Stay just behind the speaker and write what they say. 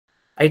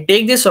I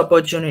take this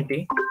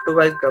opportunity to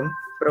welcome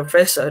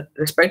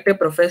respected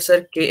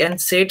Professor K.N.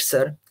 Seth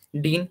Sir,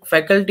 Dean,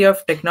 Faculty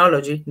of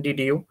Technology,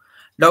 DDU,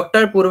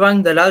 Dr.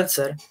 Purvang Dalal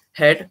Sir,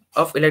 Head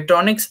of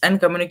Electronics and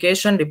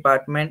Communication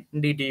Department,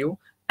 DDU,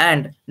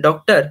 and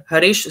Dr.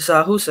 Harish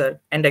Sahu Sir,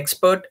 and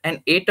expert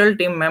and ATAL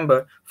team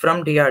member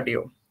from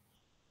DRDO.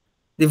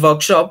 The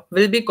workshop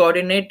will be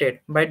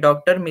coordinated by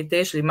Dr.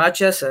 Mitesh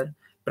Limachia Sir,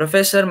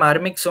 Professor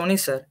Marmik Soni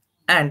Sir,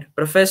 and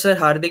Professor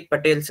Hardik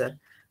Patel Sir,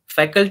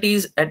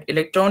 faculties at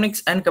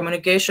Electronics and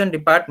Communication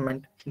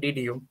Department,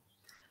 DDU.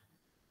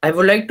 I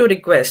would like to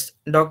request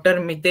Dr.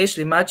 Mitesh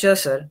Limachia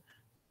Sir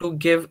to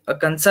give a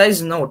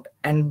concise note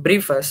and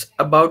brief us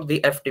about the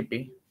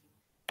FDP.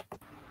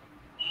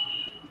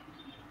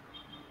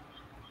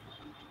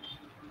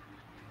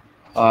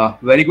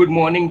 Very good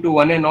morning to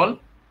one and all.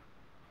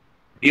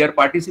 Dear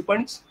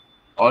participants,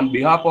 on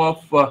behalf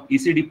of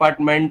EC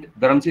Department,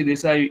 Dharmsinh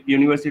Desai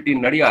University,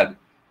 Nadiad,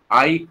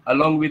 I,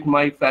 along with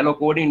my fellow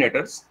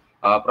coordinators,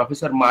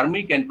 Professor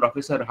Marmik and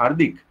Professor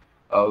Hardik,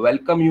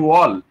 welcome you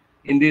all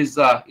in this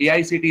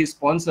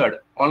AICTE-sponsored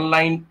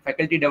online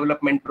faculty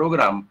development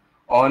program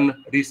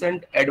on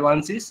recent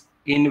advances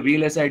in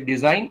VLSI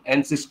design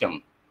and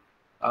system.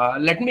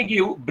 Let me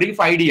give brief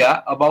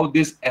idea about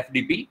this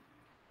FDP.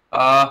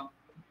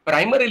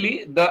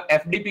 Primarily, the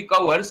FDP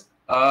covers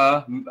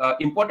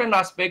important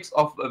aspects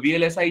of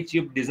VLSI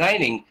chip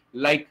designing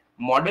like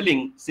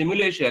modeling,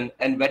 simulation,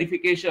 and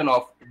verification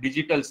of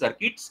digital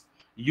circuits,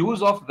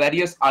 use of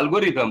various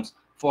algorithms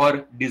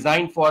for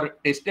design for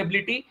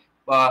testability,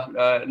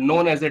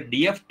 known as a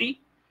DFT.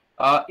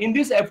 In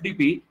this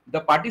FDP,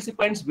 the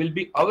participants will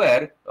be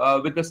aware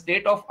with the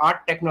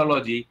state-of-art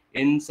technology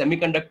in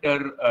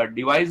semiconductor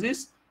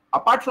devices.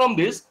 Apart from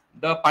this,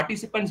 the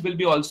participants will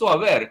be also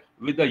aware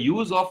with the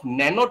use of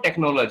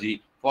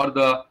nanotechnology for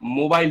the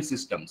mobile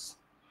systems.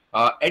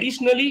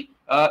 Additionally,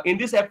 in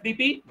this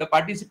FDP, the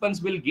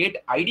participants will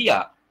get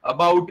idea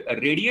about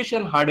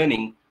radiation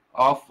hardening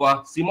of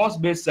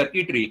CMOS-based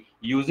circuitry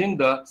using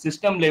the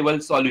system-level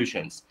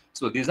solutions.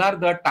 So these are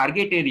the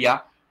target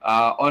area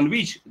on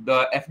which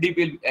the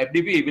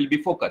FDP will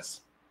be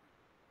focused.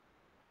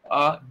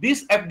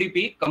 This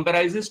FDP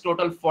comprises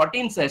total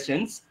 14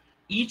 sessions,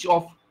 each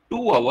of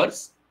 2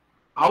 hours.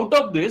 Out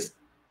of this,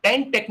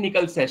 10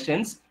 technical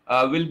sessions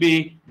will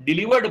be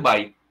delivered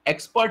by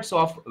experts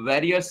of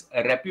various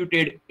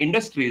reputed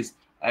industries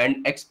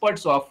and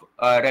experts of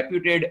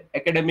reputed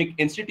academic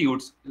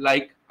institutes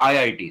like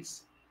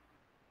IITs.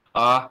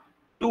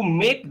 To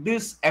make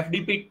this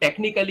FDP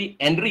technically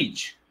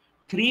enriched,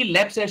 3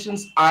 lab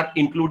sessions are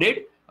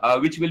included,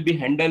 which will be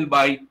handled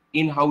by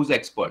in-house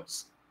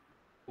experts.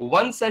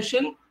 1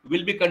 session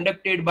will be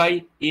conducted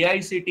by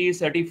AICTE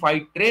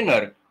certified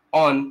trainer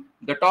on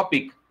the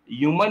topic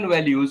human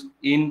values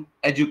in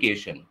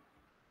education.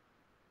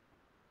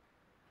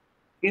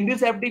 In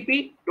this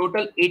FDP,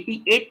 total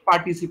 88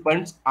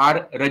 participants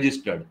are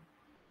registered,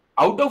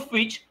 out of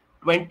which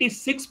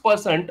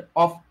 26%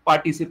 of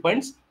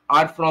participants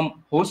are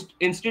from host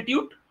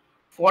institute,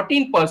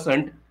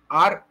 14%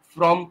 are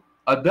from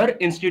other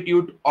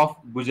institute of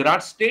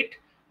Gujarat state,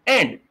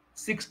 and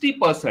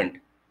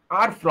 60%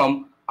 are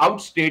from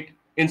outstate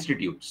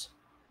institutes.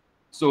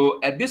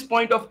 So at this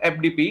point of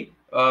FDP,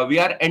 we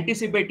are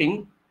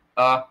anticipating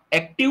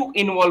active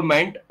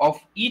involvement of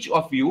each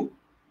of you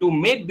to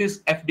make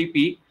this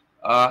FDP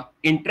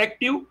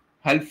interactive,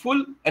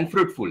 helpful, and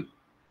fruitful.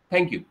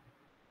 Thank you.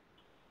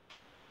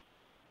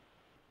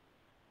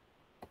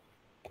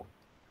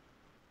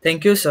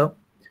 Thank you, sir.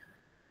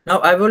 Now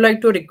I would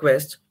like to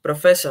request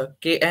Professor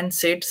K.N.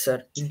 Seth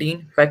Sir,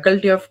 Dean,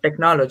 Faculty of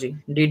Technology,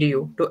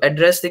 DDU, to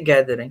address the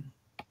gathering.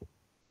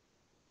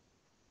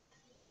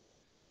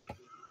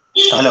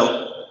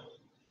 Hello.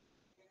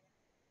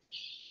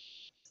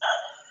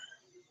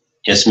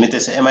 Yes,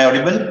 Mitesh, am I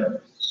audible?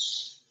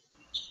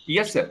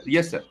 Yes, sir.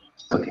 Yes, sir.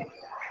 Okay.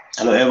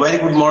 Hello, a very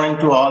good morning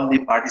to all the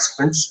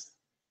participants,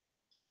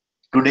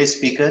 today's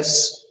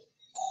speakers,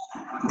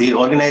 the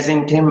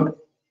organizing team,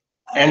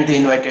 and the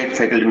invited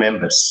faculty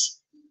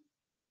members.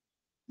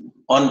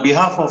 On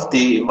behalf of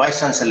the Vice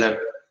Chancellor,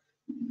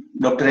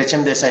 Dr.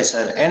 H.M. Desai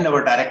Sir, and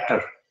our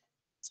Director,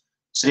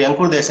 Sri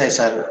Ankur Desai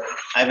Sir,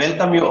 I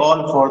welcome you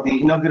all for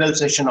the inaugural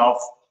session of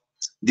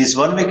this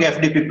one-week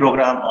FDP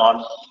program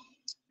on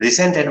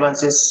recent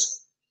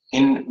advances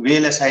in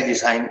VLSI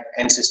design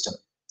and system.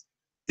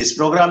 This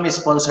program is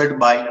sponsored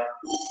by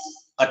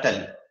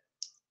ATAL.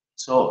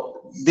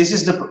 So this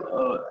is the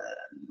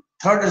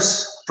third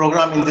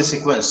program in the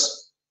sequence.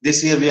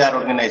 This year we are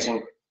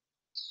organizing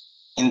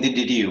in the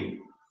DDU.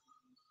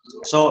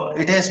 So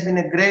it has been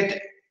a great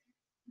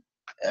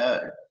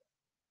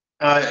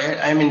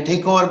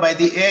takeover by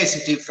the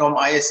AICTE from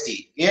IST.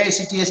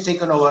 AICTE has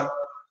taken over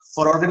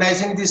for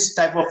organizing this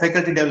type of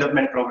faculty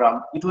development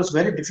program. It was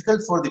very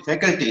difficult for the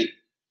faculty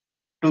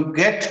to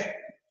get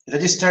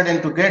registered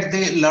and to get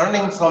the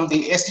learning from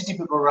the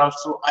STTP programs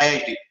through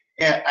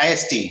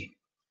IST.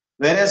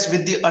 Whereas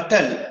with the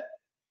ATAL,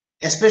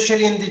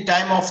 especially in the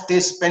time of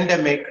this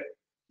pandemic,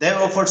 They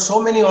have offered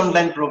so many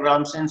online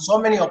programs and so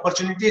many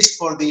opportunities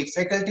for the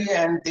faculty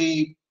and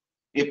the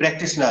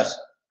practitioners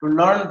to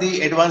learn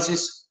the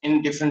advances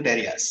in different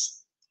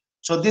areas.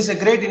 So this is a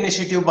great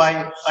initiative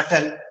by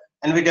ATAL,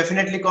 and we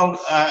definitely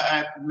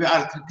we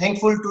are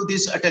thankful to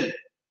this ATAL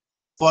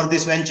for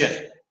this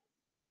venture.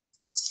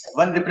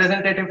 One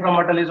representative from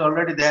ATAL is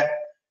already there,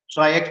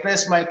 so I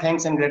express my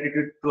thanks and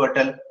gratitude to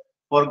ATAL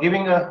for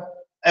giving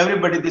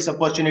everybody this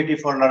opportunity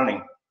for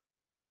learning.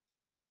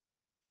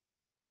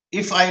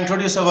 If I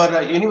introduce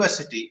our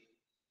university,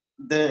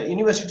 the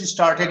university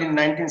started in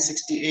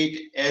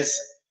 1968 as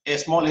a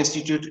small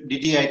institute,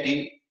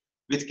 DDIT,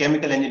 with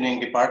chemical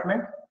engineering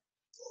department.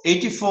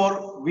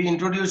 84, we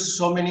introduced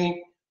so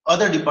many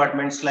other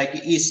departments like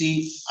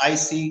EC,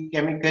 IC,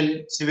 chemical,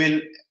 civil,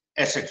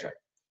 etc.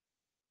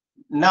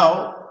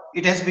 Now,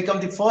 it has become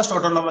the first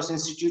autonomous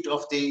institute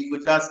of the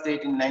Gujarat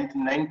state in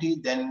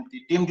 1990, then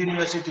the deemed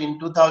university in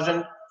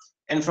 2000,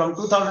 and from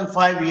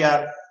 2005, we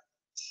are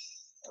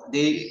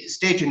the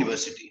state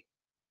university.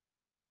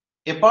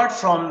 Apart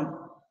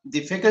from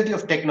the faculty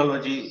of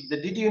technology, the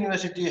DD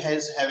University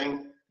has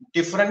having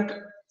different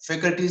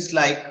faculties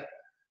like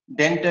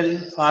dental,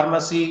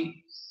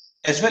 pharmacy,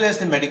 as well as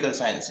the medical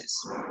sciences.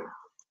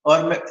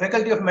 Our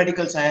faculty of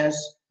medical science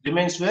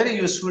remains very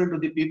useful to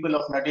the people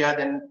of Nadiad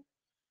and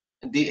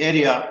the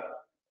area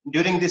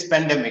during this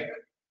pandemic.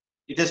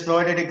 It has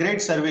provided a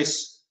great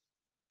service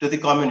to the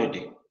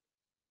community.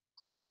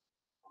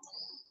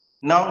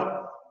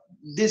 Now,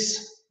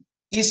 this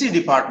EC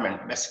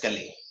department,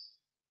 basically,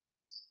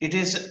 it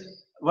is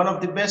one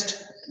of the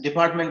best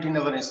department in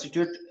our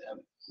institute,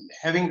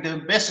 having the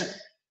best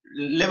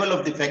level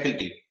of the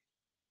faculty.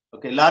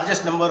 Okay,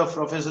 largest number of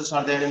professors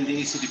are there in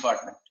the EC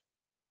department.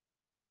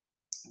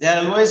 They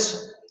are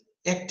always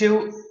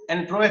active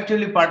and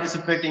proactively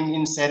participating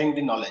in sharing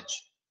the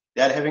knowledge.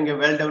 They are having a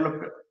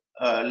well-developed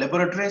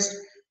laboratories.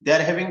 They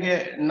are having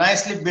a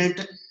nicely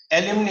built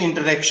alumni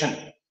interaction.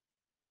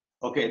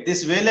 Okay,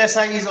 this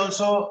VLSI is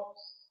also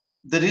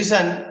the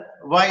reason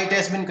why it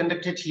has been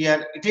conducted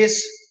here. It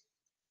is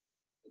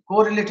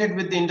correlated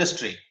with the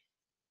industry.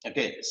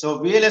 Okay, so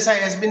VLSI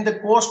has been the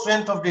core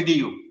strength of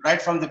DDU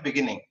right from the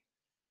beginning.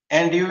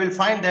 And you will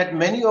find that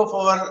many of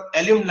our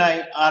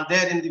alumni are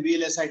there in the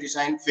VLSI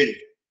design field.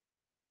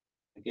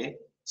 Okay,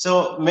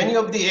 so many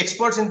of the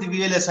experts in the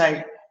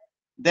VLSI,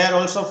 they are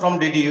also from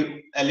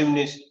DDU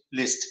alumni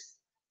list.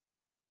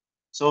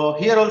 So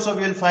here also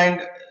we will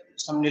find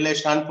some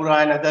Nilesh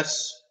Ranpura and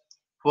others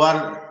who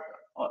are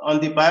on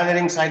the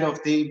pioneering side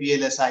of the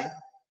VLSI.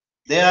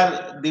 They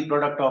are the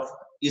product of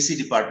EC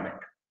department.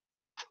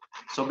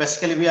 So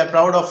basically we are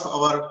proud of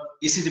our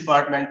EC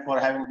department for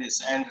having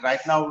this, and right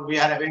now we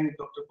are having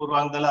Dr.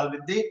 Purvang Dalal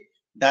with the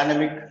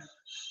dynamic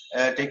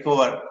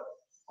takeover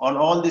on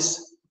all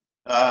this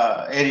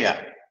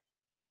area.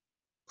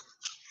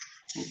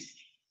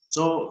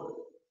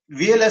 So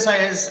VLSI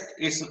has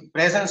its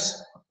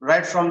presence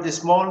right from the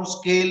small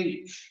scale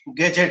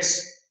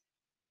gadgets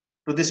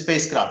to the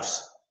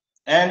spacecrafts,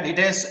 and it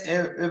has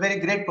a very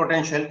great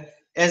potential,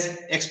 as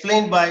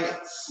explained by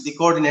the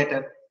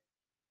coordinator,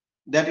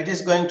 that it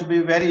is going to be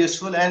very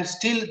useful, and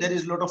still there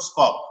is a lot of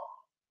scope.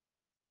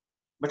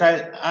 But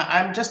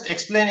I'm just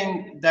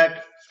explaining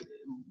that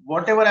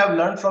whatever I've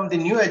learned from the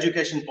new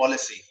education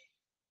policy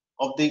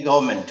of the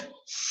government,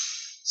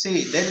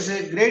 see, there is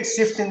a great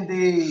shift in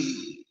the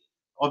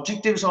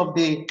objectives of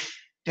the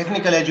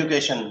technical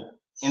education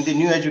in the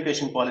new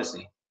education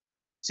policy.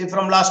 See,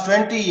 from last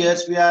 20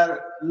 years, we are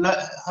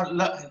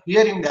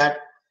hearing that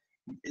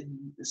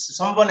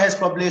someone has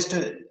published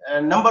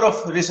a number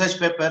of research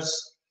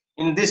papers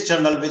in this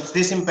journal with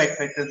this impact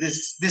factor,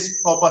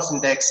 this purpose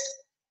index,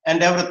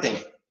 and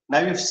everything. Now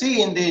you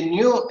see in the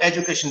new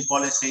education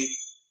policy,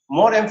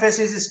 more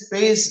emphasis is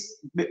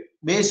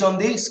based on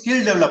the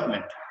skill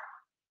development.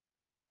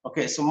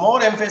 Okay, so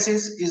more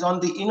emphasis is on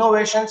the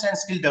innovations and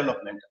skill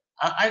development.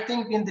 I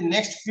think in the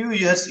next few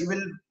years, you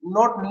will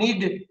not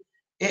need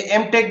a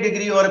MTech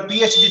degree or a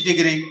PhD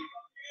degree,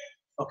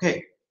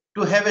 okay,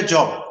 to have a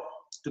job,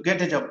 to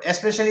get a job.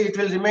 Especially it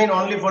will remain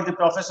only for the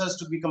professors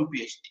to become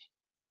PhD.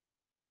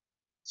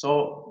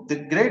 So the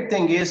great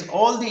thing is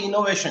all the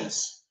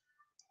innovations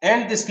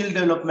and the skill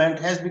development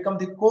has become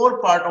the core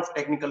part of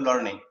technical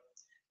learning.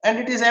 And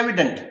it is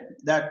evident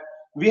that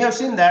we have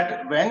seen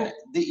that when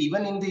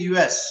even in the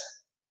US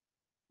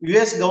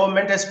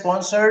government has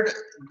sponsored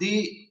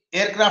the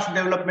aircraft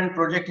development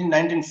project in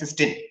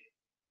 1915.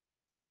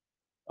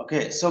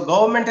 Okay, so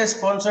government has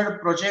sponsored a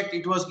project,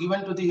 it was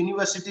given to the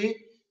university,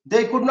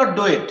 they could not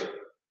do it.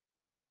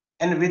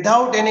 And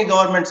without any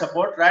government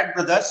support, Wright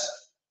brothers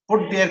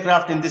put the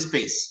aircraft in the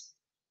space,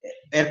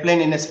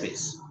 airplane in a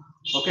space.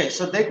 Okay,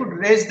 so they could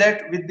raise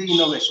that with the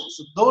innovation.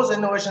 So those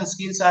innovation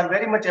skills are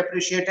very much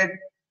appreciated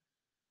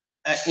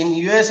in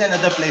US and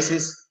other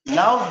places.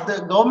 Now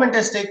the government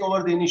has taken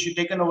over the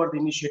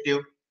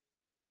initiative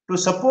to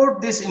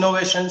support these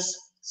innovations,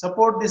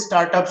 support these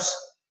startups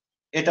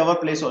at our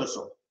place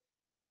also.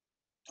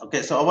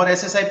 Okay, so our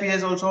SSIP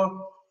has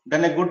also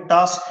done a good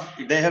task.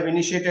 They have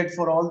initiated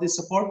for all this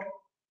support.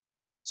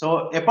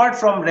 So apart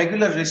from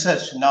regular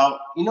research, now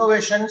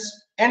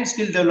innovations and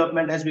skill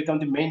development has become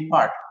the main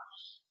part.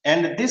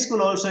 And this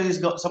school also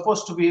is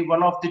supposed to be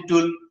one of the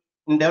tool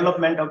in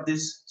development of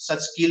this such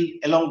skill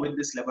along with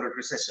this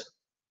laboratory session.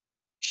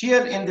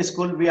 Here in the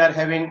school, we are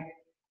having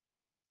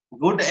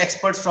good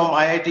experts from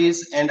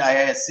IITs and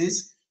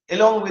IISCs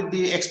along with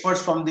the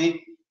experts from the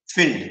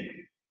field.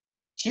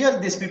 Here,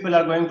 these people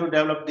are going to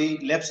develop the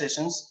lab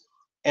sessions,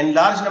 and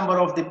large number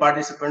of the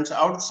participants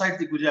outside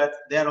the Gujarat,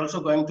 they are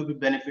also going to be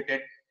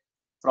benefited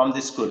from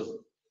this school.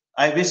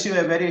 I wish you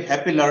a very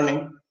happy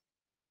learning,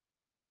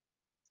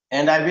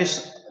 and I wish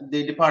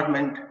the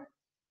department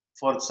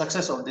for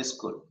success of this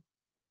school.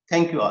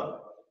 Thank you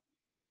all.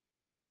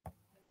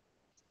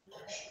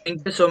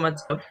 Thank you so much,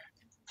 sir.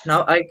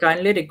 Now I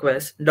kindly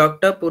request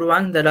Dr.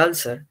 Purvang Dalal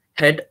sir,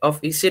 Head of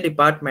EC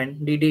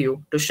Department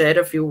DDU, to share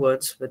a few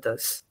words with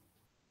us.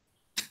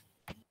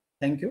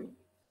 Thank you.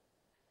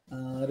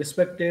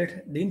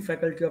 Respected Dean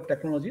Faculty of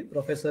Technology,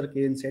 Professor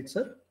K.N. Seth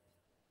sir,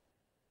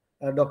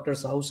 Dr.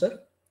 Sahu sir,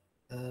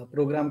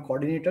 program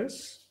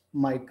coordinators,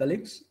 my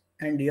colleagues,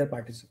 and dear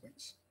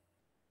participants.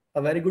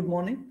 A very good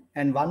morning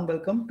and warm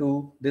welcome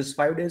to this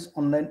 5 days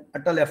online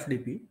ATAL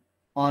FDP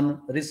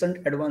on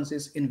recent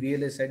advances in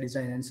VLSI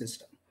design and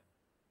system.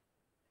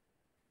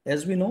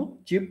 As we know,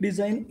 chip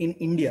design in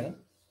India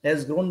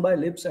has grown by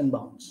leaps and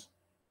bounds,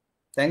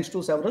 thanks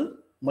to several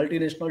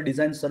multinational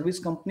design service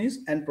companies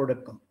and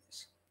product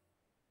companies.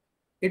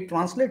 It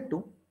translates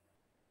to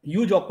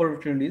huge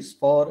opportunities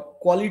for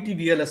quality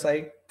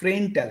VLSI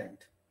trained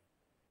talent.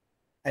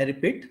 I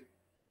repeat,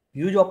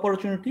 huge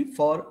opportunity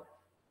for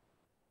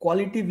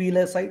quality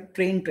VLSI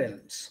trained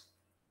talents.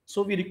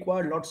 So we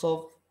require lots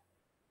of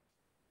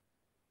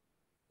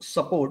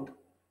support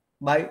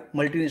by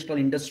multinational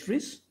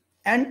industries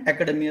and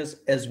academias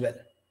as well.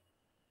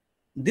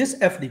 This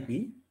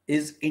FDP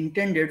is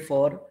intended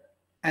for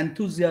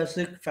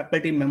enthusiastic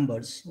faculty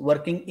members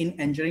working in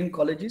engineering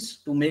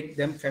colleges to make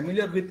them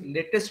familiar with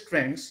latest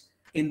trends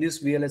in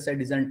this VLSI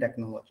design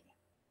technology.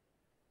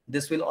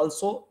 This will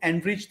also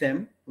enrich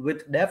them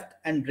with depth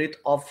and breadth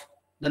of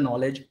the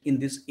knowledge in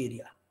this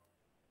area.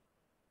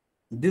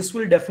 This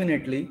will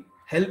definitely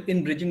help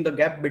in bridging the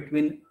gap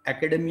between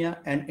academia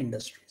and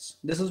industries.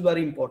 This is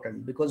very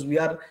important because we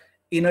are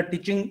in a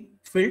teaching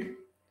field.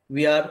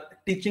 We are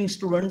teaching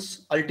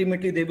students.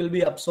 Ultimately, they will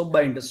be absorbed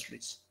by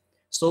industries.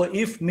 So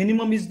if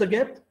minimum is the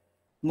gap,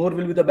 more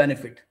will be the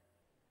benefit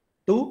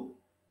to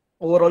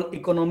overall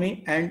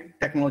economy and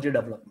technology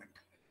development,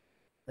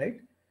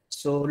 right?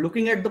 So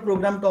looking at the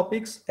program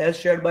topics as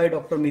shared by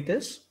Dr.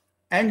 Mitesh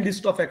and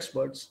list of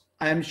experts,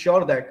 I am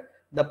sure that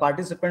the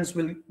participants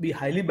will be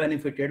highly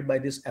benefited by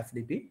this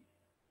FDP.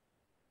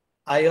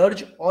 I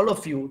urge all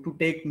of you to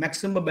take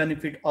maximum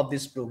benefit of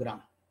this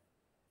program.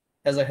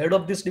 As a head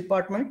of this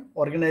department,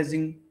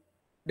 organizing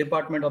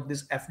department of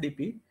this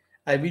FDP,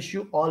 I wish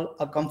you all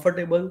a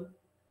comfortable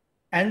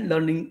and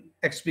learning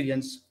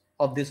experience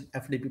of this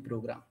FDP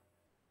program.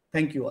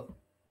 Thank you all.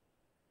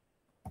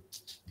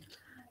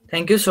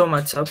 Thank you so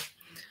much, sir.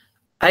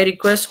 I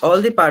request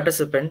all the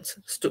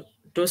participants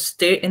to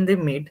stay in the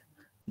meet.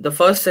 The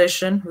first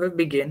session will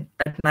begin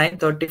at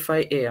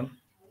 9:35 a.m.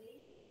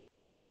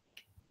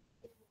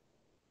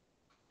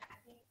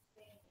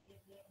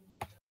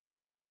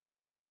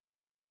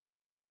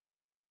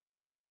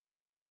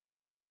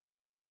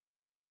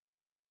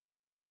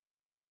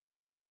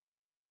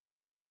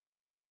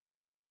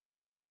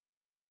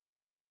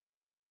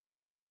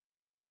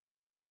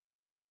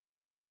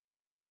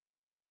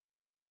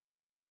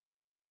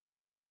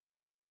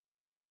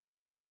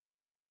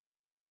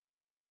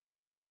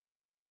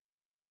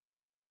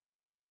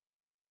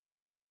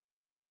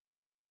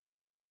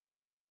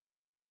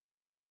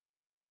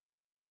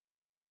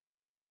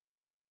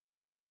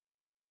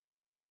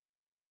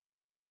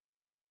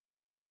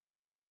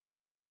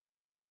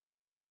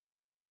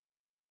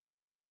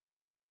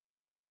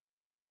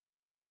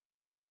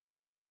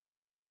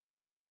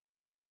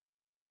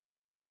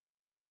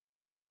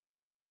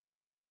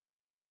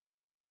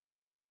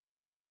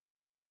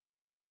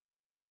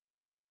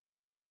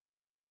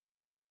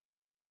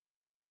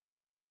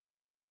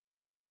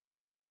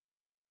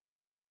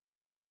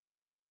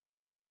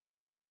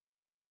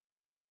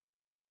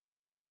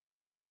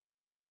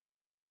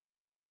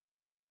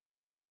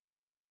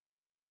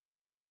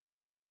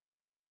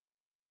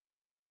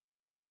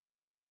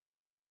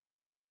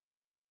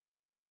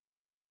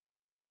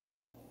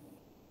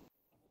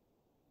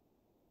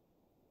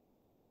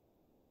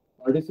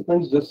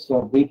 Participants, just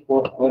wait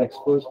for our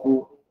experts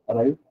to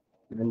arrive,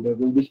 and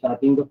we'll be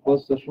starting the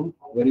first session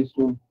very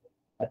soon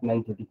at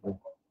 9:35.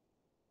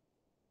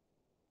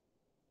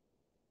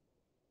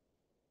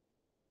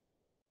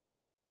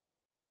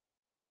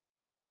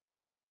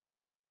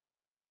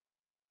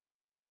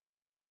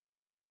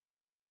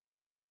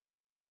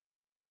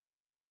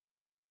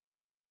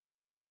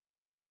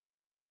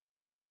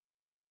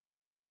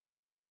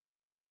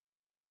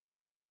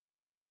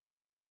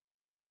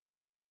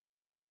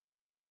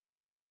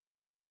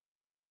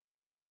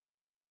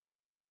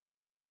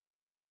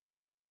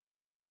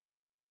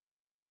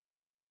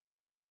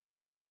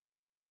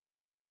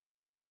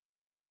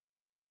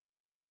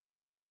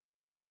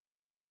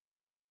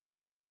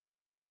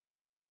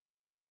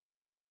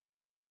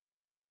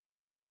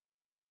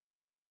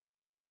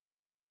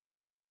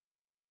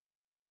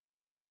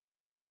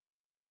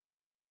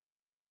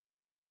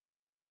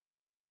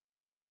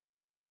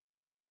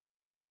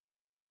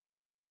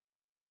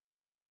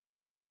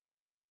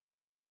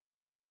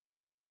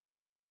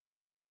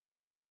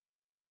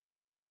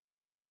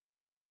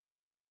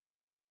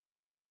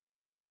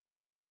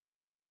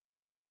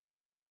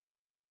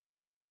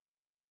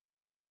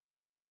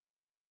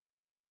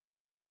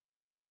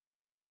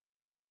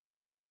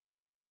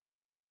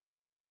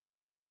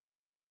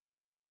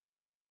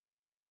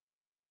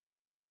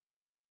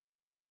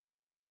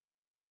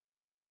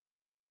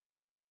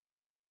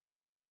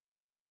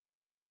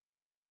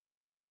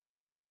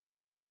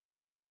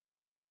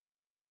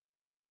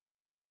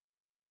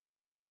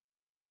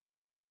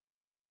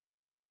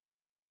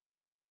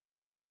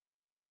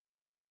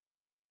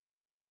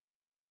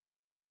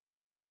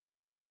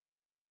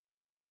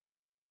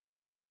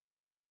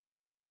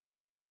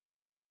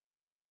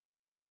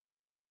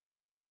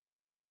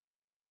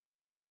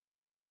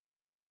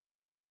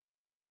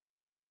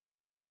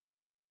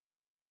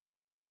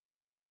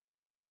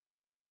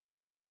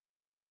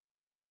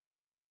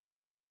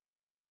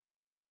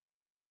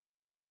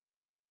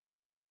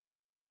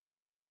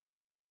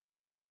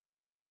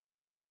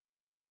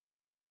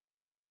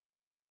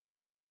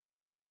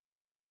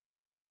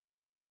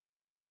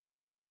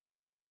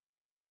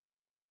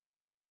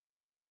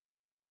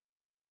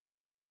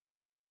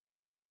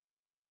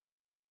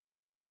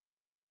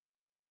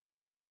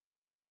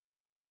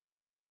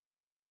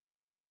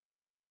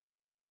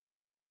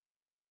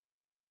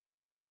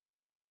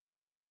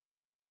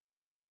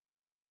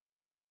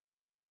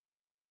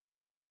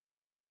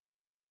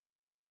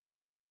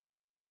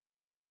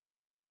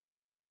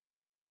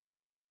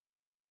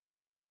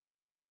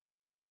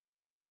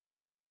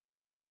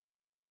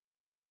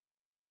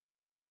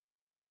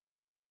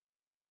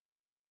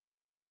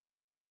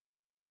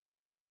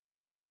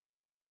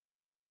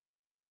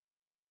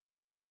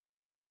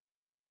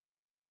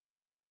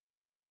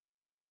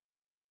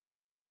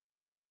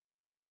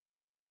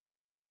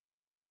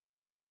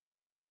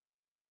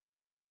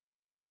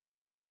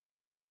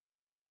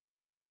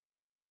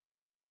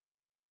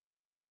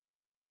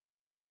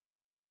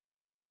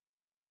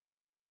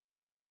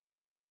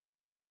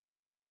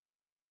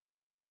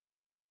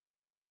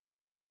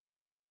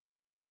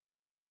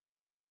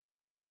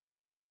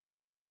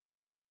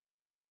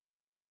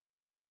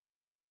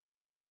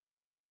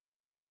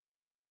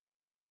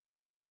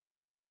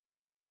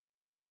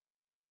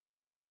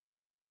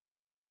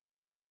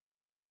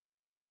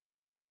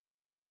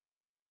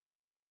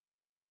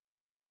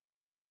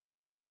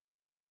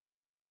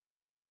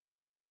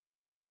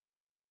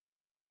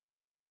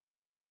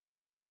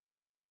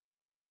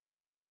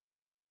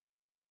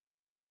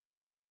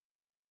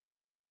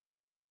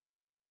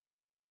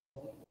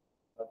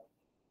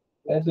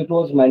 As it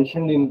was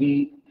mentioned in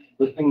the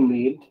briefing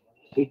mail,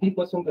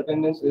 80%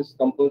 attendance is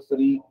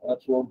compulsory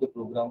throughout the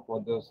program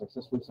for the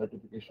successful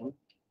certification.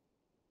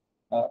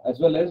 As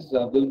well as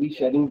we'll be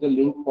sharing the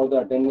link for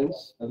the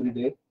attendance every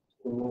day.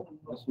 So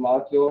just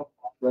mark your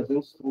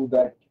presence through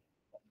that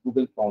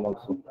Google form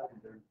also.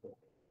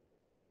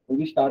 We'll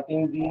be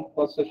starting the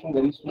first session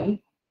very soon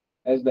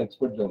as the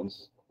expert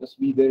joins. Just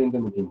be there in the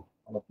meeting,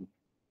 all of you.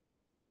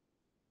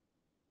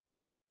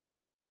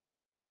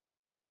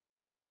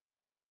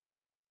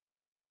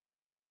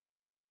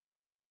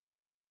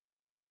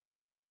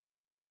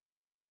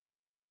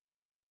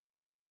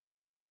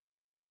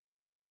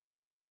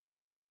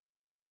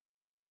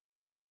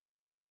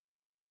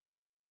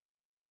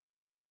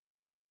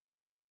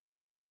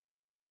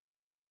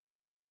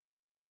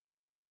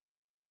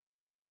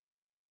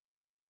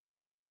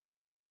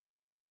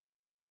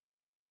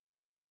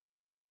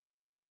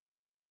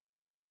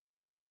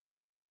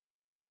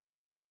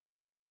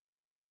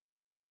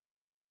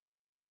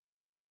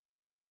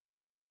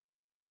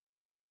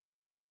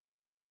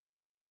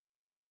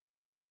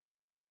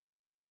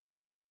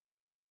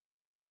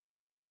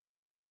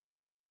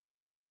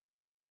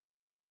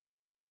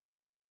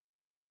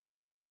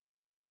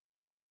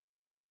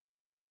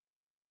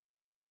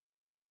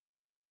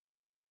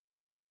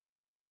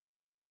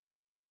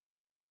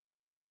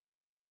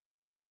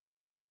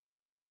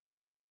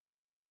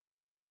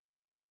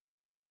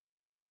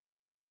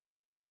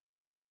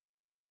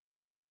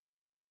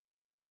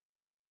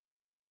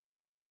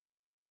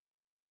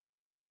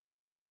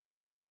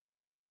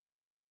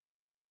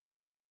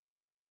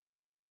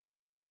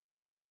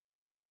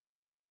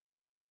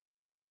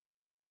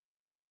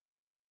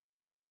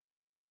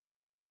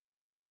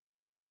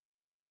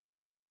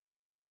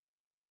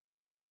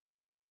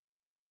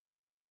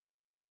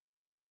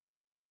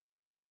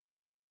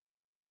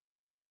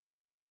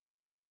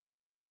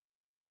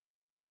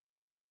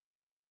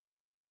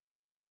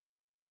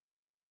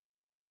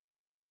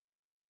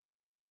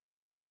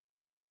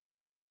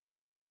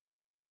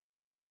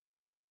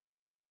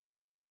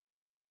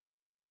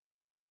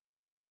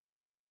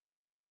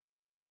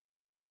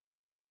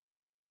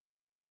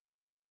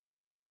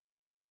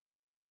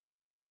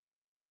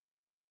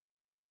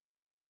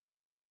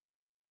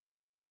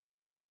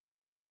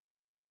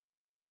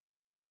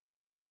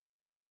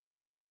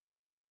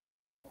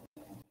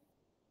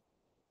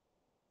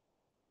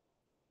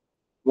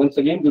 Once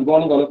again, good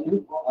morning, all of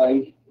you.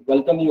 I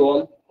welcome you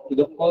all to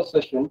the first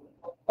session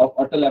of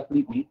ATAL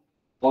FDP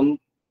on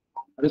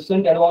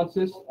recent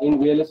advances in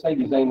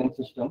VLSI design and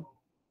system.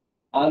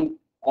 I'm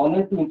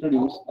honored to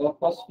introduce our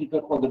first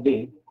speaker for the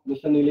day,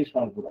 Mr. Nilesh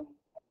Ranpura.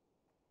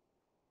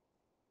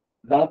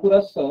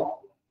 Ranpura sir,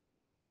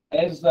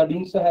 as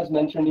Dean sir has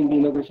mentioned in the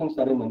inauguration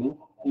ceremony,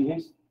 he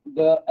is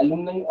the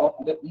alumni of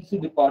the EC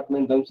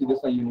department, Dharmsinh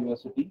Desai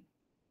University.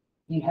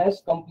 He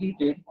has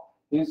completed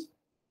his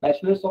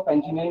Bachelor's of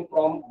Engineering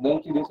from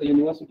Dharmsinh Desai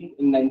University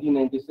in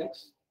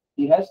 1996.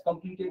 He has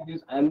completed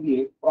his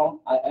MBA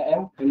from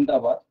IIM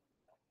Ahmedabad.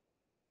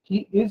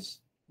 He is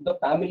the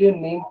familiar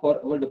name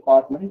for our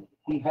department.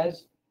 He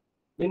has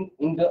been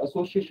in the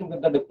association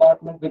with the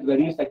department with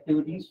various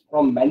activities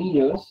from many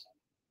years,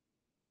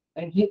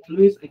 and he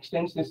always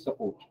extends his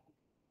support.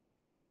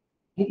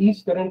 He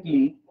is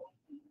currently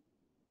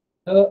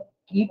at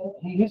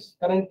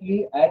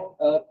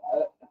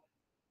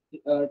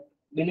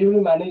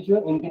delivery manager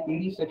in the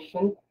PD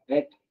section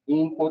at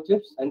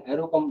Infochips and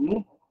Aero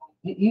Company.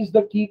 He is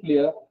the key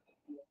player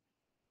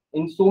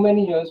in so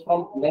many years,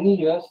 from many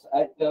years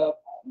at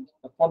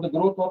for the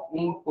growth of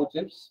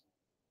Infochips.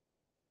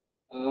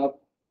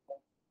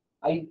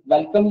 I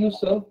welcome you,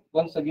 sir,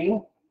 once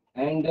again,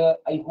 and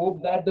I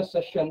hope that the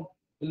session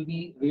will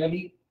be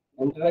really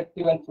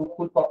interactive and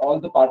fruitful for all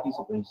the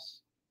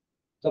participants.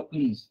 So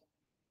please.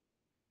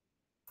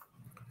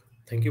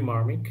 Thank you,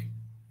 Marmik,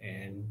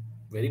 and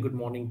very good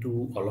morning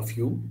to all of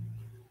you.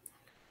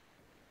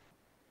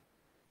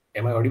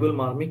 Am I audible,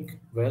 Marmik?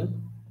 Well?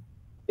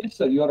 Yes,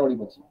 sir, you are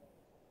audible, sir.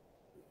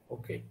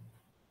 Okay.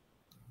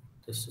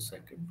 Just a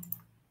second.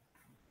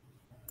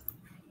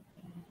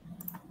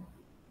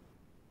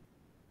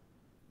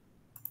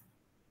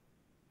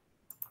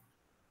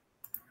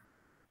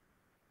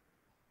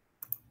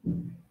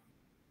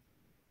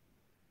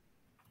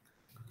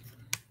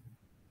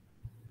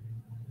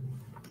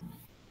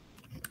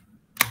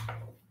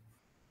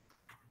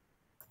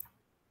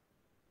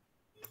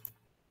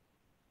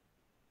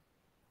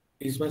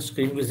 Is my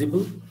screen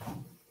visible?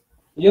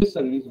 Yes,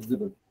 sir, it is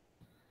visible.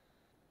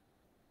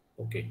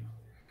 Okay.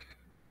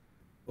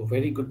 A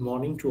very good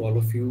morning to all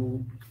of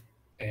you,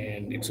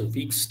 and it's a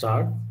week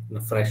start and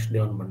a fresh day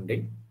on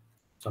Monday.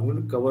 So I'm going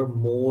to cover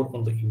more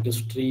on the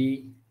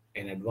industry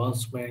and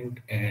advancement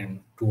and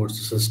towards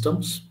the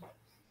systems.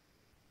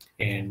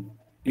 And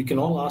you can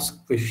all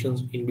ask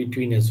questions in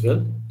between as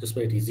well, just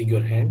by raising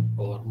your hand,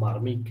 or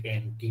Marmik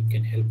and team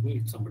can help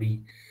me if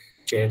somebody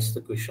chats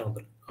the question on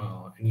the,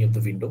 any of the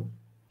window.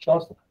 Sure,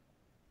 sir.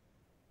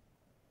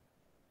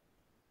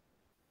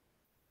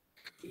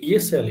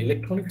 ESL,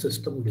 electronic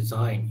system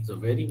design, is a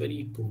very,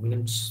 very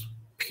prominent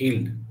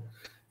field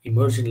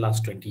emerged in the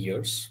last 20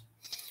 years.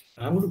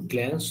 I'm going to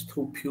glance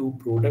through few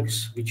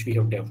products which we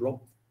have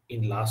developed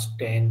in last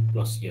 10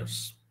 plus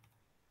years.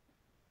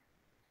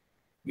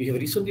 We have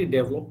recently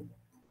developed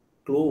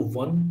Clove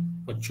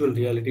One virtual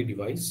reality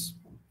device.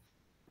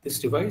 This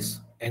device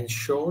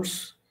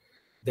ensures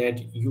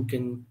that you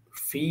can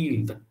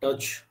feel the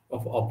touch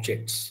of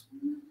objects.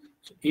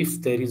 So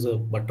if there is a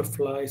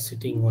butterfly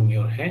sitting on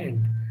your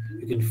hand,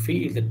 you can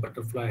feel that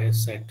butterfly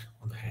has sat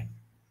on the hand.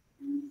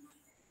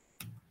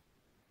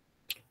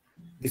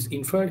 This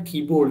infrared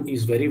keyboard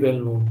is very well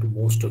known to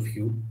most of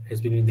you, has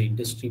been in the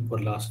industry for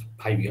the last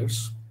 5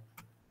 years.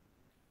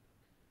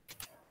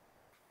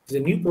 The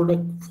new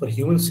product for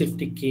human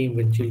safety came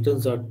when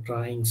children are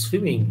trying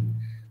swimming.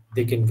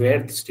 They can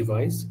wear this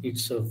device.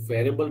 It's a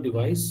wearable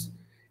device,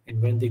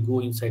 and when they go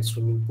inside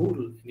swimming pool,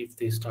 and if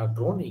they start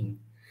drowning,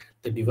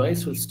 the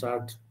device will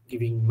start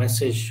giving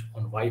message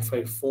on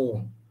Wi-Fi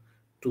phone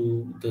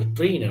to the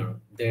trainer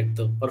that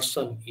the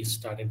person is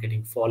started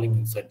getting falling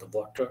inside the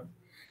water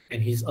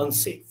and he's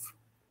unsafe.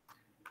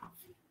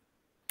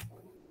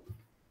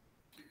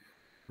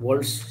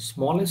 World's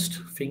smallest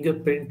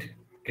fingerprint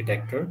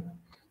detector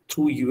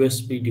through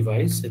USB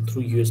device and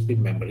through USB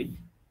memory.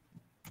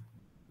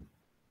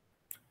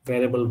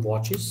 Wearable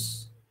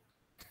watches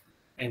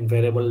and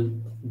wearable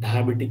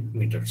diabetic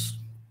meters.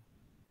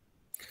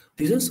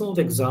 These are some of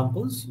the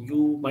examples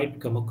you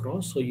might come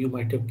across or you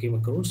might have came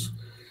across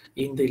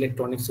in the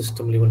electronic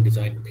system level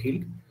design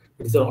field.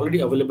 These are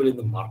already available in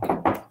the market.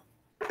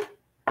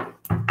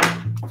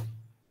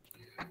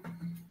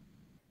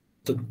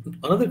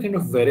 Another kind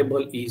of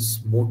wearable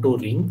is Moto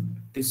Ring.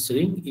 This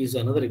ring is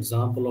another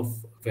example of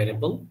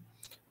wearable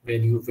where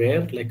you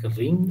wear like a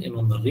ring, and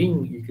on the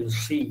ring you can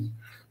see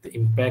the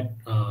impact,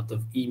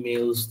 the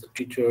emails, the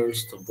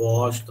Twitters, the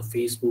watch, the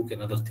Facebook,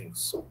 and other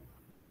things.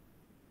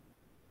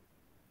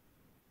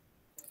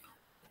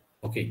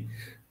 Okay,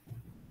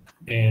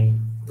 and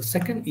the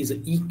second is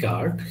an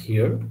e-card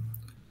here.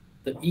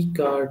 The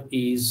e-card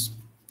is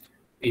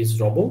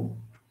robo,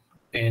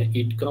 and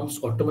it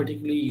comes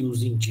automatically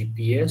using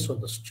GPS on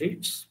the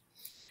streets.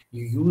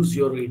 You use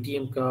your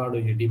ATM card or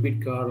your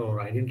debit card or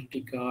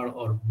identity card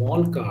or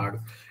mall card,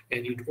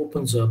 and it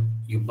opens up,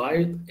 you buy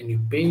it and you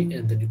pay,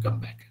 and then you come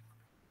back.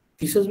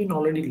 This has been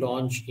already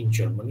launched in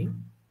Germany.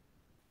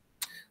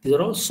 These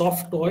are all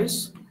soft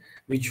toys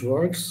which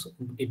works.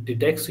 It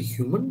detects a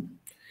human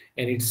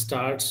and it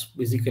starts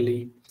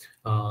basically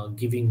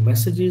giving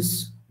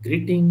messages,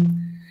 greeting.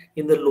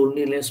 In the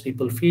loneliness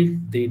people feel,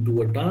 they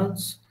do a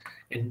dance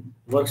and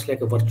works like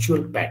a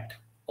virtual pet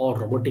or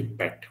robotic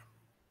pet.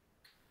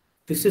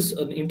 This is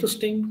an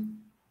interesting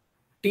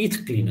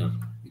teeth cleaner.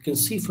 You can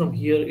see from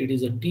here it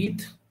is a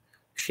teeth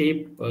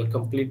shape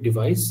complete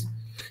device.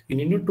 You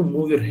need not to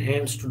move your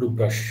hands to do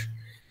brush.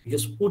 You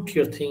just put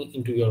your thing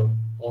into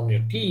on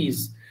your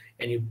teeth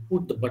and you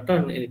put the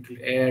button and it will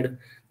add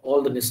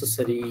all the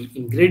necessary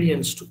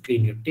ingredients to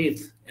clean your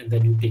teeth, and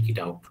then you take it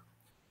out.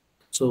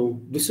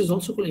 So this is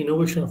also called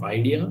innovation of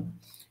idea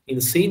in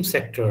the same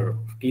sector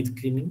of teeth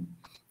cleaning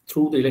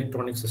through the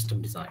electronic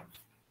system design.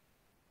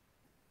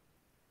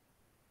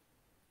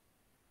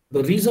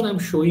 The reason I'm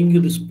showing you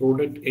this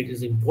product, it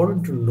is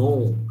important to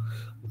know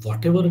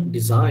whatever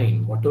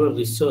design, whatever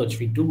research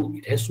we do,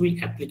 it has to be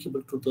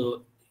applicable to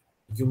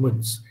the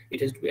humans.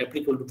 It has to be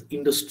applicable to the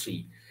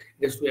industry.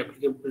 It has to be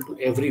applicable to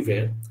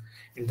everywhere.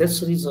 And that's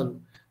the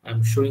reason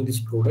I'm showing this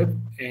product.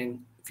 And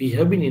we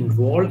have been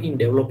involved in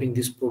developing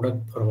this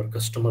product for our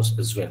customers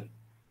as well.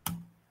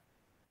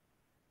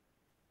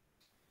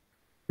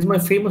 This is my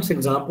famous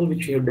example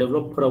which we have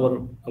developed for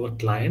our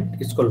client.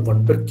 It's called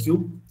Wonder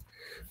Cube.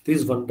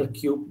 This Wonder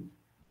Cube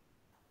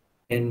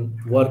can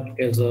work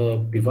as a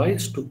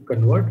device to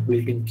convert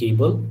built-in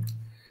cable.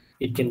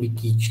 It can be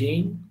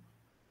keychain.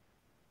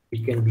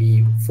 It can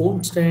be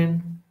phone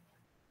stand.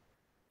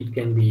 It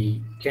can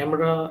be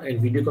camera and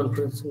video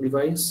conferencing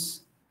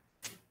device.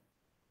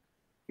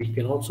 It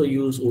can also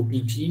use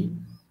OTG.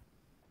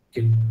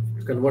 It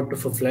can convert to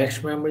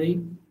flash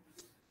memory.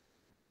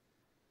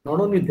 Not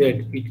only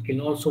that, it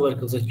can also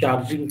work as a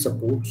charging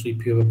support. So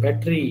if you have a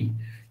battery,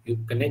 you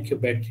connect your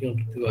battery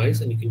onto the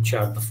device and you can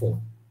charge the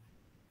phone.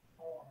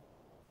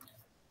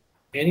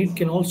 And it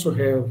can also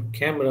have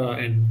camera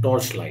and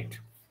torch light.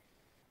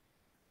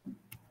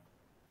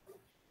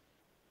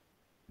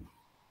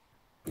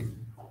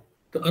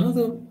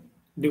 Another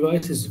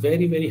device is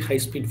very, very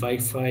high-speed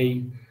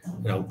Wi-Fi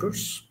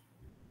routers,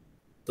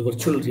 the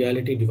virtual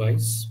reality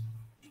device,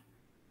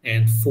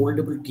 and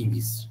foldable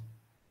TVs.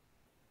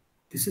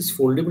 This is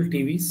foldable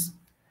TVs.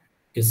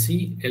 You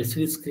see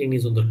LCD screen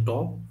is on the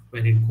top.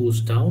 When it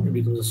goes down, it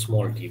becomes a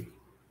small TV.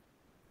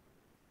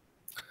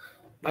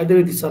 By the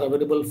way, these are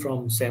available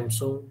from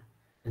Samsung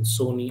and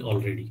Sony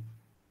already.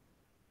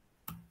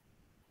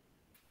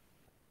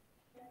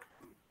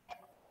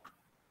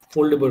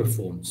 Foldable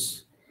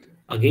phones.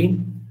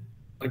 Again,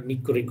 a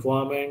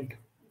requirement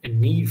and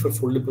need for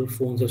foldable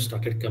phones have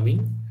started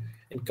coming,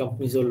 and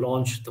companies have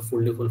launched the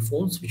foldable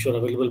phones which were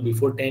available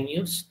before 10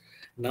 years.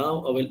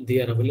 Now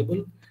they are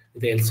available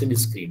with the LCD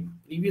screen.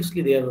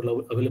 Previously, they are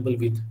available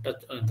with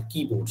touch the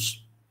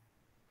keyboards.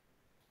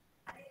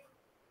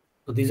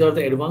 So these are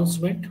the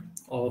advancement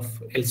of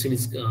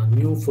LCDs,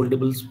 new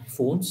foldable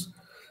phones.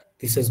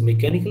 This is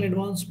mechanical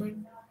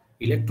advancement,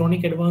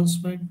 electronic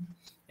advancement,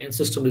 and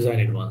system design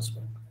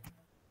advancement.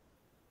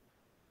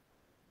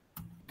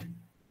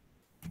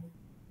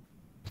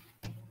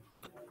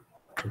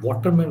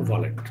 Waterman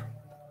wallet.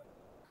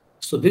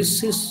 So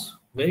this is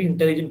very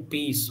intelligent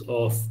piece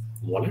of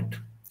wallet.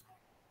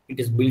 It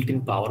is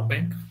built-in power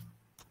bank.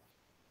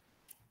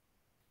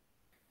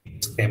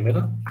 It's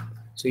camera.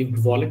 So if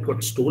the wallet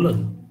got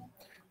stolen,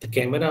 the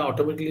camera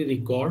automatically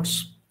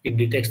records, it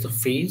detects the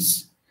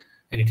face,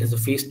 and it has a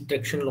face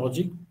detection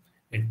logic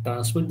and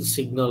transmit the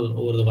signal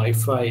over the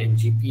Wi-Fi and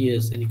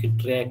GPS, and you can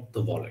track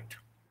the wallet.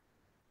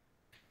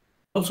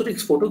 It also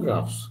takes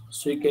photographs,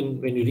 so you can,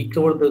 when you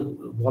recover the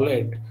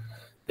wallet,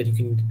 then you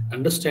can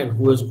understand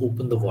who has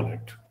opened the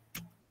wallet.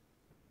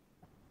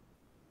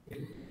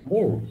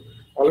 More,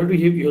 already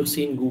you have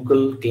seen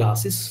Google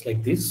glasses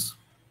like this.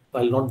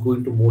 I'll not go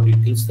into more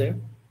details there.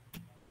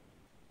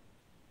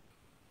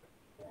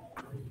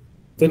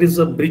 There is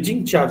a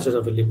bridging charger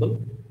available.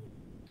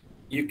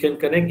 You can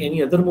connect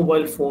any other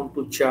mobile phone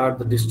to charge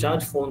the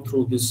discharge phone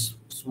through this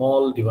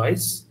small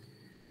device,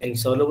 and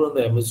it's available on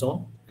the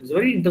Amazon. It's a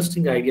very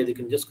interesting idea. You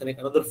can just connect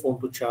another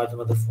phone to charge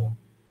another phone.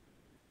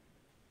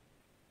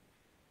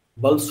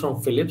 Bulbs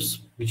from Philips,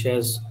 which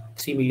has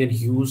 3 million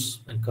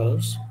hues and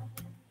colors.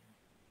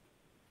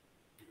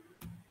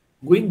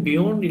 Going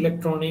beyond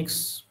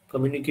electronics,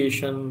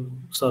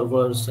 communication,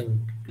 servers, and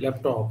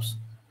laptops,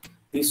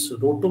 this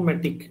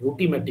Rotimatic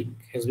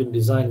has been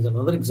designed as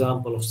another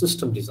example of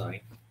system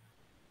design,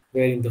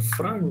 where in the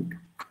front,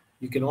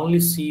 you can only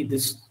see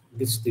this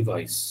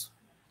device,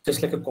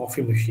 just like a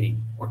coffee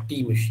machine or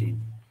tea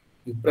machine.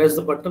 You press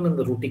the button and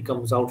the roti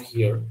comes out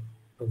here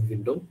from the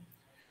window.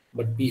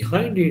 But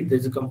behind it,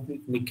 there's a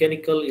complete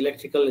mechanical,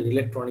 electrical, and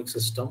electronic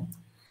system,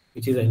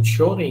 which is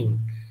ensuring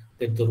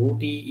that the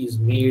roti is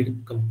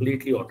made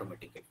completely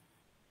automatically.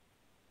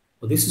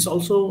 So this is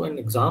also an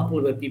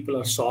example where people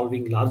are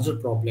solving larger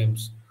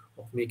problems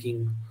of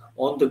making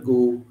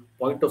on-the-go,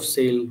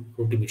 point-of-sale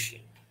roti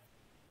machine.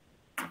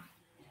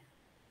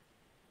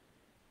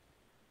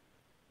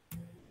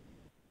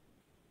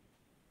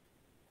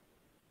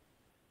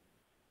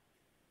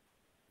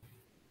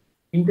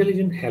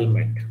 Intelligent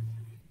helmet.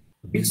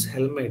 This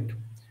helmet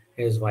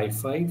has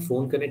Wi-Fi,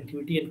 phone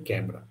connectivity, and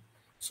camera.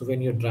 So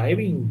when you're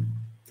driving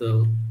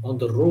on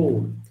the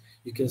road,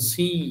 you can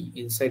see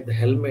inside the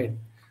helmet,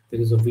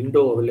 there is a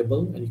window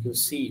available and you can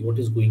see what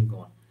is going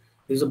on.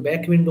 There's a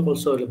back window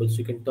also available, so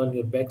you can turn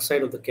your back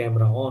side of the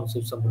camera on. So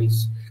if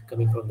somebody's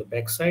coming from the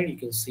back side, you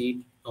can see it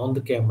on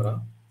the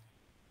camera.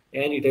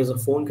 And it has a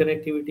phone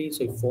connectivity,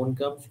 so if phone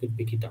comes, you can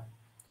pick it up.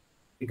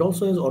 It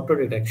also has auto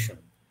detection.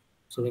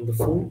 So when the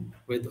phone,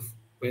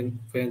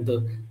 when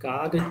the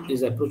car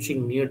is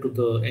approaching near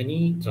to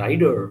any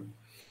rider,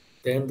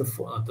 then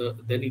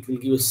then it will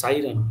give a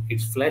siren.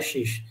 It's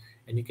flashish,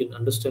 and you can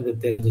understand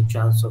that there is a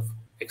chance of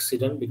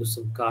accident because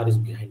some car is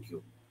behind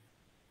you.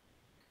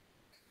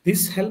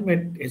 This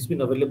helmet has been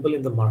available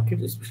in the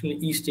market, especially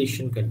in East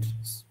Asian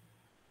countries.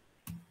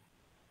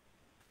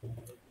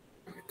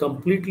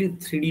 Completely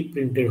 3D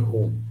printed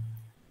home.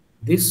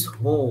 This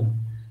home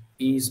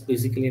is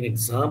basically an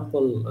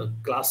example, a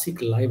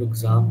classic live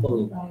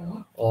example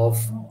of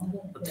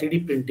a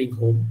 3D printing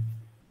home,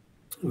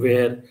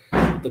 where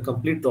the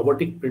complete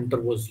robotic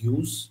printer was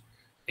used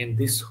and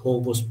this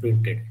home was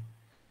printed.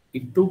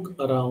 It took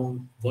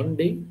around 1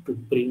 day to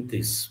print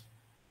this.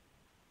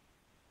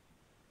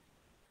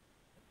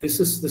 This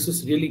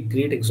is really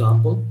great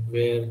example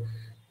where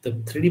the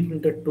 3D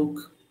printer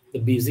took the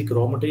basic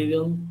raw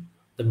material,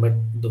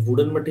 the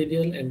wooden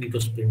material, and it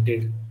was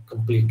printed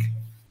completely.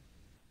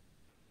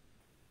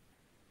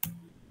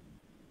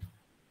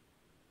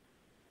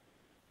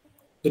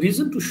 The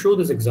reason to show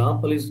this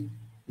example is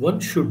one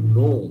should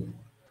know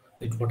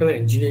that whatever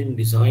engineering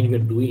design we are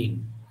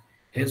doing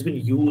has been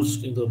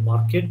used in the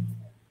market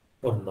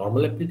for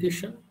normal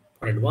application,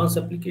 for advanced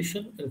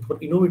application, and for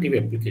innovative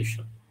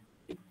application.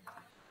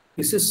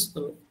 This is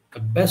a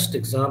best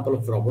example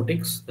of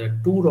robotics. There are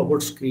 2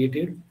 robots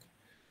created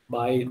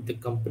by the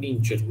company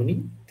in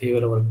Germany. They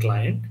were our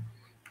client.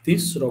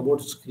 These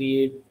robots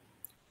create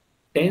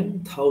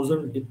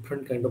 10,000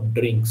 different kind of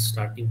drinks,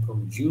 starting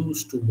from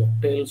juice to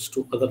mocktails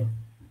to other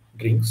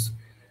drinks.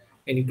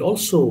 And it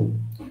also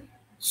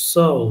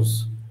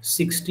serves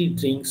 60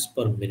 drinks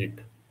per minute.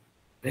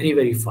 Very,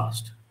 very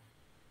fast.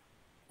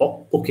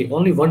 Oh, okay,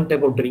 only one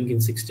type of drink in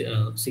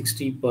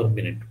 60 per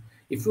minute.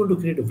 If you want to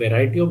create a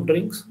variety of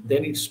drinks,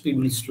 then its speed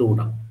will slow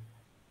down.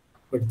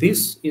 But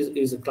this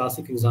is a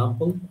classic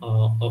example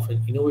of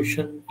an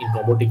innovation in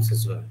robotics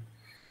as well.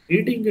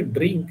 Creating a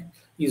drink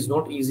is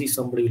not easy.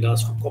 Somebody will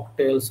ask for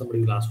cocktail,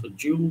 somebody will ask for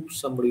juice,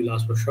 somebody will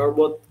ask for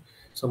sherbet,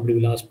 somebody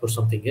will ask for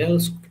something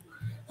else.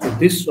 So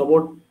this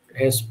robot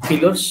has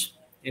pillars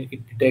and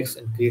it detects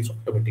and creates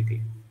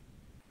automatically.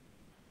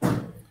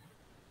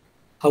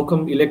 How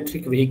come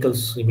electric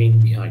vehicles remain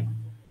behind?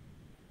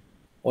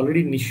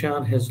 Already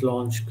Nissan has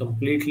launched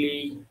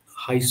completely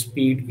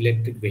high-speed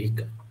electric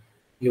vehicle.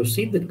 You have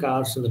seen the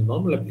cars in the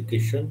normal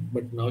application,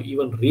 but now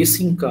even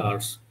racing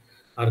cars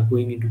are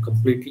going into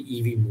completely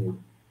EV mode.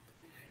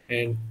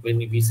 And when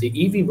we say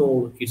EV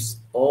mode, it's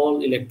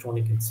all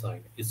electronic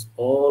inside. It's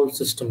all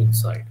system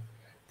inside.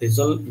 There's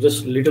all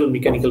just little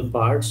mechanical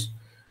parts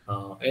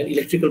and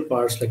electrical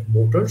parts like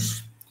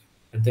motors,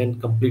 and then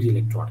complete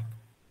electronic.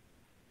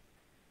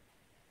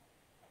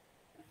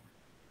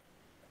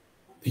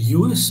 The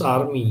US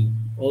Army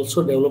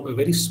also developed a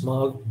very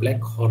small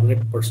Black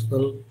Hornet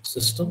personal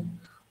system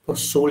for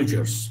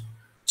soldiers.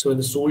 So when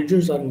the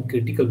soldiers are in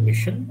critical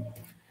mission,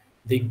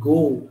 they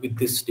go with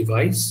this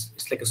device.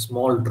 It's like a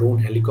small drone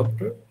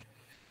helicopter.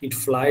 It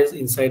flies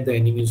inside the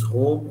enemy's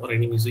home or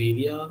enemy's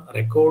area,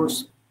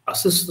 records,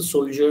 assists the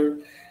soldier,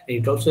 and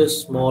it also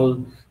has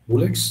small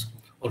bullets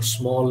or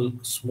small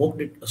smoke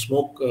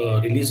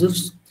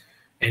releasers,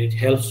 and it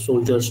helps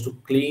soldiers to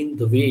clean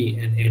the way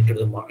and enter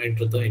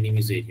the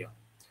enemy's area.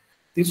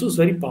 This was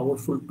very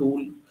powerful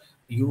tool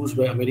used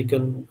by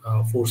American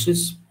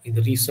forces in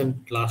the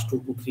recent last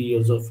 2 to 3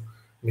 years of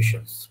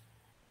missions.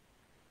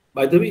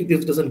 By the way,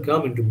 this doesn't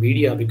come into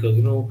media because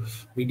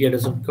media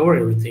doesn't cover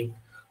everything.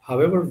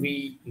 However,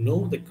 we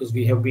know that because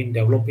we have been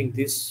developing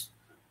this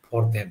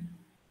for them.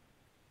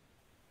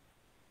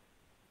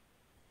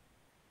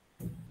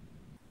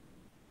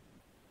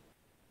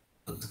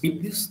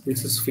 With this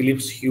is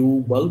Philips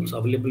Hue bulbs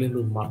available in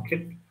the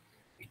market.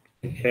 It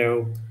can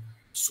have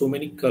so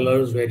many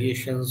colors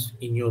variations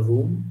in your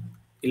room,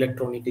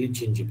 electronically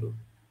changeable.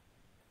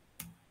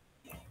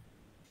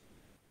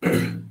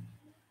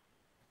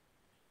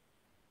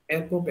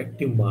 AirPop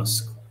Active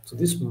Mask. So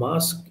this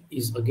mask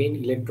is again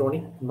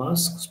electronic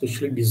mask,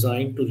 specially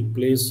designed to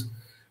replace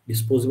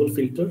disposable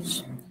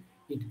filters.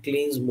 It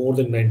cleans more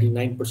than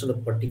 99% of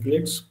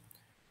particulates,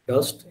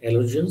 dust,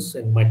 allergens,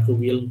 and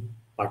microbial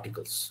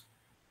particles.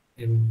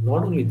 And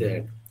not only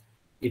that,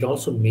 it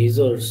also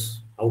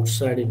measures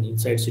outside and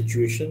inside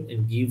situation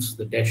and gives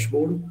the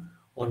dashboard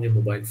on your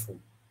mobile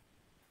phone.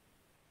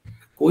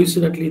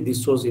 Coincidentally,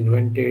 this was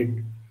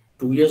invented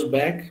 2 years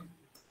back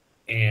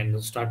and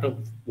the startup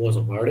was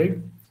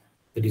awarded.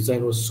 The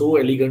design was so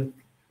elegant,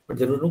 but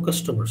there were no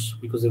customers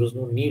because there was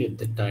no need at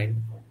that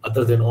time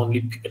other than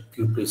only at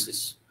few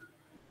places.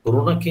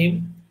 Corona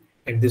came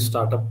and this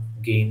startup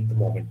gained the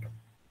momentum.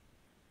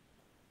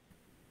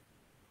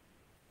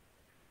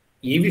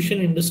 Aviation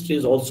industry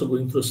is also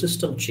going through a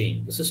system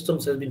change. The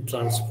systems have been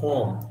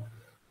transformed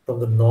from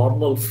the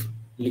normal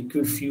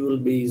liquid fuel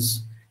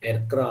based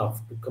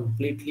aircraft to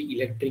completely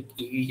electric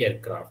EV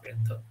aircraft, and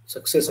the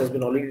success has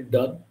been already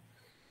done.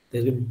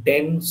 There's been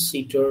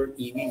 10-seater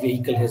EV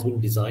vehicle has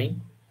been designed,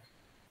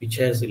 which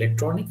has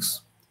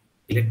electronics,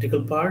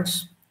 electrical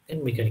parts,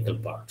 and mechanical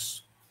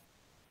parts.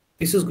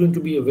 This is going to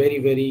be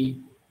a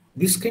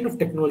this kind of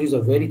technologies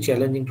are very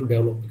challenging to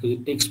develop because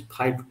it takes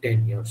 5 to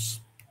 10 years.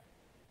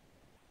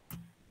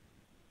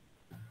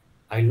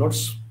 I'll not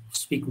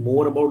speak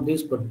more about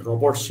this, but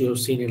robots you have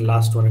seen in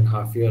last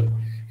 1.5 years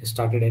has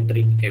started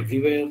entering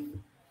everywhere.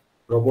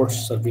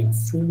 Robots serving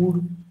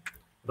food,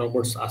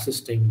 robots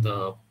assisting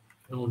the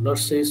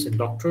nurses and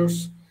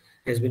doctors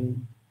has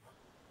been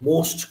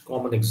most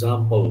common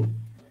example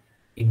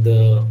in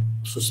the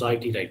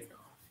society right now.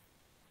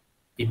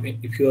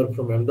 If you are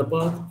from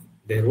Ahmedabad,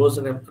 there was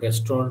a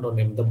restaurant on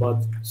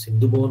Ahmedabad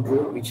Sindhu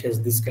Road which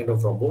has this kind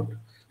of robot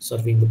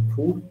serving the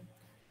food.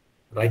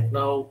 Right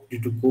now, due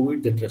to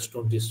COVID, that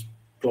restaurant is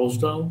closed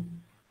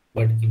down.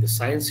 But in the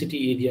Science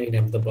City area in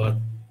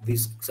Ahmedabad,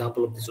 this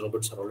example of these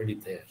robots are already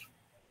there.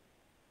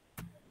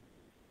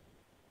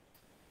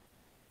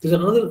 There's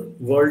another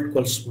world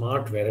called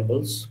smart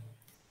wearables.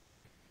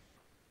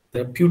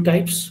 There are few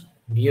types: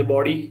 near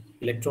body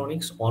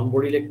electronics, on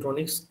body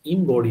electronics,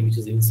 in body, which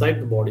is inside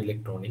the body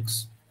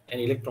electronics,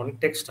 and electronic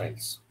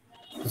textiles.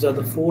 These are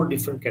the 4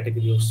 different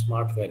categories of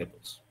smart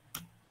wearables.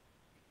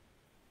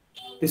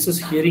 This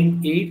is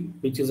hearing aid,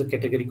 which is a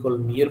category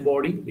called near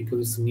body because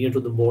it's near to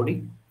the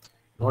body,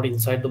 not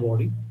inside the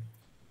body.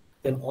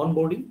 Then on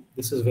body,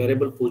 this is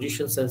wearable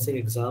position sensing,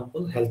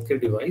 example,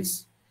 healthcare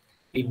device.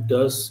 It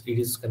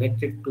is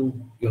connected to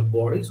your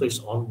body, so it's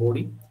on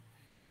body.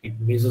 It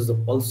measures the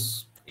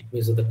pulse, it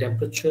measures the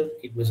temperature,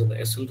 it measures the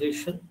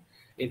acceleration.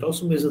 It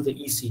also measures the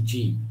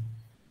ECG.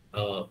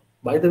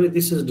 By the way,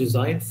 this is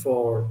designed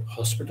for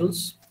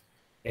hospitals,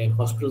 and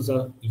hospitals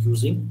are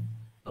using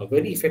a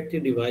very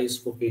effective device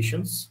for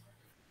patients,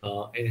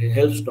 and it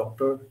helps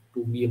doctor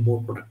to be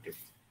more productive.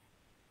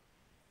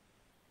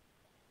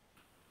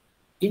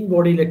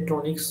 In-body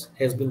electronics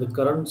has been the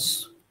current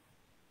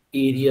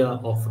area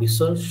of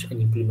research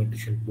and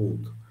implementation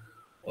both.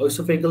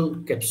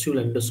 Oesophageal capsule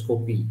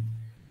endoscopy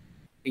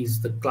is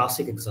the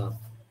classic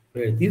example,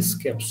 where this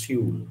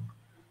capsule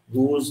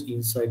goes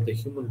inside the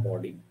human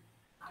body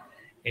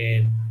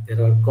and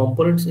there are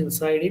components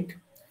inside it,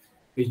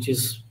 which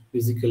is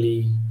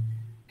basically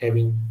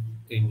having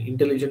an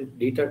intelligent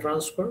data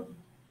transfer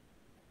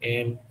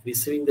and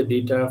receiving the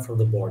data from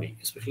the body,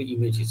 especially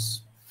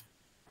images.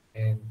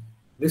 And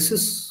this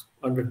is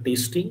under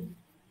testing,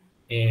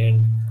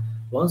 and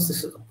Once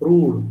this is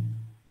approved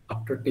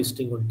after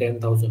testing on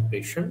 10,000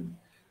 patients,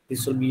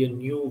 this will be a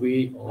new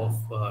way of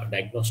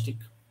diagnostic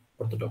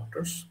for the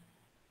doctors.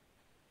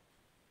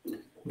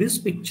 This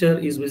picture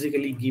is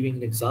basically giving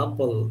an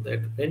example that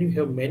when you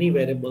have many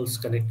variables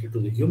connected to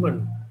the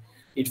human,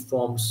 it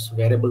forms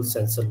variable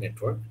sensor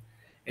network,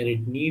 and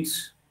it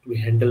needs to be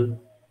handled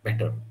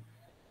better.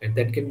 And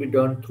that can be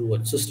done through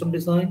a system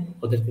design,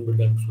 or that can be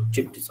done through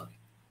chip design.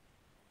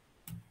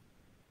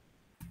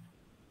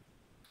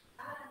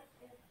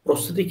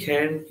 Prosthetic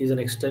hand is an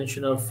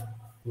extension of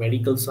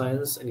medical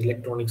science and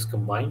electronics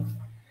combined.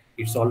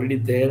 It's already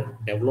there,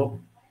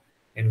 developed,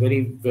 and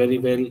very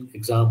well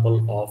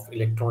example of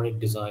electronic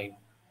design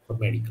for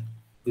medical.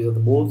 These are the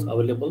both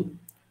available.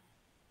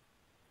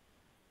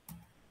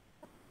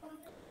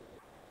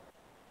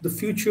 The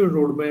future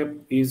roadmap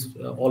is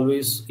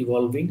always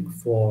evolving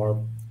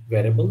for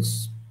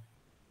wearables.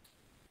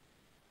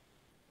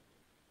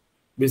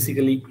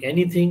 Basically,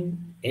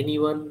 anything,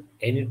 anyone,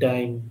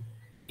 anytime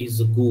is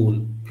the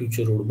goal,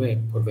 future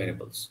roadmap for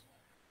wearables.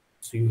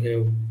 So you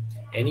have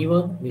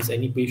anyone, means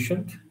any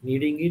patient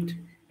needing it,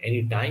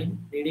 any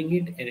time needing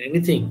it, and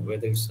anything,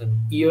 whether it's an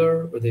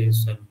ear, whether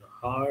it's an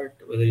heart,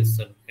 whether it's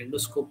an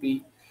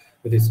endoscopy,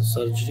 whether it's a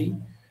surgery,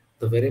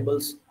 the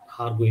wearables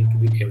are going to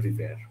be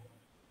everywhere.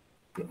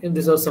 And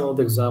these are some of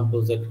the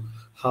examples that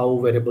how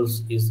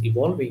wearables is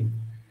evolving.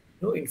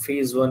 In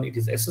phase 1, it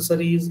is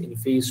accessories. In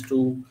phase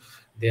 2,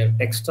 they are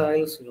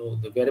textiles,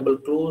 the wearable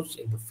clothes.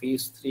 In the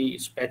phase 3,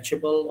 it's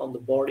patchable on the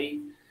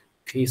body.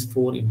 Phase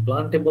 4,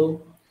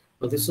 implantable.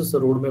 So this is the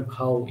roadmap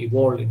how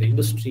evolved in the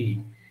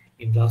industry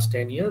in last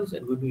 10 years,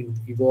 and will be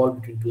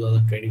evolved between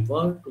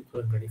 2021 to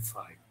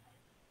 2025.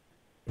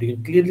 But you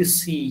can clearly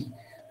see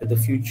that the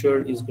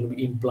future is going to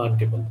be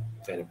implantable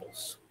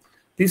wearables.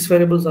 These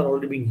wearables are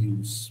already being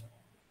used.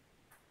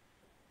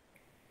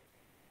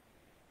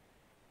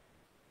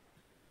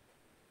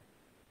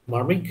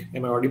 Marmik,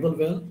 am I audible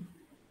well?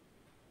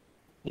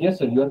 Yes,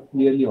 sir, you are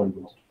clearly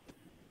audible.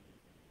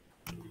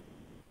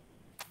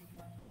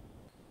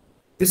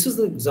 This is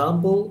the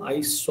example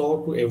I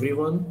saw to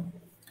everyone.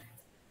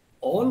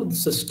 All of the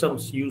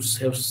systems you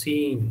have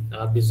seen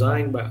are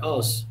designed by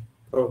us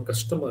for our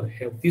customer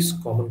have this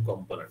common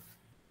component.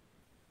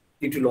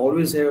 It will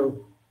always have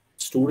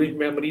storage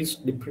memories,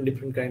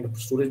 different kind of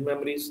storage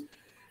memories,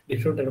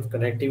 different kind of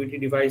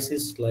connectivity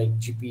devices like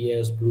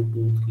GPS,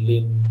 Bluetooth,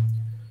 LIN,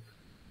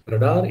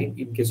 radar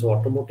in case of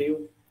automotive,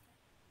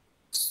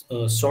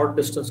 short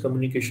distance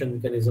communication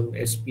mechanism,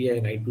 SPI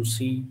and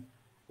I2C,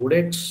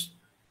 codecs,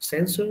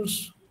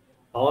 sensors,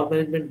 power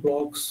management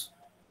blocks,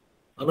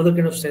 another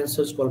kind of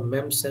sensors called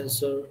MEMS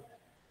sensor,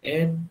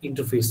 and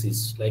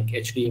interfaces like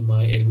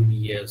HDMI,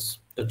 LVDS,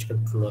 touch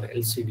controller,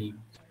 LCD,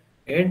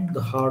 and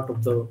the heart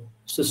of the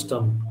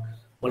system,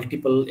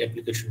 multiple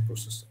application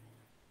processor.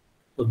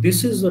 So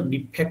this is a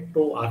de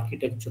facto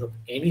architecture of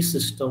any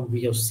system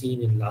we have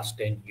seen in last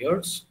 10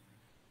 years.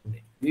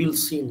 We will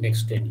see in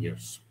next 10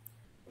 years.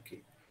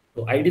 Okay.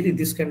 So ideally,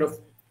 this kind of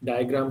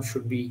diagram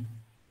should be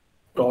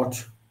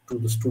taught to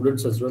the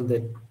students as well,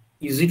 that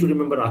easy to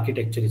remember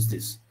architecture is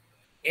this.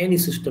 Any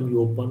system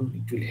you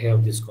open, it will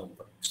have these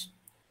components,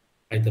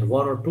 either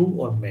one or two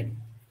or many.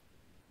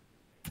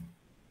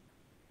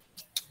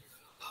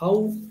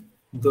 How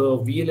the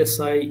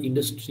VLSI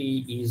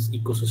industry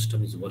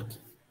ecosystem is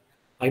working.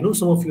 I know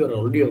some of you are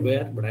already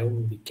aware, but I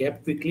will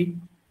recap quickly.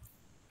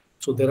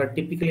 So there are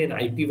typically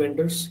IP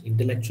vendors,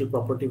 intellectual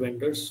property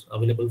vendors,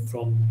 available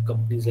from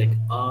companies like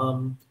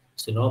ARM,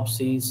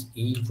 Synopsys,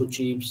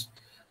 eInfochips,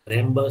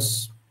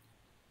 Rambus.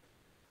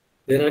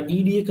 There are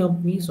EDA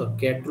companies or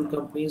CAD tool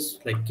companies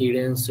like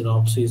Cadence,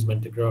 Synopsys,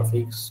 Mentor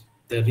Graphics.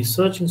 There are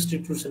research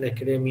institutes in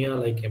academia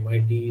like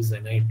MITs,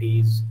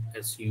 NITs,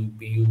 SU,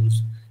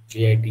 PUs,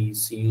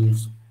 JITs,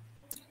 CUs.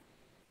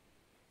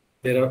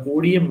 There are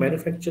ODM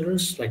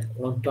manufacturers like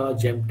Quanta,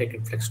 Gemtech,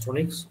 and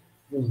Flextronics,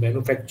 who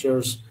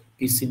manufactures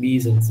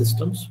PCBs and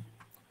systems.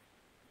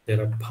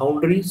 There are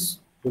foundries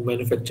who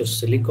manufacture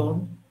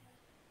silicon,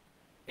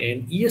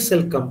 and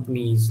ESL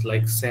companies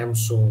like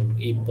Samsung,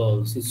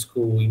 Apple, Cisco,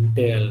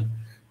 Intel,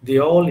 they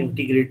all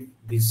integrate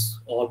these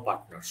all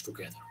partners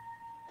together.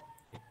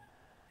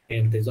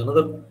 And there's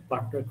another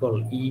partner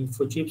called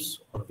eInfochips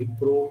or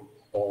Wipro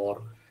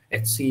or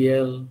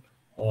HCL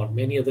or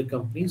many other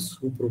companies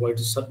who provide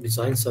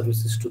design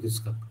services to these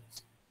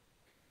companies.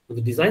 So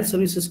the design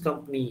services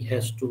company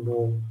has to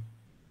know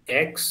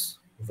X,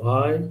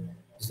 Y,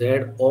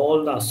 Z,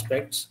 all the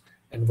aspects,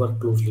 and work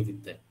closely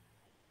with them.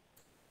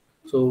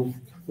 So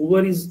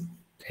whoever is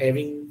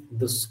having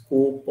the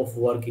scope of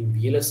work in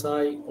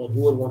VLSI, or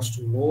whoever wants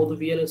to know the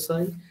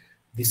VLSI,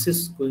 this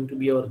is going to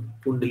be our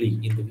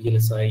Kundali in the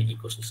VLSI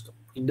ecosystem.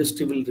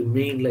 Industry will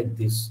remain like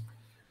this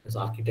as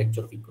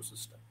architecture of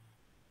ecosystem.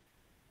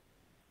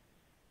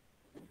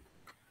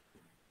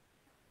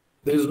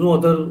 There is no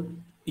other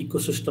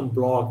ecosystem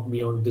block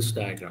beyond this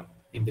diagram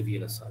in the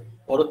VLSI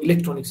or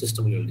electronic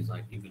system we will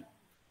design even.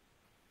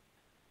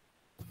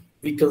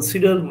 We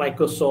consider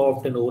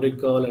Microsoft and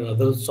Oracle and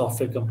other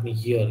software company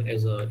here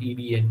as a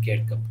ED and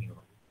CAD company.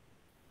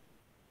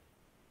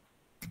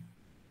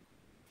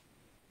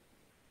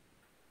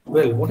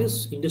 Well, what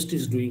is industry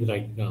is doing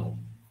right now?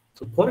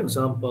 So, for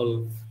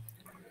example,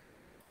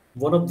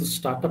 one of the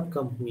startup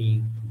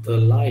company, The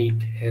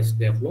Light, has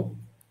developed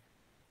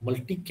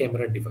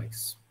multi-camera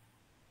device.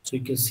 So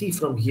you can see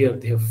from here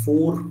they have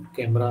 4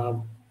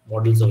 camera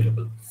models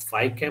available: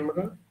 5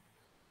 camera,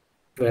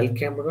 12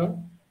 camera,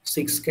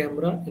 6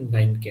 camera, and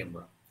 9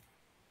 camera.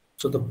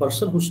 So the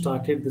person who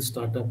started this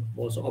startup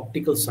was an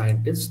optical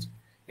scientist,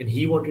 and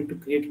he wanted to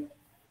create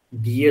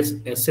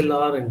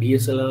SLR and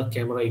DSLR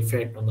camera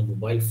effect on the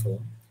mobile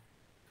phone.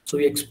 So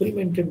he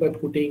experimented by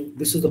putting,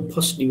 this is the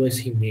first device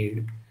he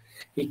made.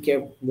 He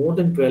kept more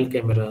than 12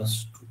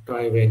 cameras to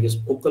try various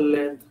focal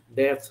length,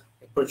 depth,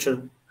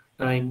 aperture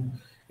time,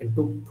 and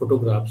took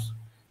photographs.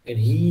 And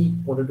he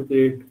wanted to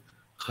create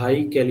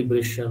high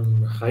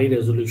calibration, high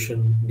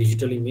resolution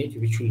digital image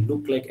which will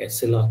look like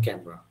SLR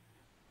camera.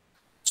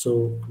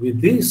 So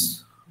with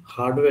this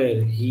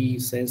hardware, he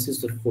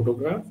senses the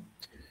photograph,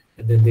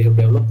 and then they have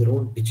developed their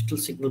own digital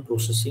signal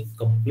processing,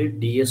 complete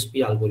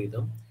DSP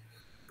algorithm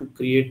to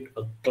create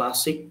a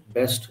classic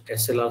best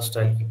SLR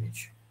style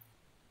image.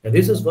 And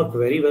this has worked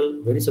very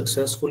well, very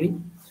successfully.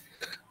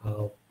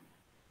 Uh,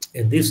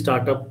 and this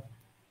startup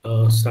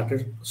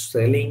started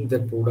selling their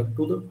product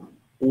to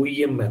the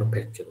OEM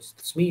manufacturers.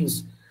 This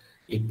means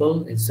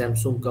Apple and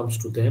Samsung comes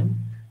to them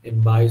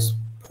and buys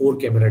 4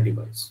 camera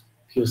device.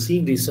 You've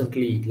seen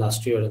recently,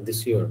 last year and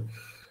this year,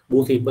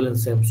 both Apple and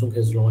Samsung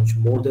has launched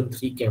more than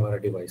 3 camera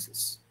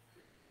devices,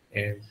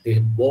 and they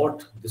have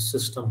bought this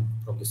system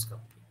from this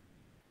company.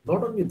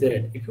 Not only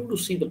that, if you want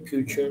to see the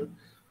future,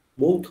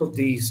 both of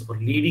these or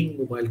leading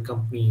mobile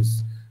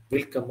companies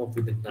will come up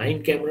with a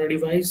 9 camera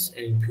device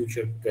and in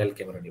future 12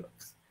 camera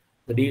device.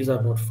 The days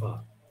are not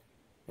far.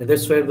 And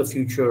that's where the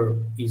future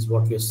is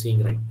what we are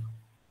seeing right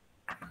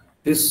now.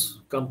 This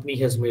company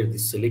has made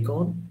this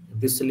silicon.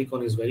 This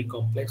silicon is very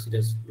complex. It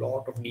has a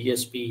lot of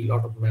DSP, a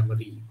lot of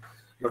memory,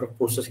 a lot of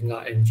processing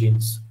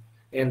engines,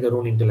 and their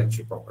own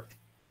intellectual property.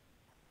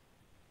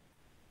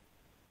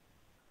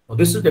 Now,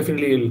 this is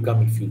definitely will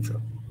come in future.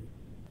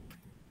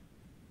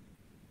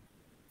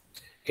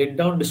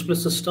 Head-down display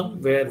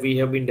system, where we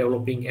have been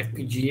developing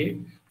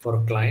FPGA for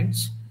our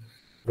clients,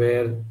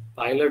 where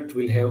pilot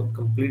will have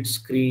complete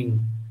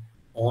screen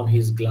on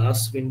his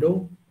glass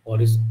window or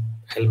his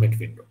helmet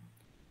window,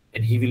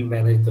 and he will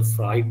manage the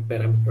flight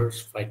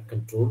parameters, flight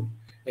control,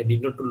 and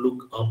need not to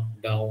look up,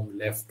 down,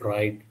 left,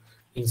 right,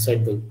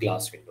 inside the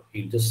glass window.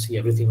 He'll just see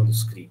everything on the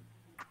screen.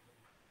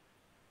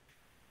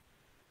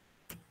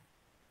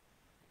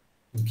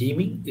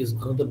 Gaming is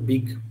another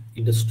big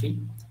industry.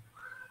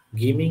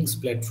 Gaming's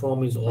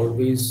platform is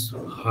always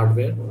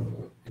hardware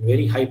and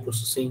very high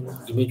processing,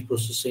 image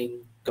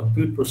processing,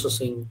 compute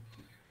processing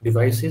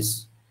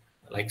devices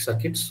like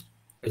circuits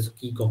as a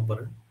key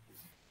component.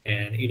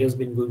 And it has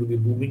been going to be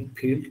booming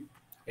field.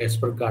 As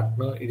per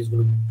Gartner, it is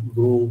going to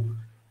grow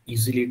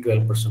easily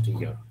 12% a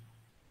year.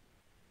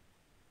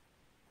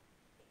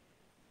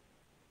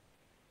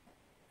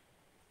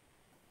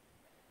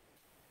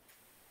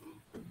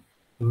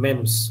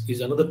 MEMS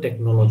is another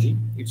technology.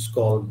 It's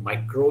called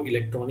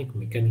microelectronic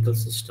mechanical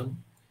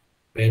system,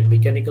 where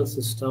mechanical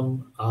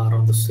systems are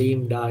on the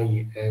same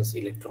die as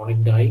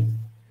electronic die.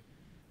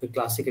 The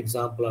classic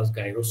example is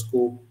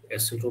gyroscope,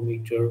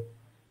 accelerometer,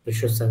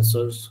 pressure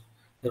sensors.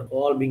 They're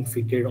all being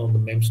fitted on the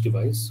MEMS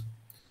device.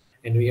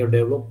 And we have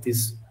developed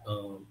this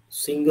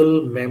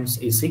single MEMS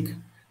ASIC,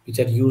 which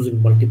are used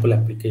in multiple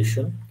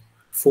applications.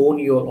 Phone,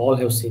 you all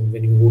have seen,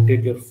 when you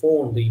rotate your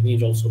phone, the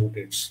image also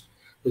rotates.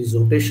 So this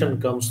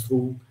rotation comes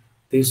through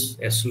this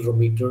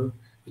accelerometer,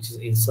 which is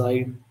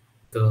inside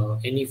the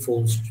any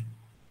phone,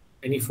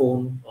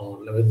 or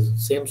whether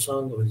it's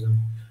Samsung or it's an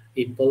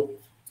Apple.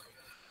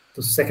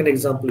 The second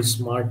example is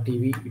smart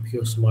TV. If you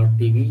have smart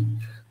TV,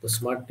 the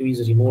smart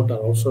TV's remote are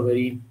also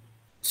very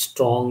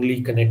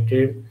strongly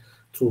connected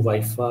through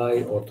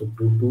Wi-Fi or through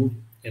Bluetooth,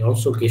 and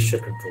also gesture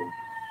control.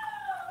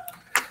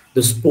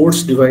 The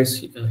sports device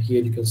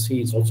here you can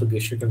see is also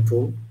gesture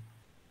control.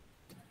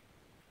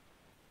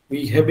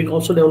 We have been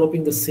also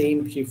developing the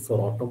same chip for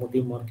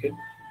automotive market,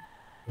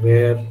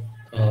 where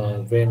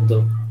when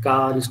the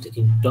car is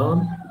taking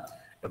turn,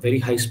 a very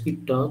high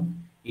speed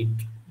turn, it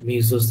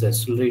measures the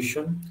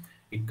acceleration,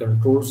 it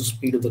controls the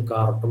speed of the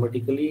car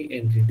automatically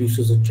and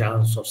reduces the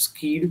chance of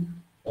skid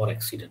or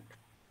accident.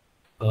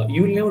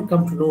 You will never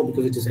come to know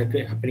because it is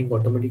happening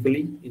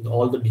automatically in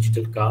all the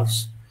digital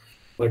cars,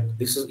 but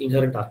this is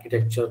inherent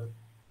architecture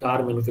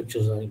car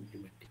manufacturers are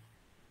implementing.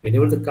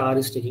 Whenever the car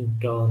is taking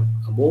turn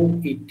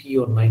above 80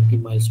 or 90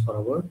 miles per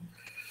hour,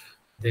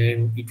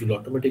 then it will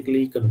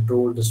automatically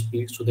control the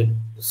speed so that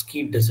the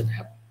skid doesn't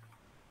happen.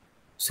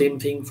 Same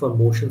thing for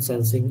motion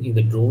sensing in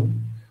the drone,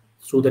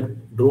 so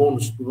that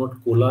drones do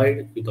not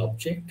collide with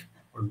object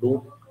or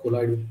don't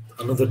collide with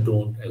another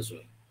drone as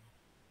well.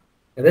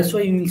 And that's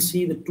why you will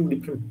see the two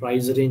different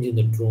price range in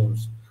the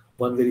drones.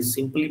 One very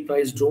simply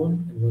priced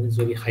drone, and one is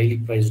very highly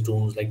priced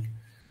drones like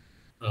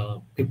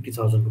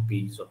 50,000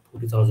 rupees or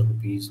 40,000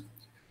 rupees.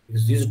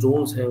 Because these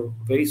drones have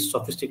very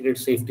sophisticated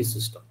safety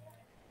system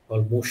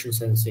called motion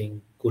sensing,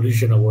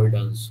 collision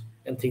avoidance,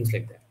 and things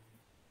like that.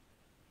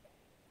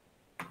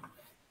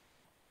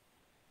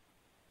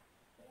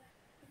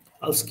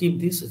 I'll skip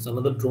this. It's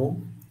another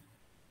drone.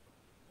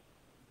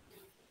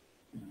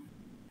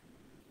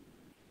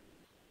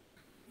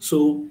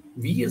 So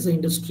we as an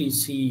industry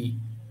see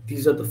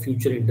these are the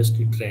future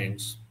industry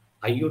trends.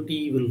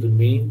 IoT will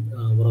remain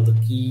one of the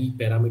key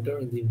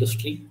parameter in the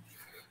industry,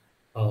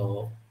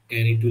 uh,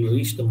 and it will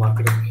reach the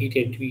market of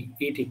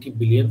 880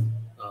 billion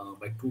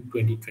by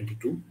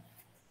 2022.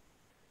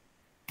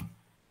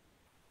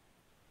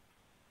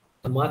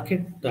 The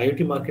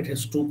IoT market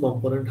has two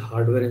component,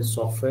 hardware and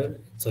software and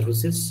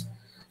services.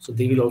 So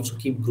they will also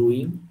keep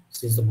growing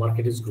since the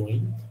market is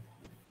growing.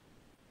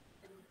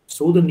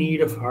 So the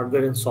need of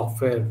hardware and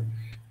software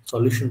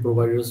solution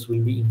providers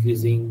will be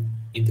increasing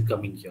in the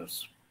coming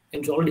years,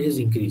 and it already has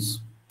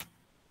increased.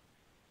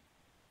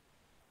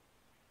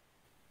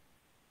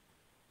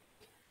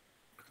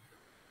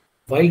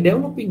 While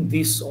developing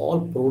these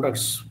all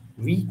products,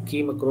 we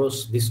came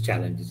across these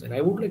challenges, and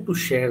I would like to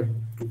share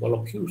to all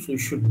of you so you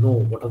should know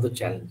what are the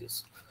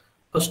challenges.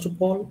 First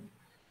of all,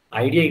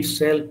 idea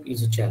itself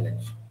is a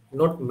challenge.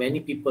 Not many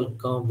people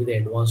come with an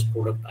advanced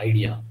product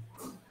idea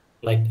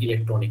like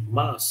electronic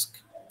mask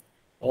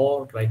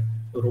or like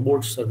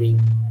robot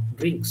serving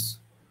drinks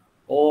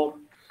or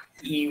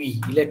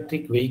EV,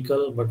 electric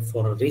vehicle, but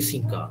for a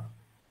racing car.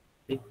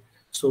 Okay?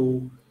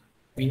 So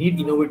we need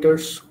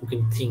innovators who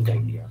can think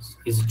ideas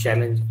is a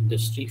challenge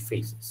industry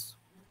faces.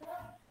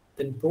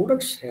 Then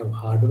products have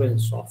hardware and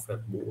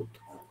software both.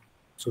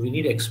 So we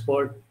need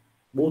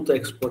both the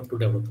expert to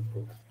develop the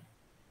product.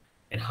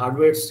 And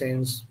hardware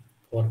stands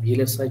for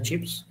VLSI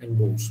chips and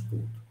boards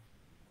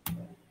both.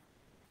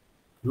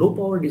 Low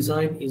power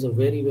design is a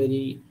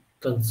very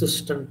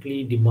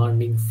consistently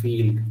demanding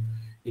field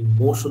in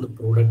most of the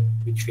product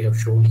which we have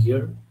shown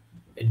here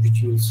and which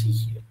you will see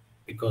here,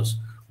 because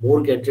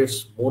more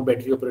gadgets, more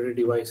battery operated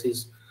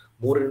devices,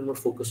 more and more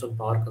focus on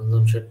power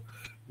consumption,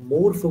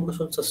 more focus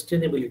on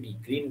sustainability,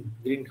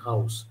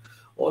 greenhouse.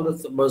 All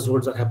of the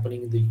buzzwords are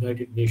happening in the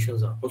United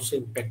Nations are also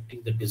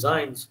impacting the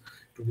designs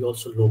to be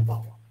also low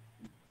power.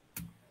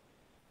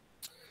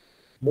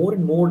 More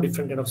and more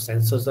different kind of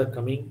sensors are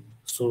coming.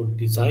 So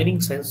designing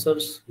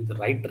sensors with the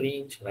right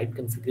range, right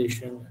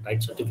configuration, right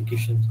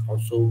certifications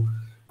also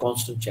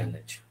constant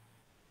challenge.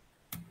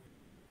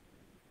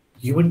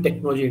 Human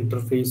technology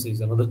interface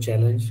is another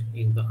challenge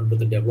under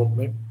the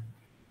development,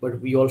 but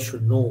we all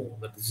should know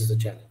that this is a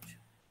challenge.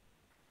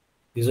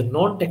 There's a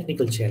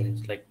non-technical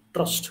challenge like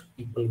trust.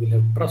 People will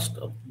have trust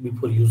of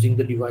before using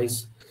the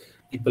device.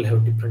 People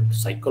have different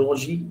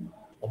psychology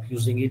of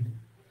using it.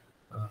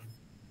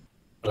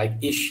 Like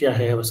Asia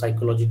have a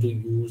psychology to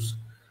use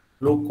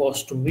low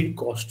cost to mid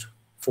cost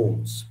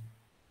phones.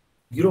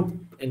 Europe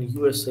and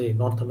USA,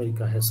 North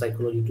America has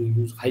psychology to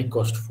use high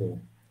cost phone.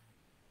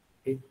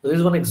 Okay? So this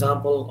is one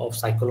example of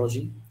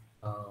psychology.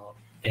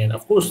 And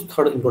of course,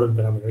 third important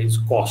parameter is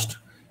cost.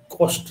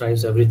 Cost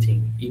drives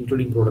everything,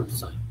 including product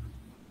design.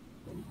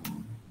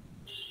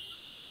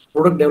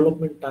 Product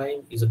development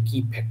time is a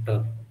key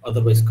factor.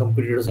 Otherwise,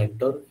 competitors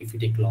enter if you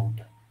take long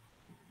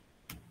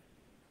time.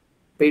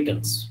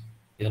 Patents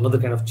is another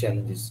kind of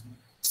challenges.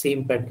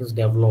 Same patents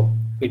develop,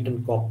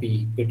 patent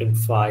copy, patent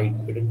fight,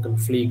 patent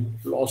conflict,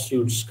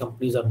 lawsuits,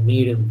 companies are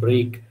made and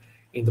break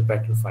in the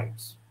patent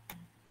fights.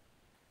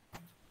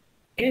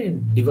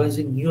 And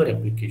devising newer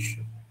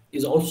application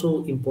is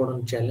also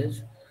important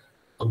challenge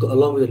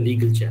along with a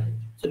legal challenge.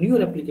 So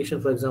newer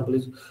application, for example,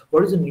 is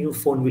what is a new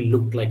phone will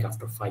look like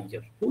after 5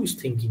 years? Who is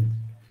thinking?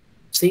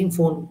 Same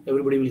phone,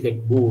 everybody will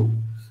get bored.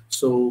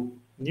 So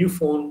new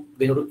phone,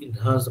 they have to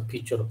enhance the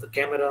feature of the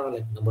camera,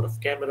 like number of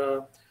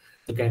camera,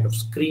 the kind of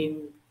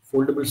screen,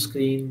 foldable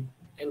screen,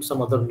 and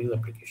some other new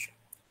application.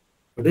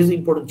 But this is an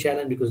important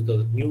challenge because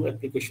the new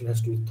application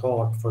has to be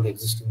thought for the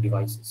existing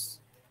devices.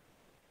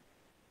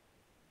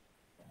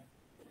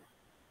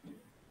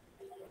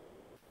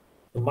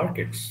 The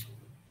markets.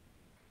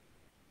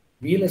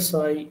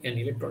 VLSI and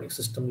electronic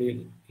system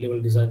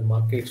level design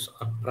markets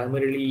are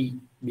primarily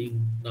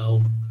being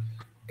now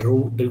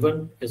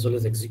driven as well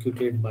as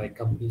executed by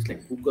companies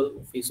like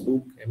Google,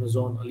 Facebook,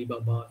 Amazon,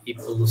 Alibaba,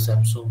 Apple,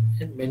 Samsung,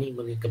 and many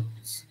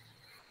companies.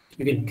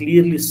 You can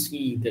clearly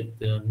see that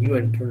the new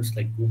entrants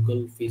like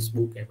Google,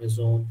 Facebook,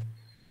 Amazon,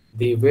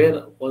 they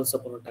were once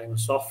upon a time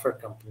software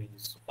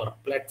companies or a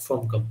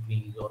platform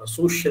company or a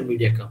social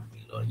media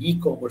company or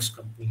e-commerce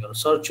company or a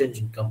search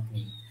engine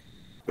company,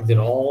 but they're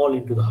all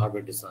into the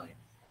hardware design.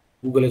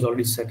 Google has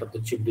already set up the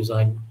chip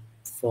design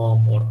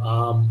firm or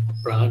arm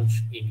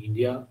branch in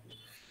India.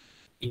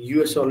 In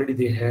US already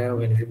they have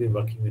and have been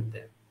working with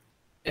them,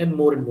 and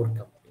more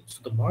companies.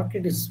 So the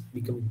market is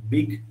becoming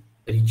big,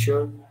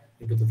 richer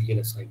into the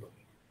VLSI domain.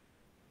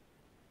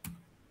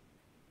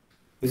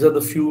 These are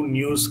the few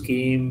news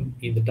came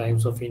in the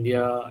Times of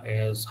India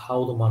as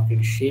how the market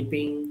is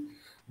shaping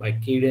by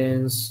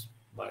Cadence,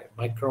 by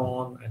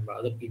Micron, and by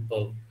other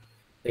people.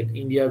 That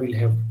India will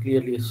have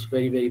clearly a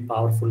very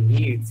powerful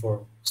need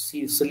for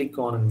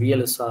silicon and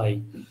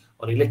VLSI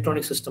or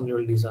electronic system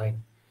level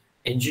design,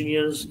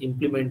 engineers,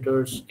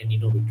 implementers, and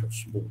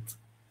innovators both.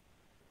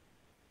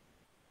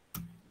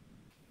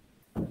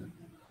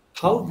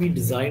 how we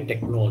design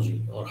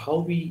technology, or how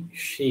we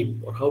shape,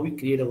 or how we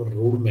create our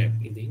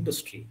roadmap in the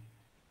industry.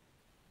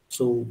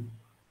 So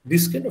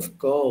this kind of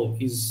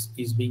curve is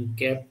being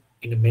kept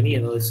in a many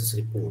analysis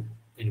report,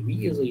 and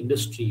we as an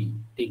industry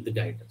take the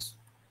guidance.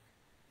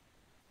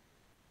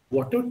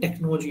 Whatever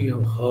technology you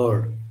have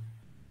heard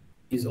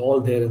is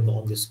all there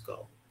on this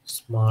curve.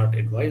 Smart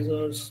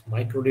advisors,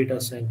 micro data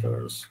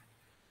centers,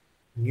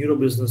 neuro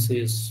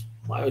businesses,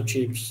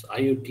 biochips,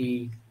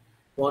 IoT,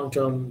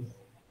 quantum,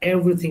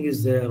 everything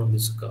is there on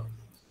this curve.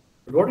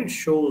 But what it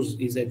shows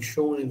is that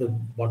shown in the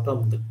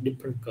bottom, the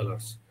different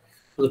colors.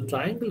 So the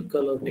triangle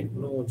color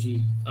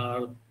technology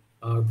are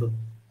the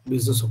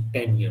business of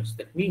 10 years.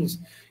 That means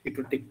it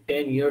will take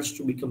 10 years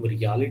to become a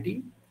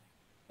reality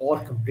or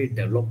complete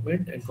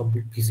development and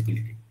complete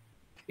feasibility.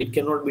 It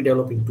cannot be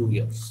developed in 2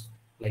 years,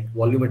 like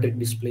volumetric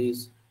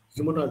displays,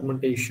 human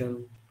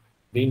augmentation,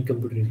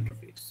 brain-computer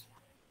interface.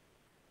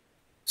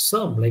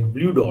 Some, like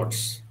blue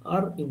dots,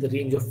 are in the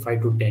range of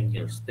 5 to 10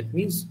 years. That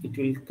means it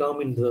will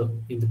come in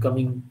the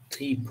coming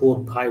 3,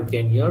 4, 5,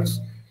 10 years,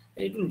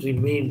 and it will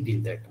remain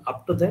till that.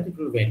 After that, it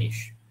will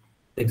vanish.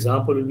 The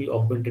example will be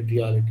augmented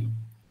reality,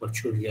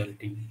 virtual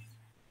reality,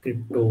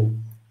 crypto,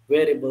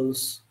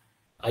 wearables,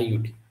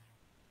 IoT.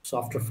 So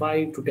after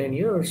 5 to 10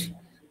 years,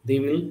 they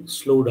will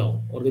slow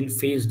down, or they'll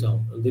phase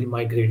down, or they'll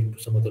migrate into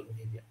some other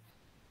area.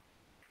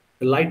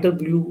 The lighter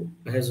blue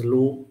has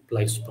low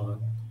lifespan,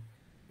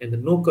 and the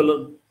no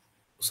color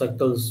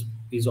circles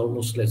is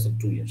almost less than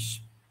 2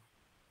 years.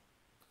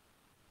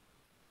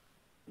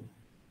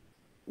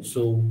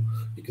 So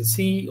you can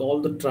see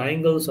all the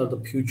triangles are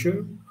the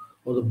future,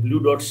 or the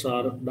blue dots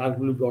are dark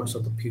blue dots are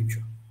the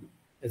future.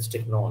 It's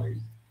technology.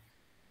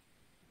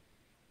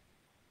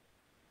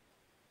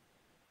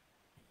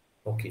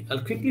 Okay,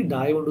 I'll quickly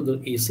dive into the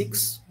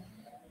ASICs.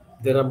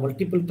 There are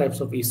multiple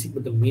types of ASIC,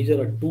 but the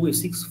major are two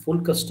ASICs: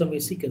 full custom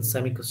ASIC and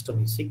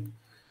semi-custom ASIC.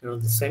 And on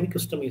the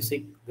semi-custom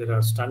ASIC, there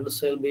are standard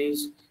cell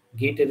based,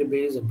 gate array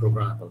based, and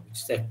programmable, which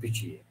is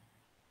FPGA.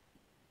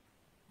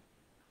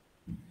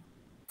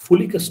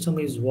 Fully custom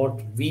is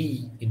what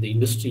we in the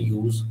industry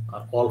use,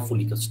 are all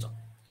fully custom.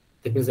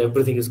 That means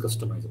everything is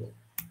customizable.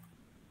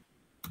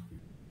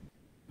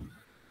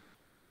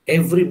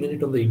 Every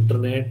minute on the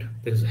internet,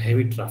 there is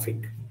heavy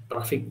traffic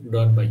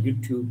done by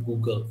YouTube,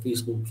 Google,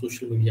 Facebook,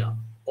 social media,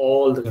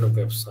 all the kind of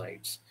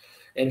websites,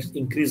 and it's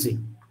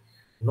increasing.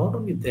 Not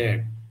only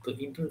that, the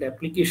internet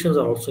applications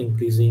are also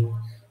increasing,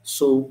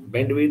 so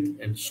bandwidth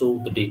and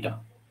so the data.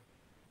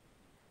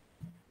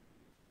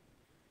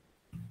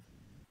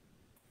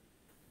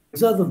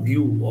 These are the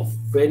view of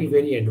very,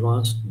 very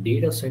advanced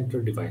data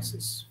center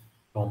devices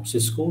from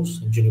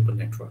Cisco's and Juniper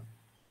Network.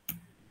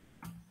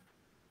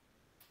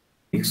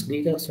 Each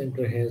data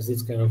center has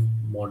this kind of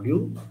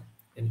module,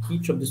 and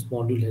each of this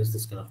module has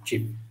this kind of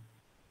chip.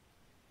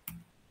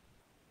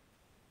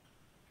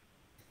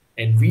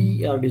 And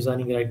we are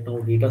designing right now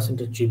data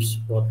center chips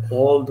for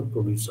all the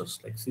producers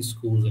like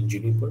Cisco's and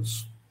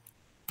Juniper's.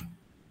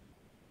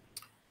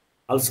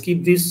 I'll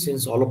skip this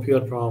since all of you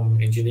are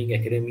from engineering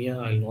academia.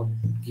 I'll not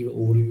give an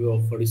overview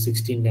of what is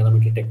 16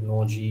 nanometer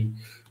technology,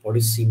 what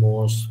is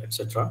CMOS,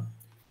 etc.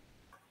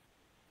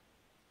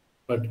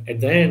 But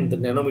at the end, the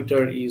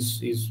nanometer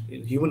is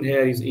human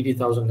hair is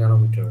 80,000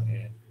 nanometer,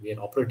 and we are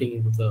operating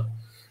into the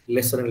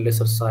lesser and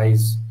lesser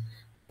size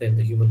than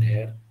the human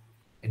hair.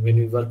 And when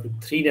we work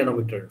with 3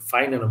 nanometer,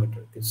 5 nanometer,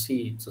 you can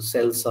see it's a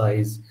cell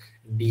size,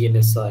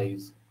 DNA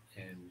size,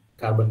 and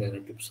carbon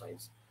nanotube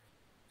size.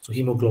 So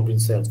hemoglobin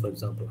cells, for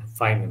example,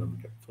 5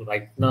 nanometer. So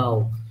right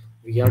now,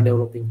 we are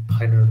developing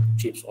 5 nanometer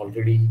chips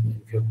already,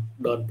 and we have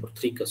done for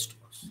 3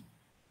 customers.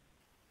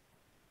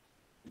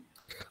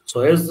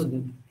 So as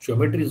the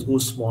geometries go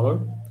smaller,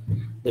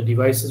 the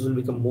devices will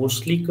become more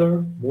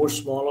sleeker, more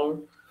smaller,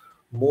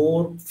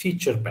 more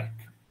feature packed.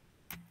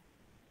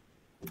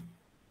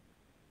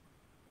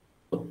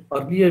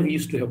 Earlier, we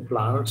used to have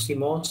planar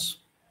CMOS,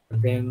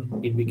 and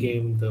then it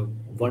became the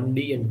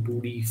 1D and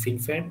 2D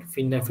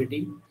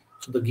FinFET.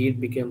 So the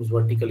gate becomes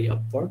vertically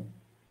upward.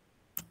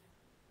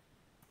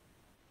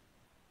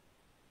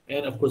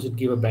 And of course, it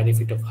gave a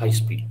benefit of high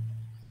speed.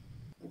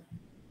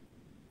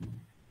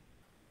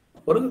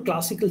 One of the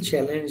classical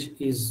challenge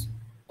is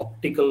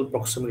optical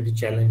proximity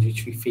challenge,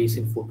 which we face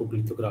in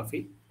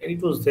photolithography. And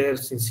it was there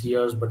since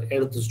years, but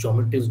as this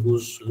geometries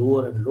goes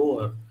lower and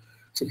lower,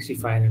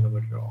 65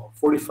 nanometer or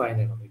 45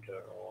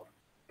 nanometer or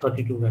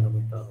 32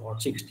 nanometer or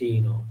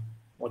 16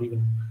 or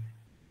even,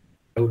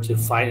 I would say,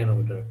 5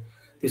 nanometer,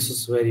 this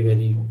is very,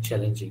 very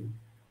challenging.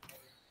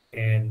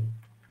 And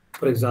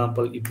for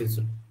example, if it's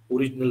an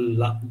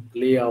original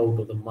layout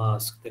of the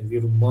mask, then we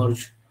have to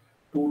merge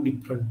 2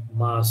 different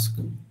masks,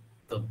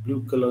 the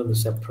blue color and the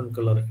saffron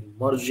color, and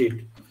merge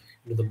it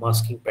into the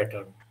masking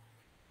pattern.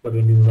 But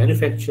when you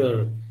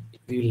manufacture,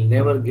 we will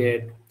never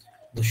get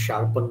the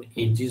sharpened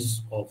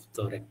edges of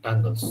the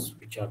rectangles,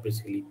 which are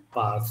basically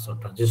paths or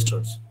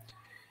transistors.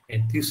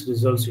 And this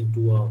results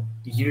into a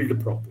yield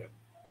problem.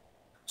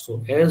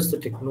 So as the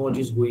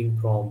technology is going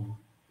from,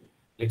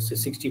 let's say,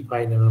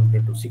 65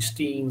 nanometer to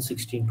 16,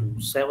 16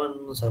 to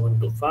 7, 7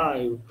 to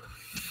 5,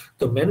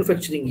 the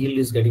manufacturing yield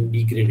is getting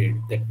degraded.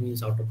 That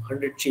means out of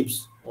 100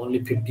 chips,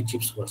 only 50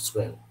 chips works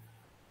well.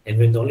 And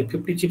when only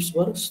 50 chips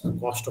works, the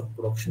cost of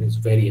production is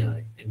very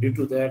high. And due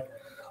to that,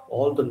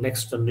 all the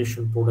next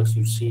generation products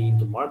you see in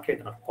the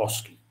market are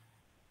costly.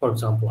 For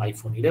example,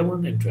 iPhone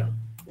 11 and 12.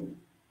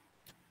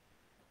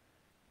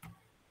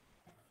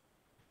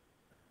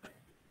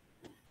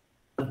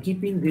 I'm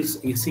keeping this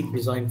ASIC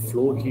design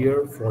flow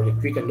here for a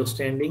quick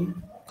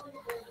understanding.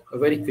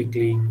 Very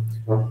quickly,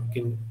 you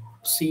can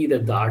see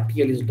that the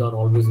RTL is done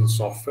always in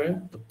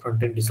software, the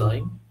front-end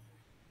design.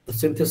 The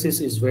synthesis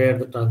is where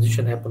the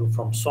transition happens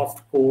from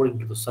soft code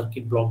into the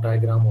circuit block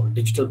diagram or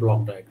digital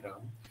block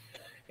diagram.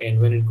 And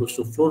when it goes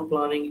to floor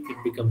planning, it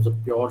becomes a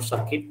pure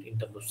circuit in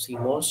terms of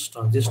CMOS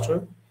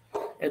transistor.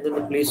 And then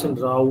the place and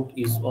route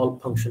is all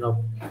function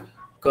of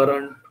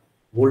current,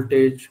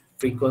 voltage,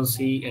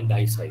 frequency, and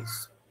die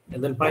size.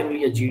 And then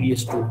finally a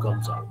GDS2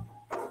 comes out.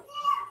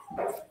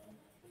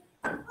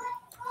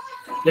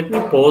 Let me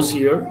pause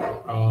here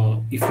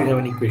if you have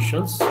any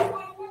questions.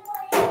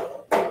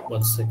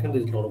 1 second,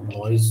 there's a lot of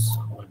noise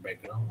on my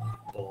background.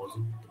 Pause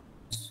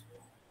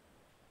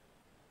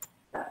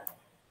it.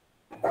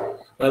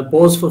 I'll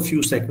pause for a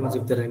few seconds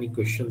if there are any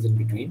questions in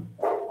between.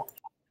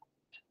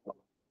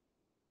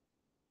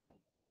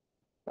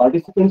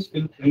 Participants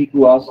feel free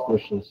to ask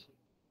questions.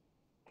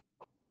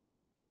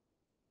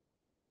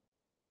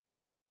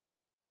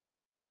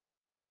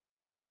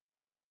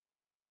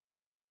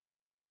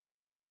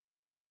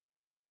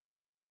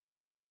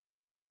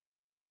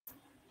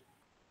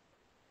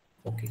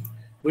 Okay,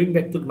 going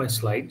back to my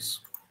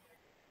slides.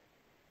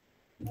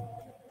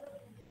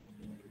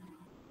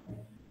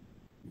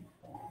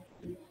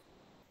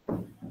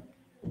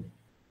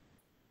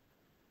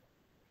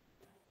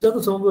 These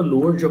are some of the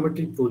lower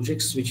geometry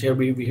projects which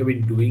we have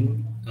been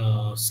doing.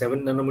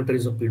 7 nanometer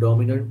is a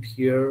predominant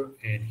here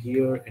and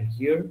here and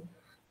here.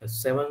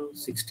 7,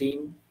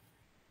 16.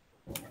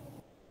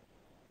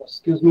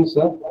 Excuse me,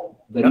 sir.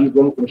 There is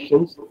one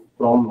question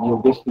from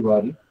Yogesh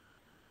Tiwari.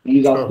 He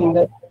is asking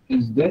that,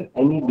 is there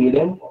any dead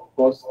end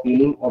for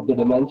scaling of the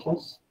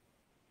dimensions?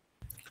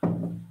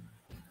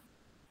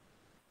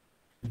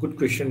 Good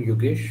question,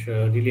 Yogesh.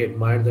 Really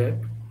admire that.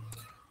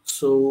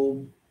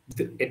 So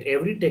at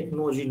every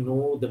technology,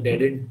 no, the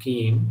dead end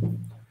came,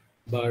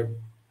 but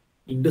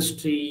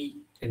industry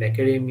and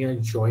academia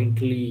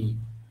jointly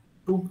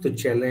took the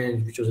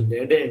challenge, which was a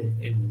dead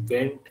end, and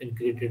went and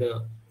created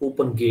an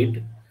open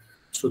gate.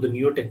 So the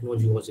new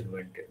technology was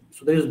invented.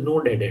 So there is no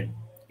dead end.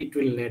 It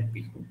will not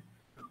be.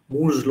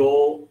 Moore's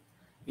law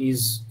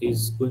is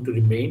going to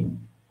remain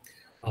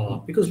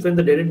because when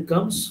the dead end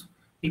comes,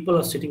 people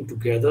are sitting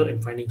together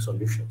and finding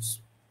solutions.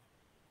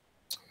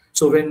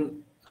 So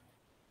when,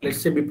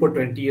 let's say before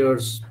 20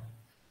 years,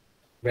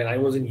 when I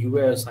was in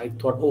US, I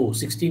thought, oh,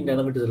 16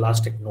 nanometer is the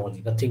last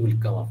technology. Nothing will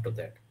come after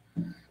that.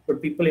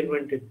 But people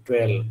invented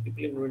 12,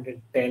 people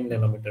invented 10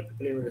 nanometer,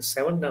 people invented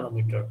 7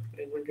 nanometer,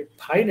 people invented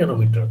 5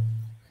 nanometer.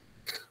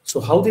 So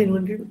how they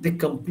invented it? They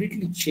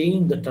completely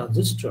changed the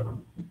transistor.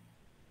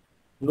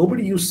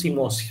 Nobody uses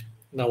CMOS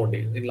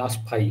nowadays in the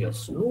last 5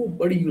 years.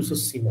 Nobody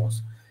uses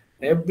CMOS.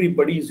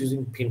 Everybody is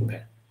using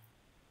FinFET.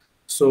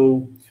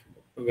 So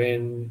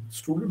when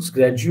students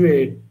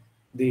graduate,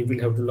 they will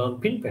have to learn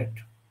FinFET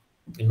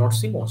and not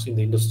CMOS in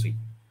the industry.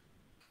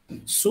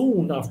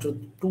 Soon after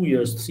 2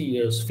 years, 3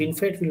 years,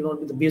 FinFET will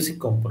not be the basic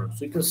component.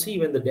 So you can see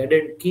when the dead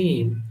end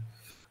came,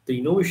 the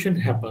innovation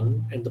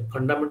happened and the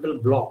fundamental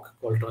block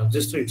called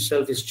transistor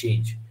itself is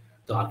changed.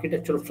 The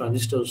architecture of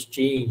transistors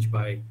changed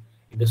by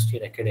industry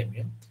and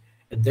academia,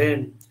 and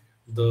then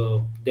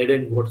the dead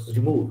end was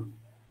removed.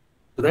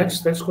 So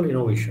that's called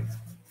innovation.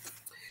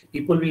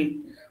 People will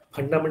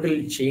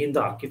fundamentally change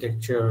the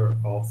architecture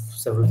of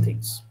several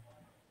things.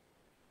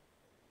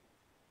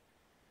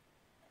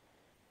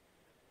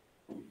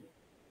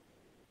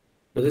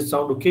 Does it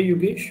sound okay,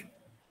 Yogesh?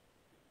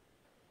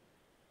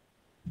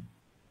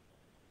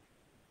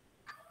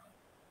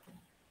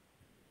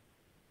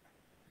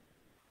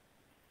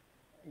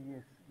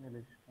 Yes,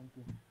 Nilesh, thank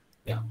you.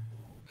 Yeah.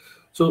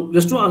 So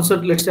just to answer,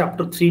 let's say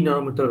after 3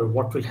 nanometer,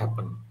 what will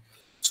happen?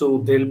 So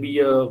there'll be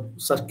a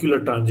circular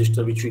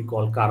transistor, which we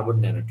call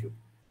carbon nanotube,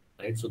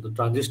 right? So the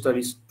transistor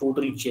is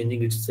totally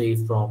changing its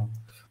shape from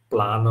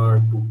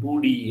planar to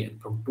 2D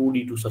and from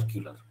 2D to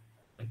circular.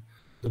 Right?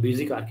 The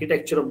basic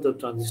architecture of the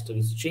transistor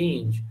is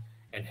changed,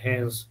 and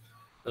hence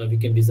we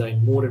can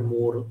design more and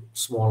more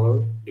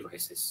smaller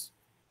devices.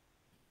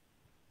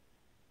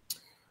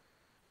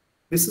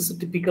 This is a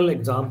typical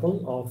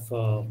example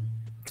of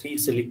 3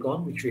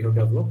 silicon which we have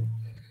developed.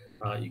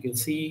 You can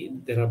see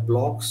there are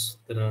blocks,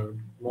 there are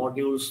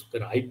modules,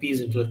 there are IPs,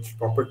 intellectual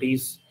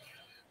properties.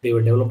 They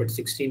were developed at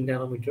 16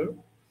 nanometer.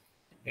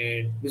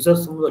 And these are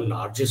some of the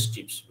largest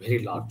chips, very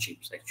large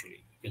chips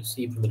actually. You can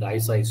see from the die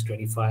size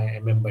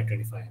 25 mm by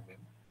 25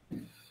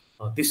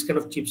 mm. This kind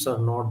of chips are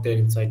not there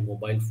inside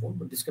mobile phone,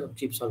 but this kind of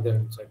chips are there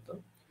inside the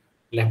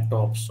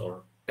laptops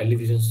or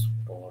televisions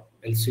or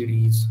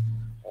LCDs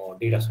or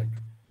data center.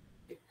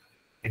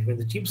 And when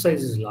the chip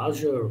size is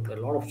larger, there are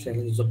a lot of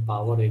challenges of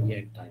power, area,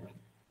 and timing.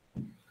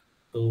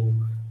 So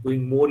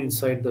going more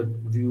inside the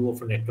view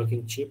of a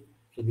networking chip,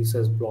 so this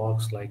has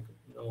blocks like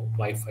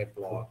Wi-Fi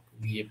block,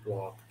 VA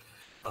block,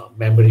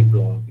 memory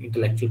block,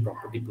 intellectual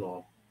property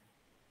block,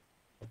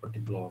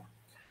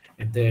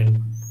 and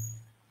then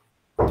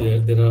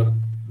there are,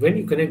 when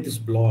you connect this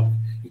block,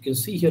 you can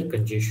see here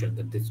congestion,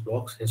 that this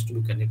block has to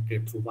be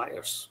connected through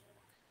wires,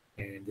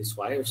 and these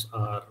wires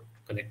are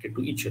connected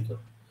to each other,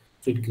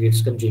 so it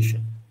creates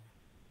congestion.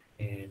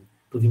 And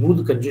to remove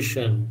the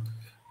congestion,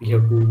 we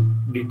have to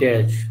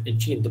detach and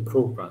change the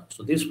floor plan.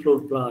 So this floor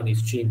plan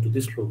is changed to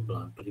this floor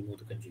plan to remove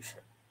the congestion.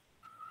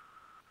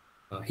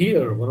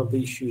 Here, one of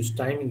the issues,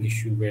 timing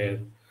issue, where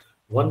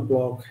one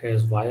block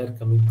has wire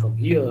coming from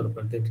here,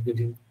 but then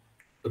getting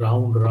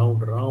round,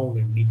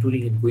 and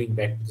detouring and going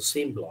back to the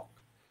same block.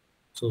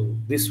 So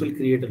this will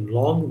create a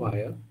long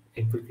wire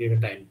and will create a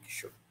timing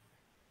issue.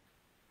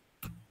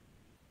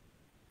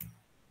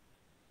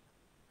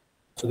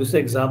 So this is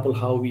an example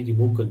how we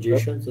remove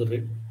congestion. So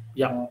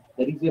yeah.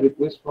 There is a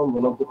request from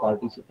one of the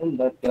participants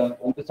that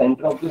in the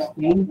center of the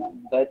screen,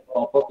 that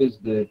pop-up is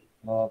there.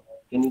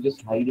 Can you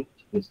just hide it?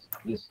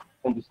 Yes.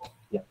 Thank you, sir.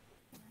 Yeah.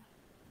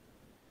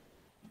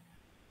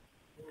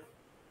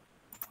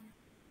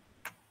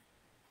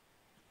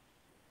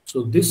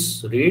 So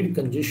this RAID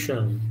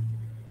congestion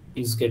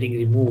is getting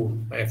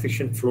removed by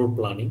efficient floor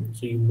planning.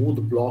 So you move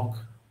the block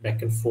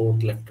back and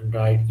forth, left and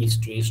right,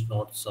 east to east,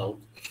 north, south,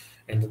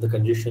 and then the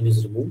congestion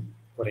is removed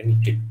for any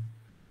chip.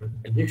 When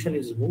congestion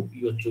is removed,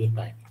 you achieve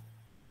time.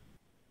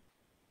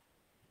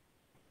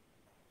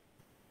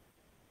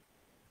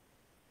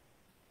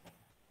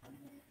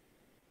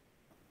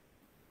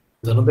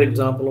 There's another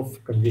example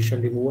of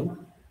congestion removal.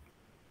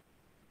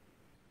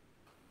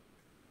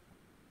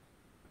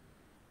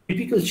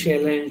 Typical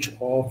challenge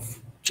of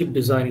chip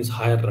design is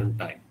higher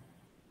runtime.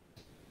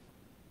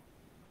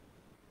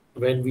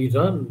 When we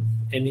run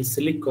any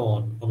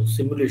silicon on a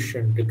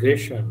simulation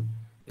regression,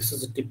 this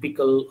is a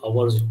typical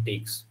hours it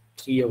takes.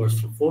 3 hours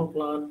for floor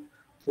plan,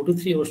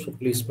 43 hours for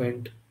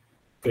placement,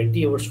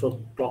 20 hours for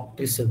clock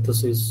tree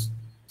synthesis,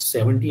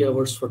 70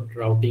 hours for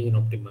routing and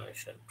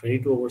optimization,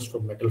 22 hours for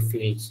metal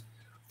fields,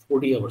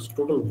 40 hours,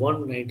 total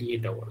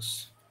 198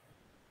 hours.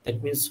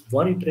 That means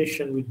one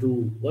iteration we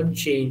do one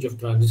change of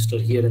transistor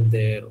here and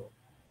there,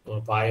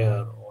 or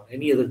wire, or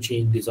any other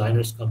change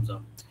designers comes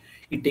up.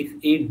 It takes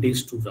 8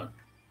 days to run.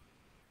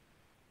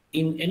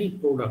 In any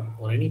product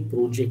or any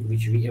project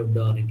which we have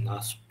done in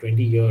last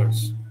 20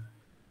 years,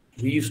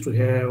 we used to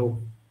have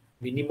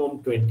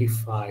minimum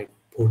 25,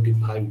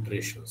 45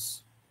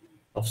 iterations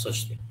of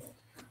such thing.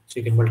 So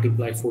you can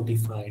multiply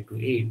 45 into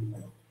 8.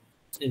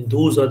 And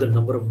those are the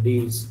number of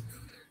days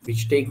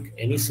which take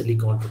any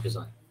silicon to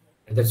design.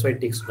 And that's why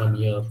it takes 1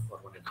 year or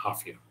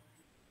 1.5 years.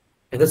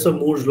 And that's why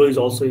Moore's law is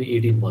also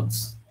 18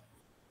 months.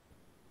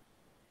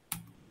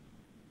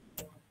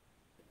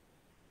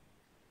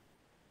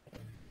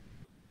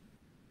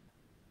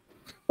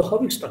 So how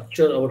we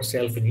structure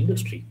ourselves in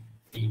industry?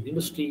 In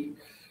industry,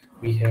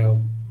 we have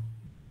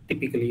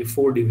typically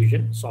 4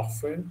 divisions: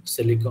 software,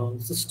 silicon,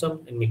 system,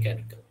 and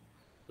mechanical.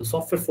 The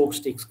software folks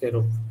takes care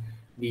of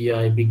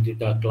BI, big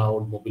data,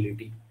 cloud,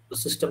 mobility. The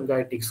system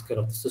guy takes care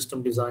of the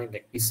system design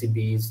like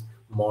PCBs,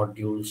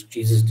 modules,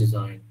 chassis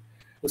design.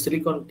 The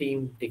silicon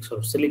team takes care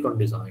of silicon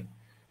design,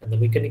 and the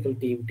mechanical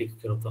team takes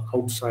care of the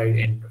outside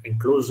and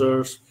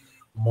enclosures,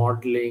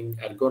 modeling,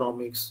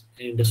 ergonomics,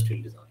 and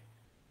industrial design.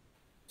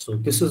 So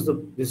this is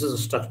a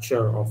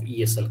structure of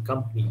ESL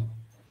company,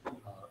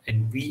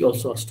 and we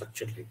also are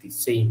structured like the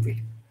same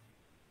way.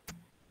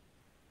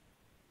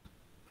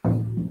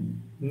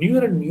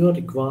 Newer and newer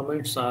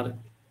requirements are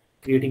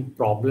creating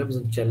problems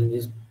and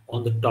challenges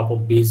on the top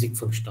of basic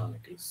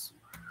functionalities.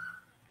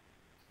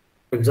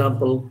 For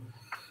example,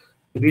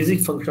 the basic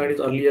functionalities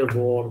earlier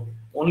were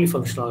only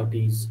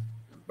functionalities,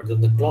 but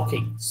then the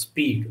clocking,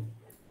 speed,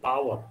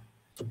 power.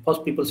 So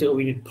first people say, oh,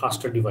 we need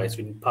faster device,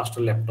 we need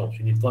faster laptops,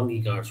 we need 1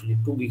 gigahertz, we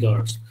need 2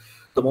 gigahertz.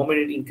 The moment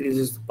it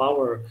increases the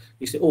power,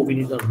 you say, oh, we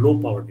need a low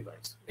power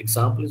device.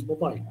 Example is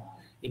mobile.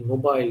 In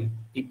mobile,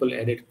 people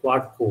added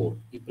quad core,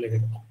 people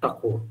added octa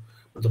core.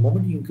 But the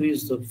moment you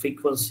increase the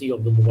frequency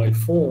of the mobile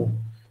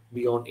phone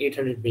beyond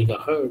 800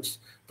 megahertz,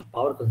 the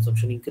power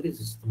consumption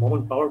increases. The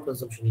moment power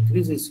consumption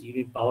increases, you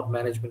need power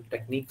management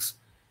techniques,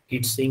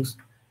 heat sinks.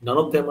 None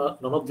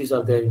of these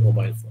are there in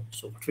mobile phones.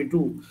 So what we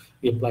do,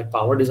 we apply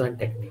power design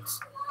techniques.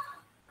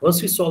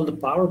 Once we solve the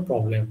power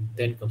problem,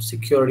 then comes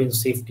security and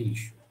safety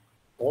issue.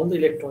 All the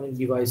electronic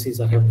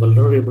devices are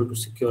vulnerable to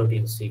security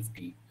and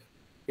safety,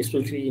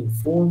 especially in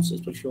phones,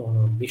 especially on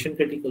a mission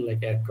critical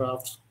like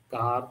aircrafts,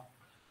 car,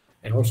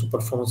 and also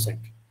performance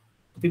sector.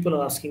 People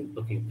are asking,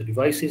 okay, the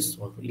devices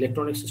or the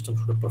electronic systems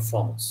for the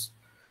performance.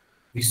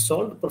 We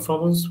solved the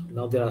performance,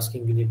 now they're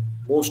asking we need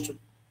most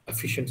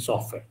efficient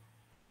software.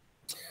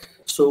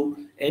 So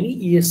any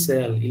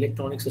ESL,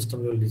 electronic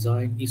system level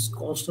design, is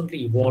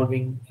constantly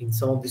evolving in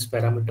some of these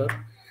parameters,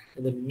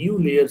 and the new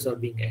layers are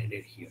being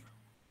added here.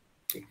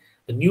 Okay.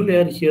 The new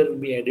layer here will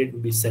be added will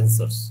be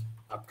sensors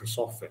after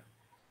software.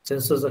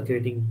 Sensors are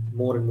creating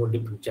more and more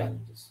different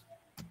challenges.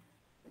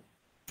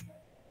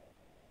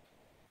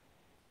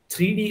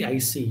 3D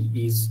IC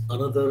is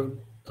another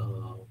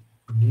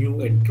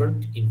new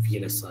entrant in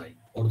VLSI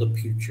or the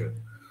future.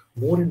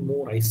 More and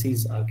more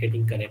ICs are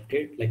getting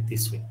connected like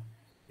this way.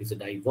 There's a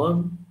die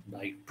 1,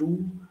 die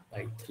 2,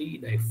 die 3,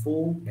 die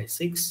 4, die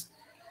 6,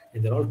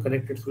 and they're all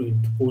connected through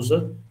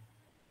interposer.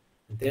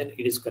 And then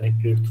it is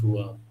connected through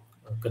a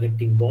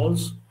connecting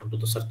balls onto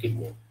the circuit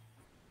board.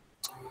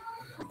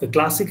 The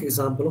classic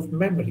example of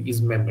memory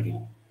is memory.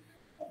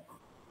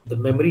 The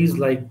memory is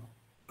like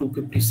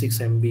 256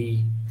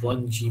 MB,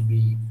 1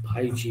 GB,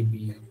 5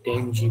 GB,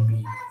 10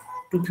 GB,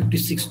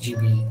 256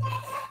 GB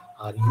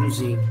are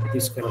using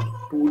this kind of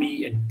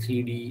 2D and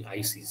 3D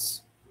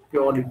ICs,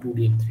 purely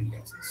 2D and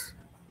 3D ICs.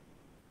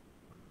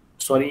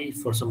 Sorry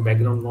for some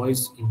background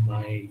noise in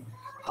my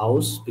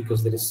house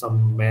because there is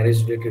some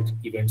marriage related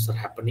events are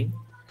happening.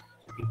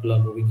 People are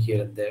moving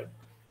here and there.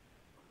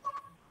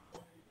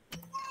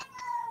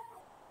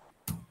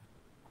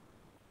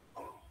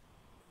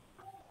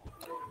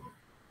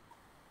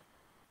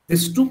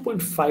 This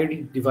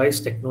 2.5D device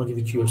technology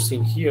which you have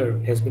seen here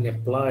has been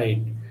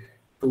applied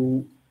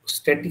to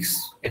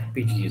statics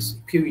FPGAs.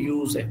 If you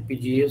use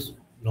FPGAs,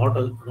 not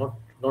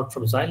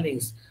from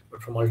Xilinx,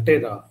 but from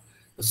Altera,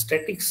 the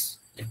statics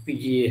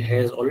FPGA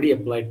has already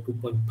applied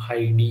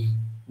 2.5D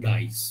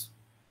dies.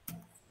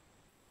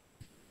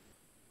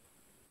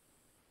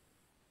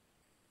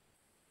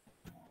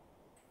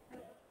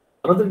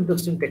 Another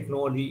interesting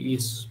technology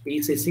is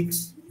space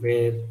ASICs,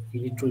 where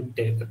you need to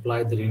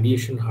apply the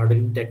radiation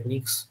hardening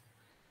techniques,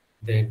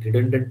 then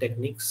redundant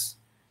techniques,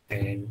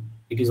 and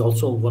it is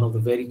also one of the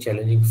very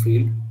challenging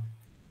field.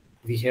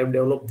 We have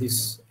developed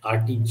this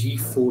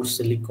RTG4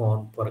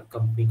 silicon for a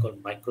company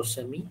called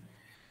Microsemi,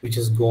 which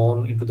has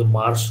gone into the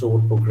Mars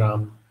rover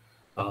program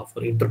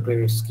for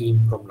interplanetary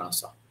scheme from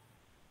NASA.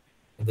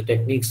 And the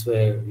techniques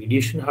were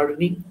radiation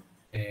hardening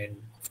and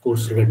of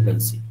course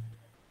redundancy.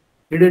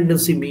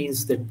 Redundancy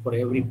means that for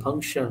every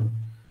function,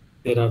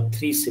 there are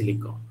 3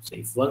 silicon. So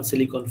if one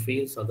silicon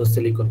fails, other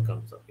silicon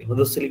comes up. If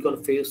another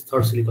silicon fails,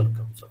 third silicon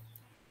comes up.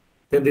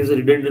 Then there's a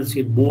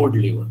redundancy at board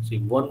level. So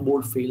if one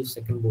board fails,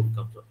 second board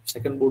comes up.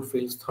 Second board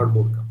fails, third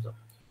board comes up.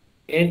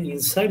 And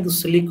inside the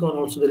silicon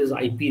also there is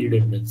IP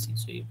redundancy.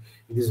 So if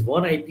there's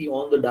one IP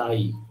on the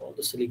die, all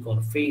the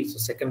silicon fails, the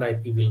second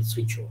IP will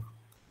switch over.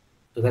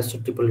 So that's the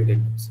triple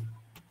redundancy.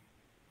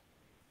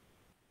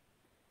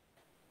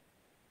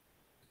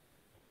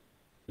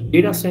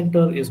 Data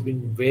center has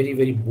been very,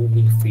 very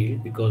booming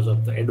field because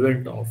of the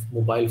advent of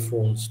mobile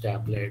phones,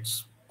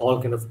 tablets, all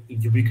kind of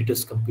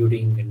ubiquitous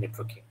computing and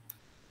networking.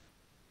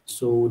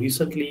 So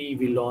recently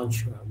we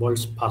launched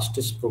world's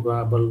fastest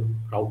programmable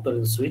router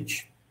and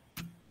switch.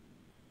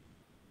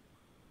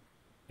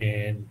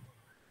 And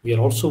we are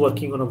also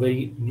working on a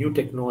very new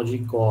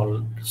technology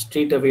called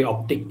straightaway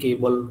optic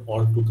cable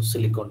onto the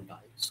silicon die.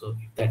 So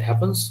if that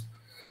happens,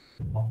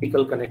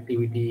 optical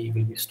connectivity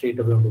will be straight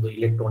away onto the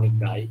electronic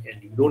die,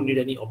 and you don't need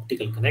any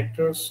optical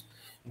connectors,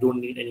 you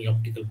don't need any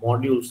optical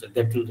modules, and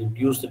that will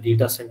reduce the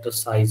data center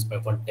size by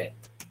 1/10.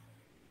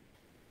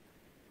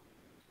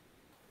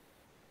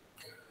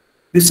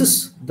 This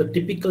is the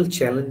typical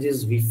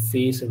challenges we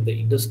face in the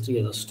industry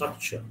as a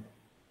structure.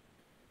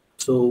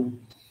 So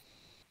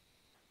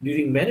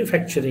during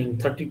manufacturing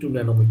 32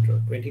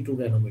 nanometer, 22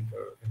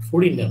 nanometer, and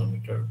 14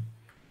 nanometer,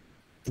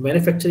 the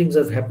manufacturing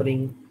is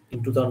happening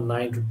in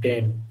 2009 to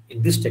 10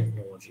 in this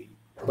technology,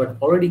 but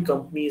already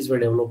companies were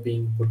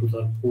developing for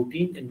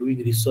 2014 and doing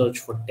research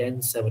for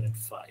 10, 7, and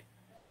 5.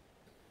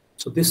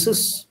 So this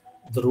is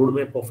the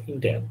roadmap of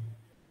Intel.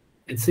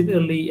 And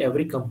similarly,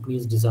 every company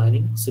is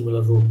designing a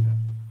similar roadmap.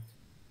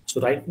 So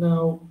right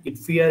now,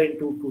 if we are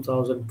into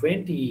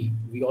 2020,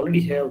 we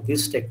already have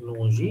this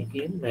technology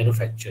in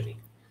manufacturing.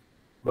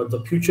 But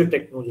the future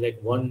technology like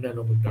 1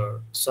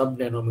 nanometer,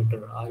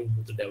 sub-nanometer are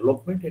into the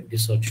development and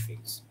research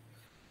phase.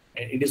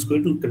 And it is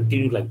going to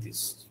continue like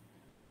this.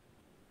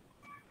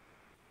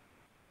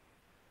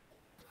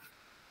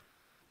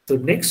 The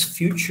next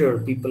future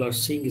people are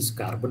seeing is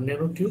carbon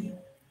nanotube,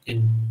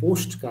 and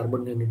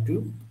post-carbon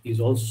nanotube is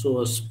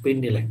also a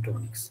spin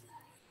electronics,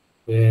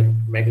 where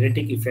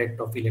magnetic effect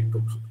of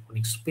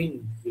electronic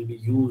spin will be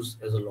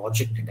used as a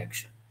logic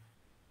detection.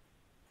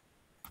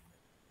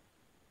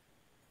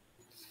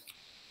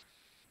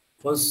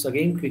 Once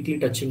again, quickly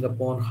touching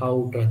upon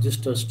how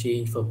transistors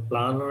change from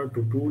planar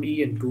to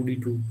 2D and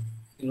 2D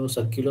to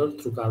circular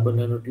through carbon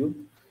nanotube,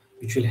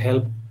 which will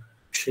help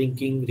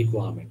shrinking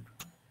requirement.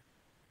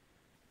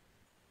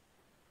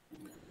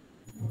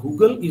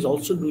 Google is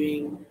also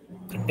doing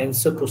a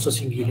tensor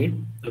processing unit,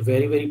 a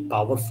very, very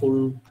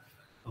powerful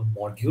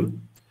module,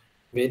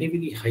 very,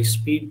 very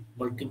high-speed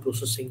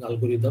multi-processing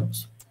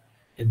algorithms.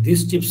 And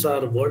these chips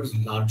are world's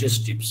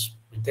largest chips.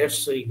 And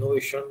that's the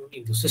innovation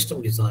in the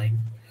system design.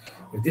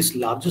 But these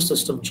larger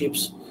system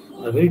chips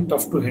are very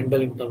tough to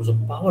handle in terms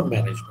of power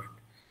management.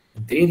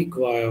 And they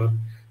require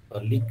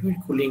liquid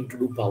cooling to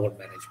do power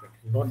management,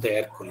 not the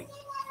air cooling.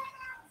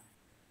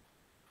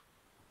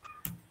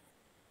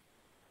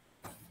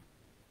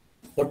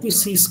 What we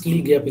see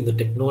skill gap in the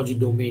technology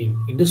domain,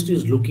 industry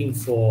is looking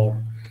for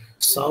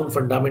sound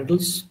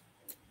fundamentals,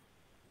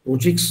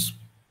 projects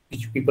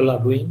which people are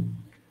doing,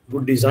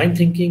 good design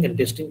thinking and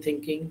testing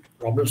thinking,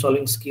 problem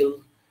solving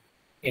skill,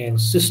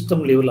 and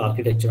system level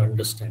architecture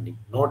understanding,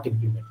 not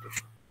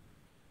implementation.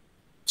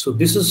 So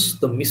this is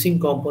the missing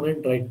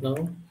component right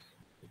now.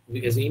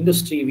 As an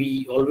industry,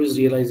 we always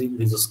realizing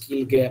there's a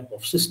skill gap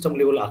of system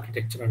level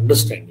architecture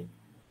understanding,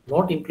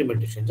 not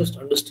implementation, just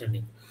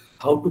understanding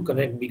how to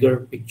connect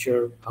bigger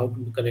picture, how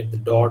to connect the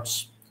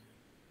dots,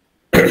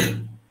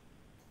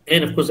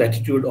 and of course,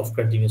 attitude of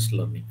continuous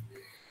learning.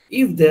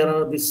 If there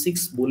are these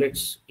 6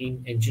 bullets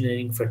in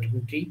engineering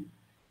fraternity,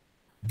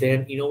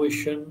 then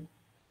innovation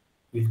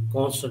will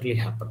constantly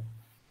happen.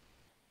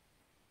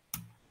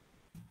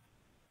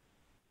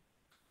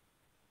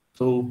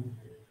 So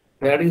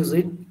that is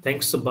it.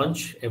 Thanks a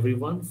bunch,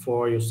 everyone,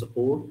 for your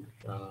support.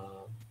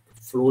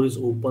 The floor is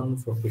open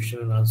for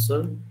question and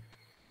answer.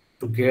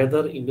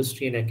 Together,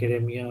 industry and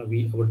academia,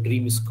 our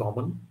dream is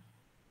common.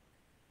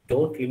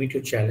 Don't limit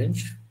your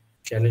challenge,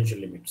 challenge your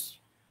limits.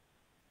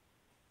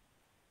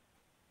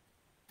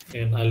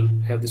 And I'll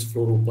have this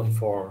floor open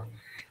for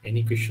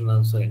any question and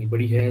answer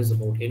anybody has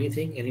about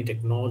anything, any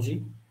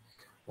technology,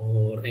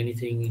 or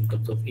anything in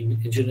terms of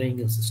engineering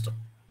and system.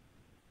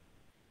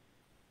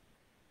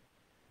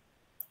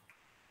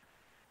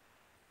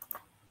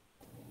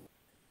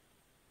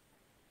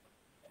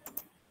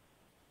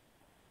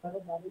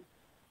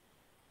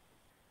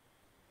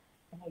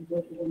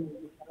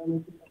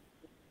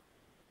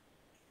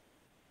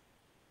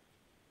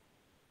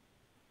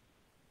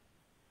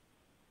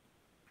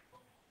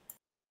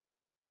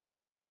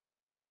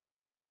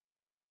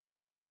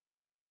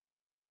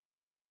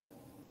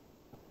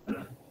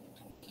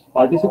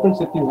 Participants,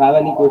 if you have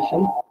any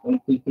question,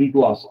 feel free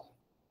to ask.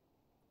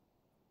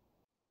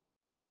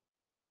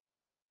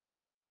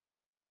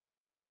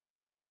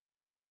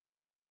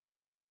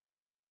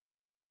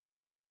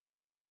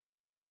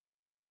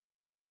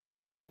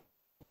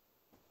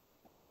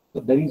 So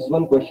there is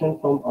one question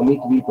from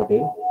Amit V.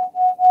 Patel.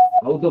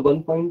 How the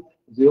 1.04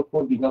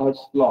 gigahertz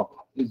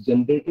clock is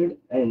generated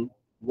and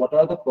what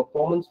are the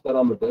performance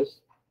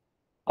parameters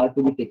are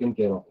to be taken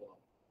care of?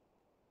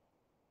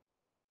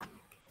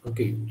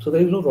 Okay, so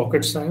there is no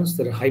rocket science.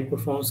 There are high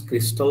performance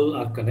crystal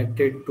are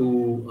connected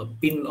to a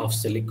pin of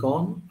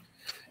silicon,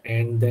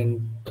 and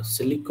then a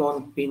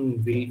silicon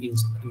pin will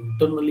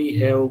internally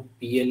have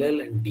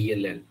PLL and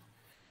DLL.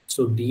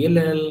 So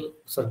DLL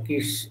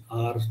circuits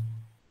are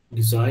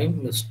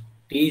designed in a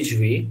stage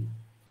way.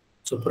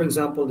 So for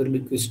example, there will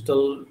be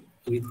crystal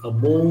with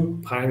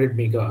above 500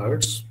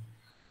 megahertz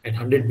and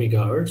 100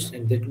 megahertz,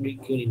 and that will be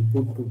given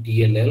input to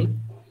DLL,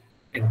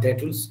 and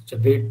that will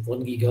generate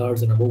 1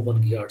 gigahertz and above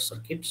 1 gigahertz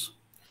circuits.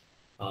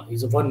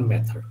 Is one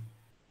method.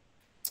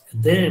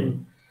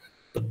 Then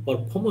the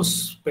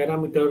performance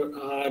parameter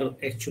are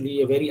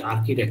actually a very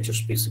architecture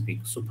specific.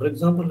 So for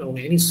example, on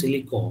any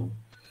silicon,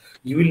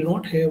 you will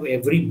not have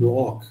every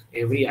block,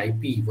 every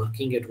IP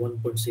working at 1.6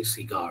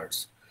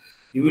 gigahertz.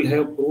 You will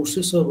have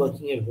processor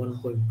working at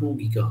 1.2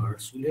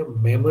 gigahertz. You will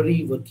have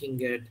memory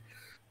working at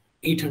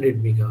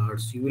 800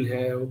 megahertz. You will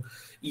have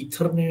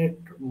Ethernet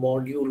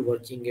module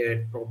working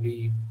at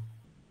probably,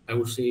 I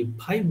would say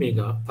 5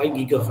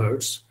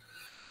 gigahertz.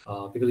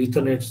 Because the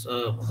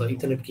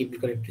Ethernet cable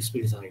connectivity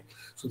speed is high.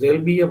 So there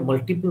will be a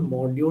multiple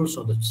modules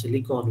on the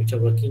silicon which are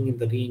working in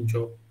the range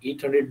of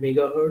 800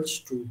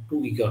 megahertz to 2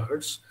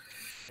 gigahertz.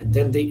 And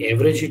then they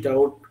average it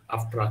out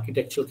after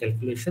architectural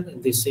calculation,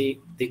 and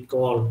they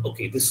call,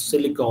 okay, this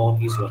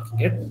silicon is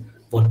working at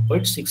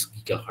 1.6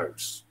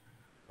 gigahertz.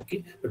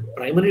 Okay, but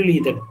primarily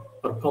the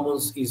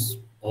performance is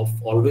of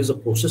always a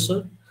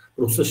processor.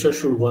 Processor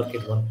should work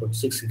at 1.6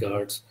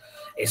 gigahertz.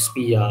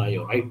 SPI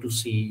or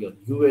I2C or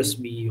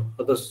USB or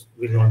others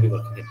will not be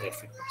working at that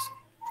frequency.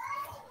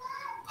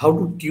 How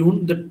to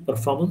tune the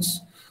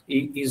performance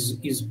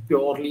is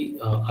purely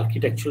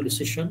architectural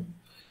decision.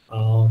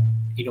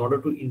 In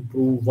order to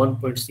improve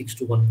 1.6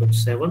 to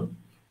 1.7,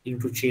 you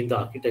need to change the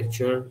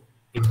architecture,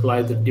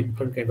 imply the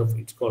different kind of,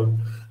 it's called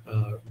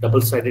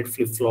double-sided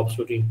flip-flops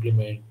to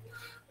implement.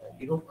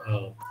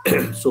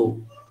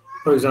 So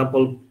for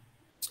example,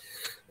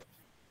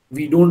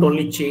 we don't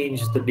only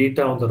change the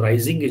data on the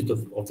rising edge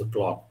of the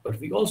clock, but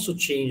we also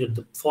change at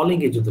the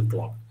falling edge of the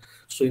clock.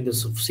 So in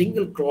this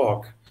single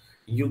clock,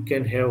 you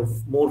can have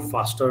more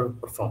faster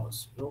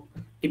performance.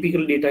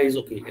 Typical data is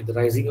okay at the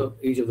rising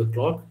edge of the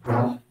clock.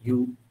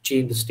 You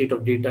change the state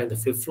of data in the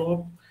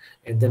flip-flop,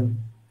 and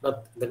then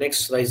the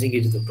next rising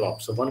edge of the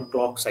clock. So one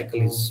clock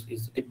cycle is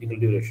the typical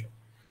duration.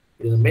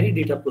 In many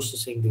data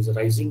processing, there's a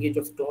rising edge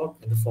of clock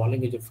and the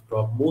falling edge of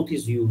clock. Both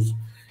is used,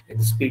 and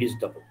the speed is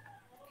double.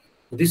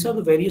 These are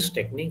the various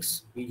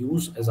techniques we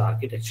use as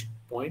architecture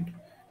point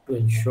to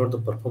ensure the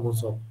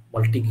performance of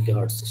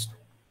multi-gigahertz system.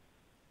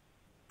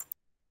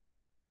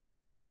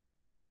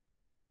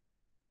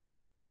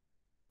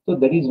 So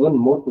there is one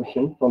more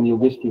question from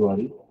Yogesh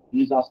Tiwari.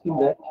 He is asking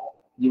that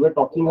you were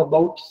talking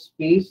about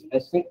space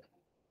ASIC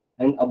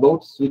and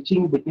about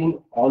switching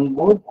between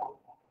onboard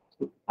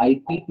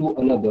IP to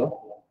another.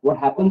 What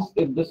happens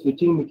if the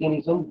switching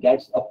mechanism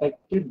gets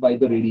affected by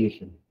the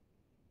radiation?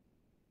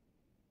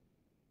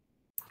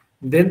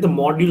 Then the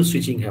module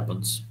switching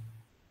happens.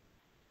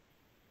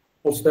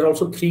 Also, there are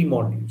also 3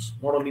 modules,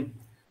 not only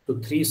so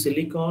 3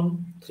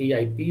 silicon, 3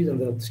 IPs, and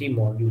there are 3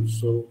 modules.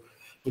 So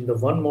in the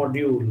one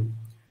module,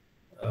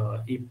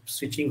 if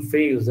switching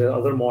fails, the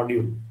other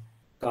module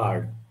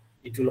card,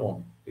 it will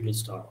on, it will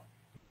start on.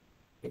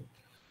 Okay.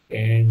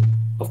 And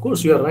of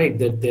course, you are right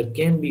that there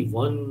can be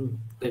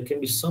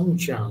some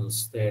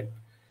chance that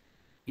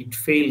it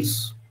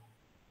fails,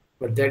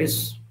 but that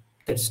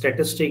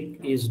statistic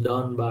is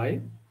done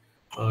by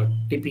a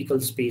typical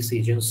space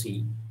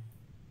agency.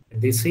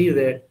 And they say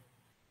that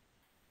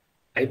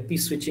IP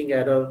switching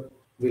error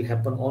will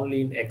happen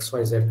only in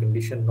XYZ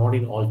condition, not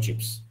in all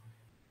chips.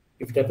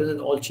 If it happens in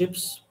all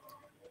chips,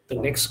 the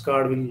next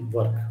card will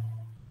work.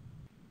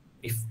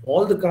 If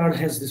all the card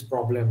has this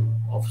problem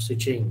of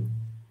switching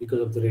because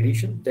of the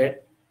radiation,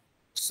 that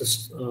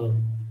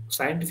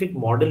scientific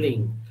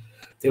modeling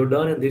they've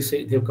done, and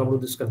they've come to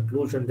this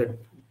conclusion that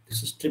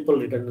this is triple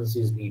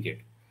redundancy is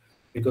needed,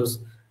 because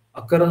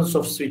occurrence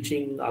of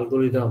switching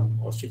algorithm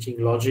or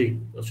switching logic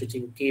or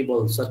switching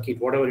cable circuit,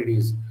 whatever it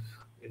is,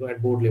 at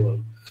board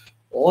level,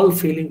 all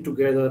failing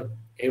together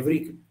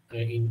every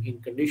in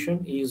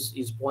condition is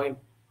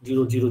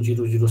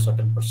 0.0000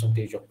 certain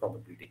percentage of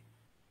probability.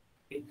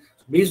 Okay?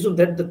 So based on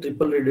that, the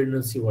triple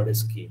redundancy what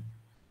is key.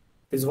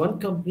 There's one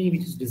company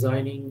which is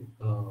designing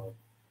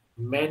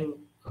man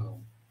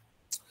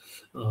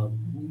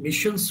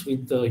missions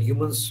with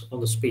humans on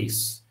the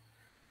space.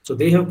 So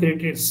they have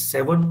created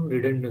 7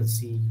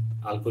 redundancy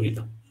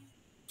algorithm.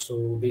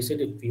 So they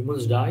said if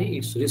humans die,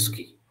 it's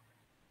risky.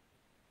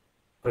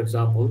 For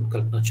example,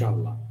 Kalpana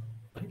Chawla.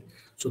 Right?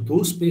 So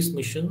those space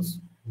missions,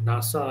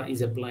 NASA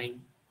is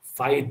applying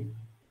 5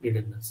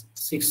 redundancy,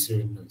 6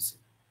 redundancy,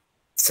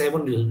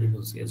 7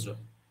 redundancy as well.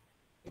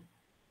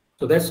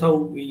 So that's how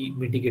we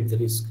mitigate the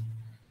risk.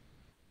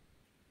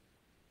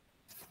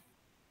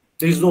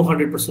 There is no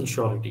 100%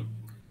 surety.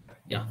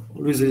 Yeah,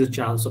 always there is a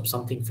chance of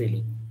something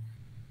failing.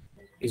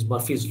 Is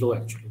Murphy's law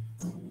actually.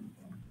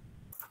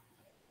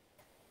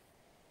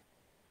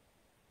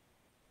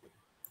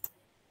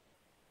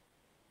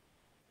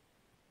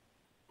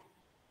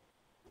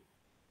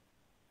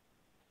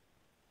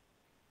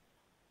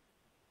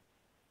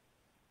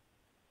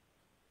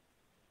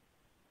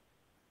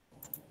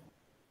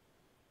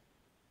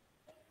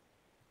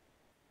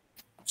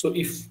 So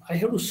if I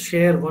have to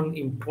share one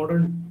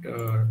important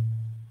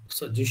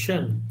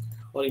suggestion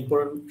or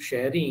important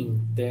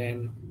sharing,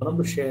 then one of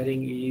the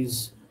sharing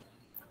is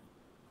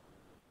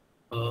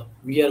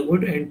we are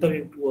going to enter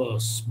into a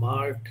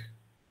smart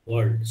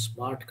world,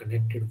 smart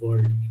connected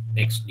world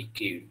next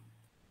decade.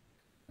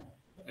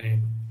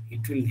 And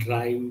it will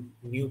drive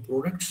new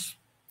products,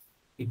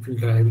 it will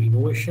drive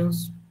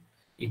innovations,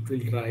 it will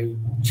drive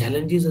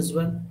challenges as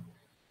well,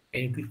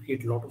 and it will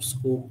create a lot of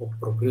scope of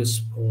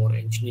progress for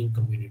engineering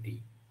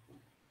community.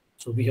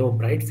 So we have a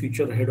bright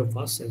future ahead of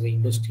us as an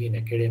industry and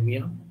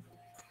academia.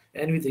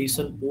 And with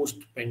recent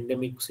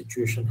post-pandemic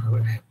situation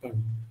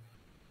happened,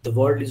 the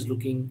world is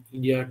looking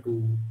India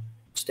to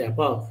step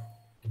up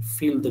and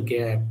fill the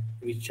gap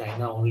which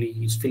China only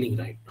is filling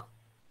right now.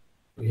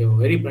 We have a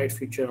very bright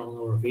future on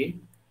our way,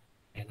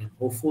 and I'm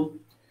hopeful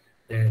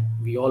that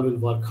we all will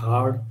work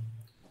hard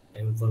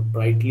and work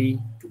brightly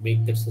to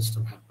make that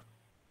system happen.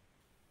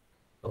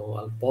 So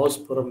I'll pause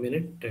for a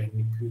minute,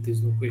 and if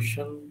there's no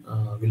question,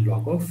 we'll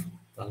log off.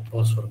 I'll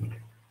pause for a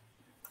minute.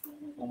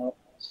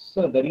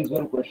 Sir, there is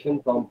one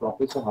question from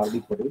Professor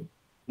Hardy Patel.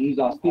 He is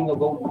asking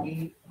about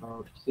the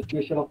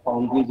situation of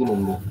foundries in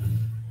India.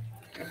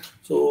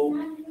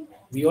 So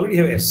we already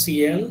have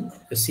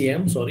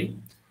SCM, sorry.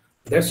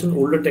 That's an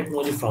older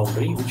technology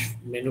foundry which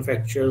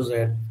manufactures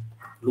at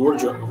lower,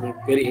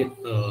 very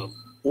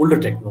older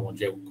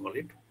technology, I would call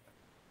it.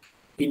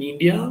 In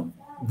India,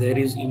 there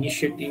is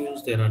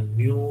initiatives, there are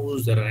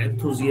news, there are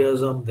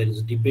enthusiasm, there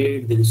is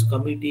debate, there is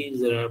committees,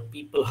 there are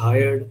people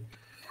hired.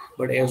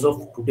 But as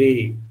of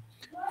today,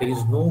 there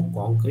is no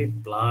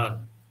concrete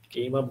plan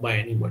came up by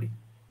anybody.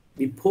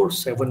 Before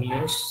 7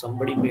 years,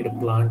 somebody made a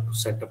plan to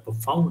set up a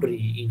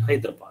foundry in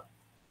Hyderabad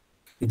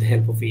with the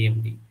help of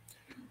AMD.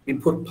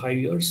 Before 5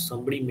 years,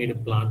 somebody made a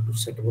plan to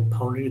set up a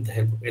foundry with the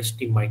help of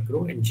ST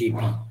Micro and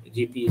JP.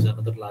 JP is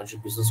another larger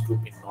business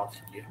group in North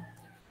India.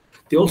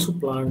 They also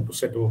plan to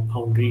set up a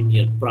foundry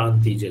near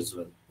Prantij as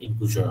well in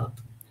Gujarat.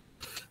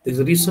 There's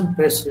a recent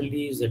press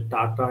release that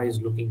Tata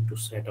is looking to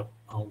set up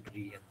a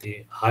foundry, and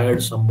they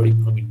hired somebody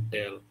from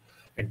Intel,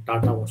 and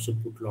Tata wants to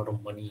put a lot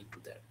of money into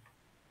that.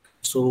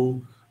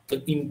 So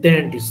the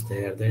intent is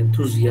there, the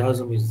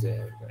enthusiasm is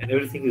there, and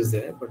everything is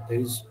there, but there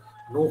is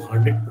no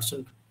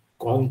 100%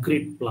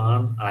 concrete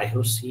plan I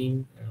have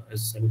seen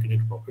as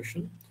semiconductor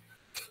profession.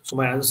 So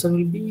my answer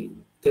will be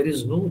there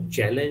is no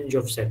challenge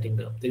of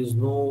setting up. There is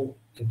no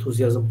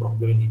enthusiasm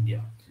problem in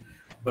India,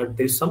 but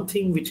there is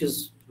something which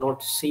is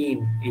not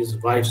seen is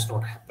why it's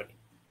not happening.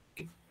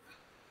 Okay.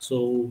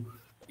 So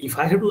if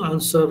I have to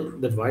answer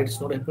that why it's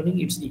not happening,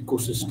 it's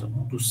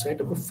ecosystem. To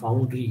set up a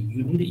foundry,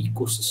 you need an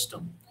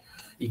ecosystem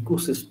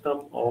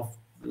of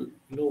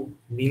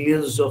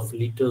millions of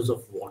liters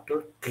of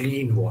water,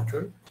 clean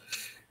water,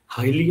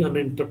 highly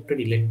uninterrupted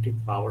electric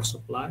power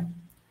supply,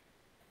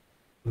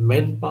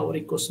 manpower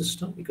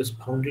ecosystem, because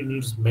foundry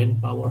needs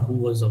manpower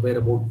who is aware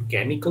about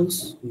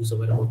chemicals, who is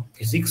aware about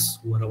physics,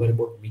 who are aware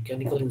about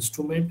mechanical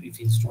instrument, if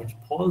instrument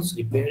falls,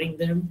 repairing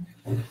them,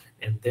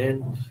 and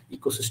then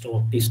ecosystem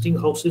of testing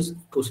houses,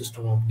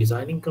 ecosystem of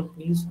designing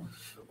companies,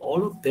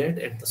 all of that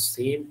at the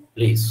same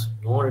place,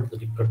 not at the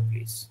different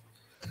place.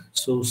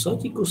 So such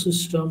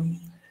ecosystem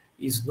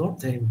is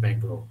not there in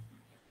Bangalore.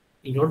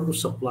 In order to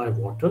supply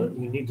water,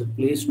 you need the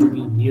place to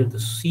be near the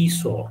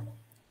seashore.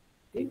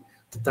 Okay?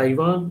 The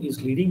Taiwan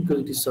is leading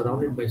because it is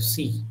surrounded by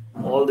sea,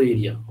 all the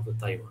area of the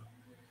Taiwan.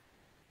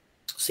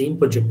 Same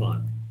for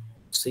Japan,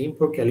 same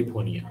for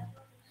California.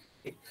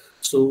 Okay?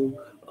 So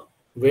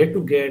where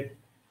to get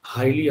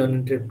highly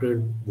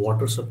uninterrupted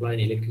water supply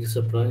and electricity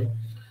supply?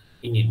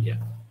 In India.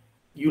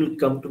 You will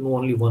come to know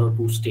only one or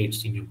two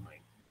states in your mind.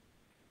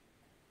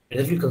 And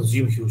that will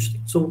consume huge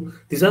things. So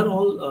these are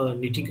all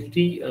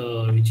nitty-gritty,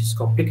 which is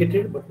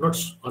complicated but not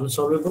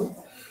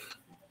unsolvable.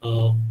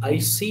 I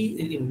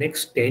see in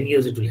next 10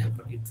 years it will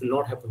happen. It will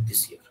not happen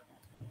this year.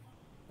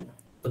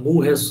 The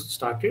move has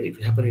started. It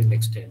will happen in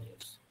next 10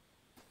 years.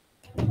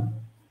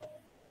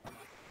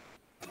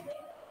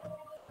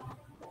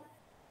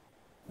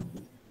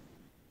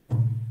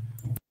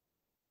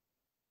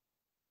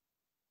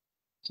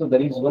 So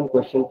there is one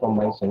question from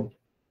my side.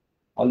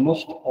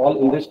 Almost all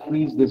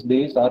industries these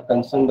days are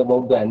concerned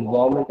about the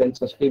environment and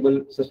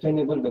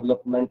sustainable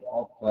development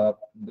of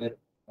their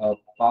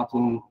path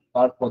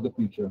for the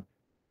future.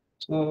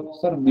 So,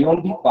 sir,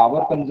 beyond the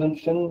power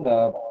consumption,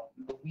 are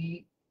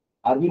we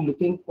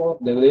looking for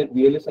the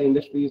VLSI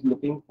industry is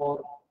looking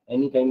for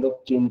any kind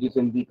of changes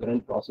in the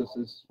current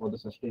processes for the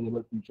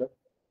sustainable future?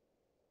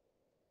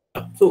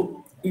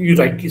 So you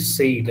rightly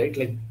say, right?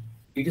 Like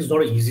it is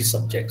not an easy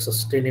subject.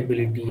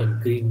 Sustainability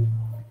and green,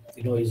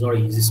 is not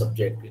an easy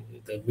subject.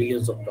 There are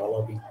millions of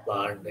dollars being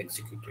planned,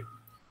 executed.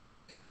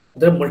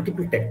 There are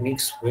multiple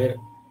techniques where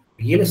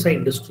VLSI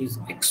industry is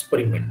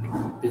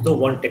experimenting. There's no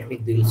one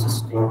technique they will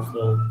sustain.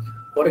 So,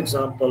 for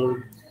example,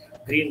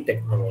 green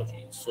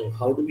technology. So,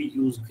 how do we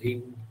use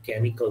green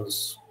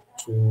chemicals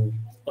to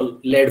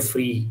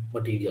lead-free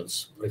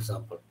materials, for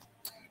example,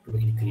 to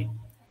make it green?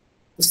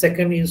 The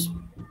second is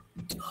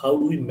how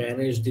do we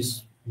manage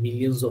these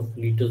millions of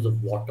liters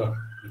of water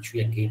which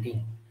we are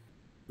getting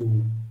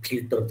to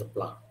filter the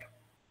plant?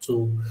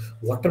 So,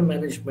 water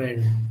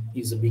management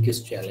is the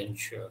biggest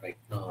challenge right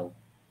now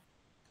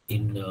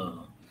in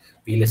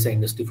VLSI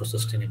industry for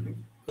sustainability.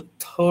 The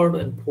third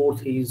and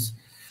fourth is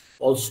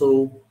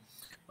also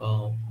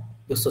uh,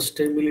 the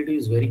sustainability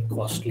is very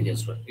costly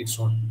as well. It's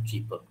not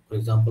cheaper. For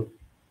example,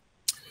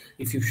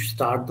 if you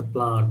start the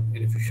plant and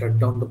if you shut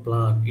down the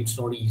plant, it's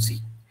not easy.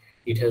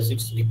 It has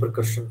its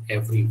repercussion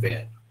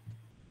everywhere.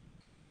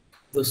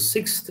 The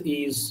sixth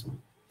is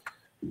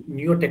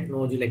newer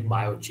technology like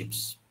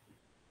biochips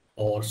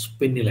or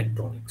spin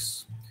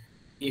electronics.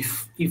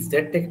 If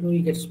that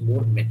technology gets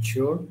more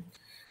mature,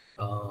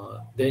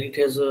 then it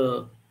has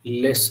a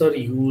lesser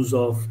use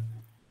of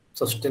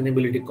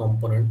sustainability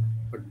component,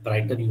 but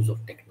brighter use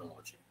of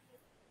technology.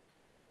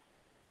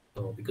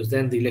 So, because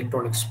then the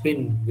electronic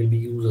spin will be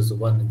used as a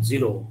 1 and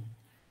 0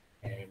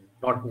 and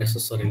not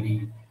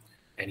necessarily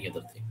any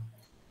other thing.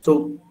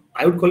 So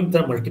I would call it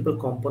there are multiple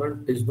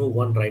components. There is no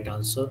one right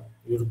answer.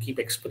 You have to keep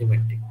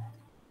experimenting.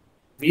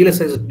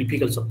 VLSI is a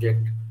difficult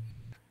subject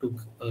to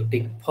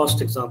take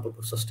first example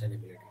for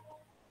sustainability.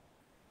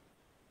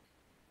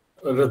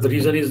 The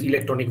reason is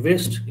electronic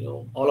waste.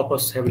 All of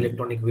us have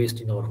electronic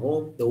waste in our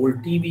home. The old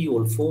TV,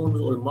 old phones,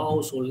 old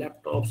mouse, old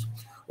laptops,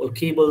 old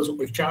cables,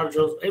 old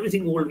chargers,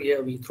 everything old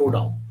we throw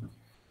down.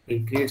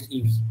 It creates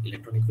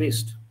electronic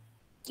waste,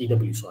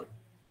 EW, sorry.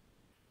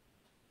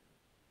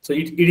 So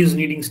it is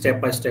needing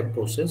step-by-step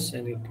process,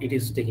 and it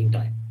is taking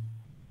time.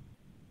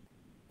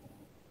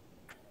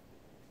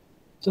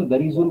 So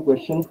there is one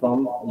question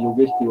from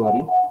Yogesh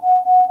Tiwari.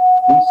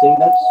 He's saying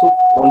that so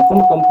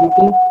quantum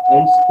computing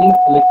and spin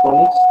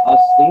electronics are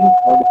same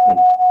or different?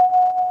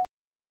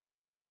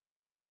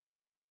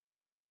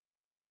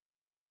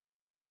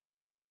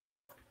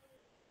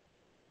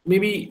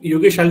 Maybe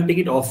Yogesh, I'll take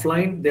it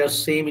offline. They are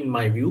same in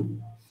my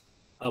view,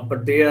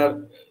 but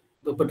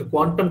the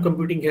quantum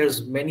computing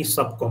has many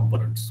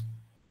subcomponents,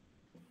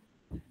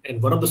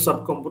 and one of the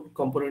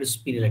subcomponents is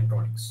spin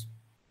electronics.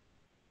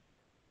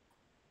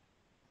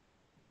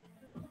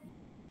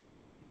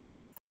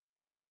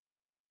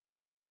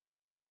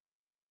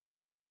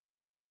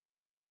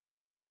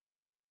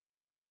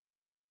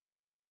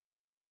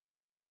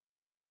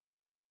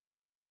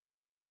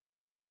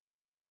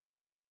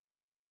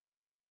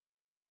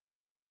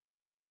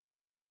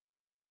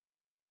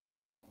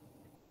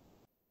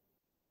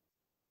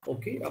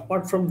 Okay,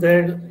 apart from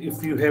that,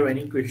 if you have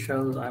any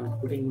questions, I'm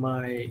putting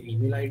my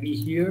email ID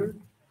here.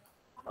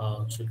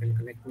 So you can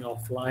connect me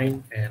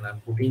offline, and I'm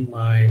putting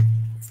my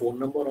phone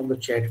number on the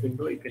chat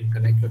window. You can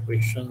connect your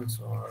questions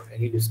or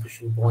any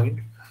discussion point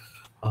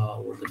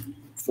over the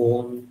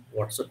phone,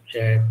 WhatsApp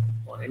chat,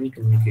 or any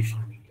communication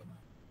medium.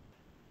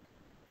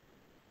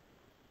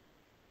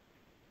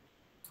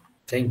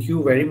 Thank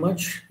you very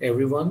much,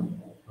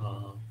 everyone,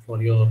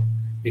 for your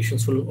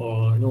patientful,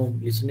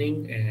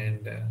 listening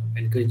and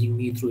encouraging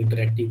me through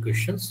interactive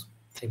questions.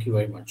 Thank you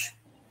very much.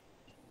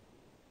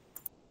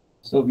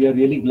 So we are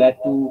really glad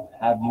to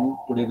have you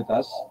today with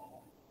us.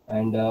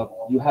 And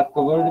you have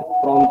covered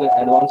from the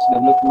advanced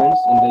developments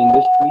in the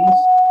industries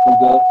to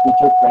the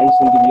future trends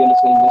in the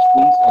VLSI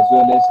industries as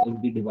well as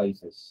in the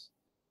devices.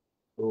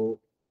 So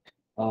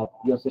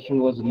your session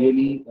was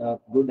really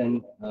good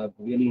and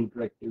really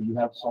interactive. You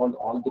have solved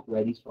all the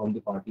queries from the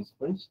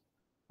participants.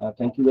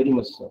 Thank you very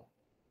much, sir.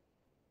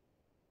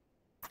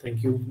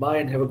 Thank you. Bye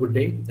and have a good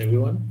day,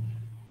 everyone.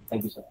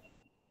 Thank you, sir.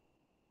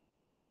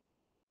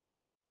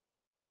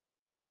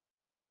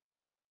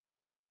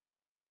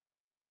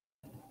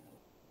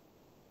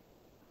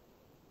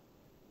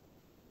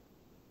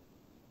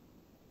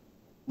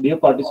 Dear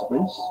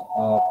participants,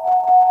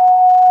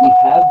 we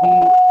have the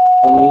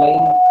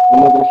online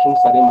inauguration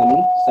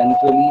ceremony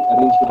centrally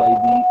arranged by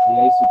the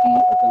AICT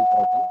ATAL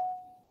portal.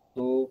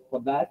 So for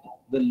that,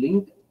 the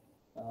link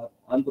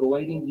I'm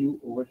providing you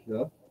over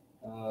here.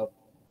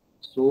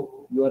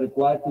 So you are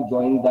required to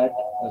join that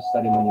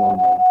ceremony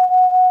online.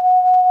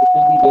 It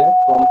will be there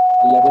from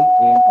 11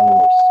 a.m.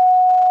 onwards.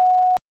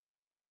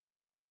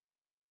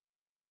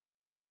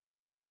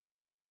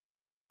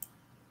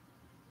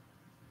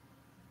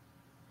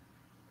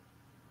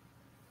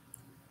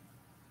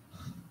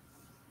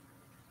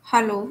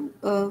 Hello,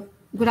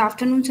 good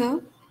afternoon,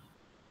 sir.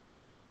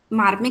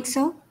 Marmik,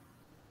 sir.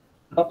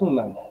 Good afternoon,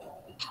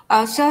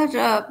 ma'am. Sir,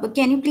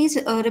 can you please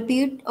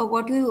repeat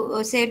what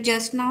you said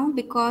just now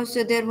because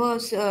there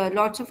was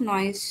lots of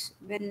noise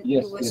when you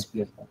Yes, were yes,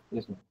 yes, ma'am.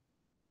 Yes, ma'am.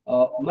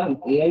 Ma'am,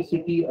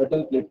 AICT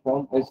ATAL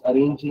platform is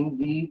arranging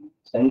the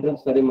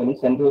central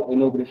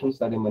inauguration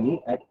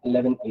ceremony at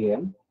 11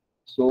 a.m.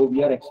 So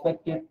we are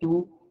expected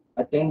to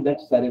attend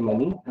that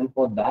ceremony, and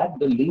for that,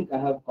 the link I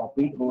have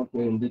copied over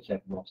here in the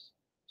chat box.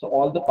 So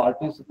all the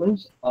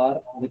participants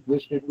are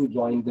requested to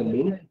join the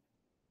link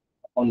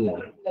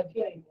online.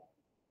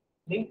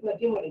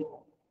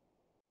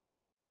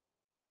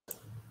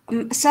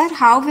 Sir,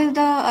 how will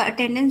the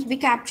attendance be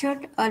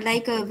captured?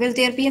 Will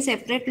there be a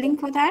separate link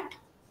for that?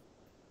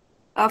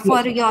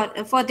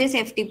 Yes, For this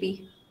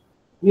FTP?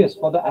 yes.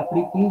 For the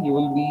FTP, you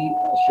will be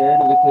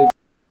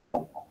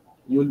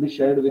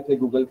shared with a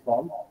Google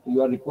form.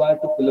 You are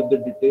required to fill up the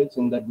details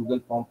in that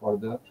Google form for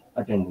the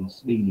attendance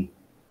daily.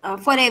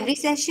 For every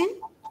session?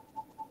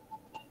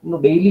 No,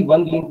 daily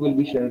one link will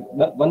be shared.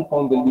 One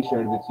form will be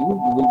shared with you.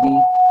 You will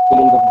be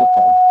filling up the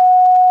form.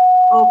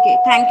 Okay,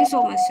 thank you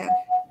so much, sir.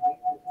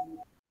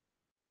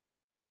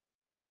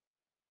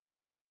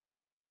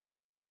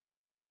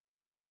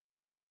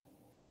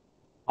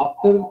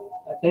 After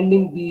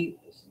attending the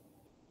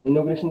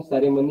inauguration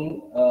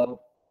ceremony,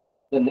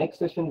 the next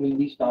session will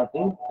be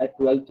starting at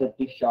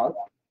 12:30 sharp.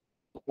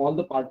 All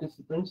the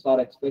participants are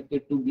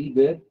expected to be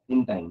there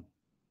in time.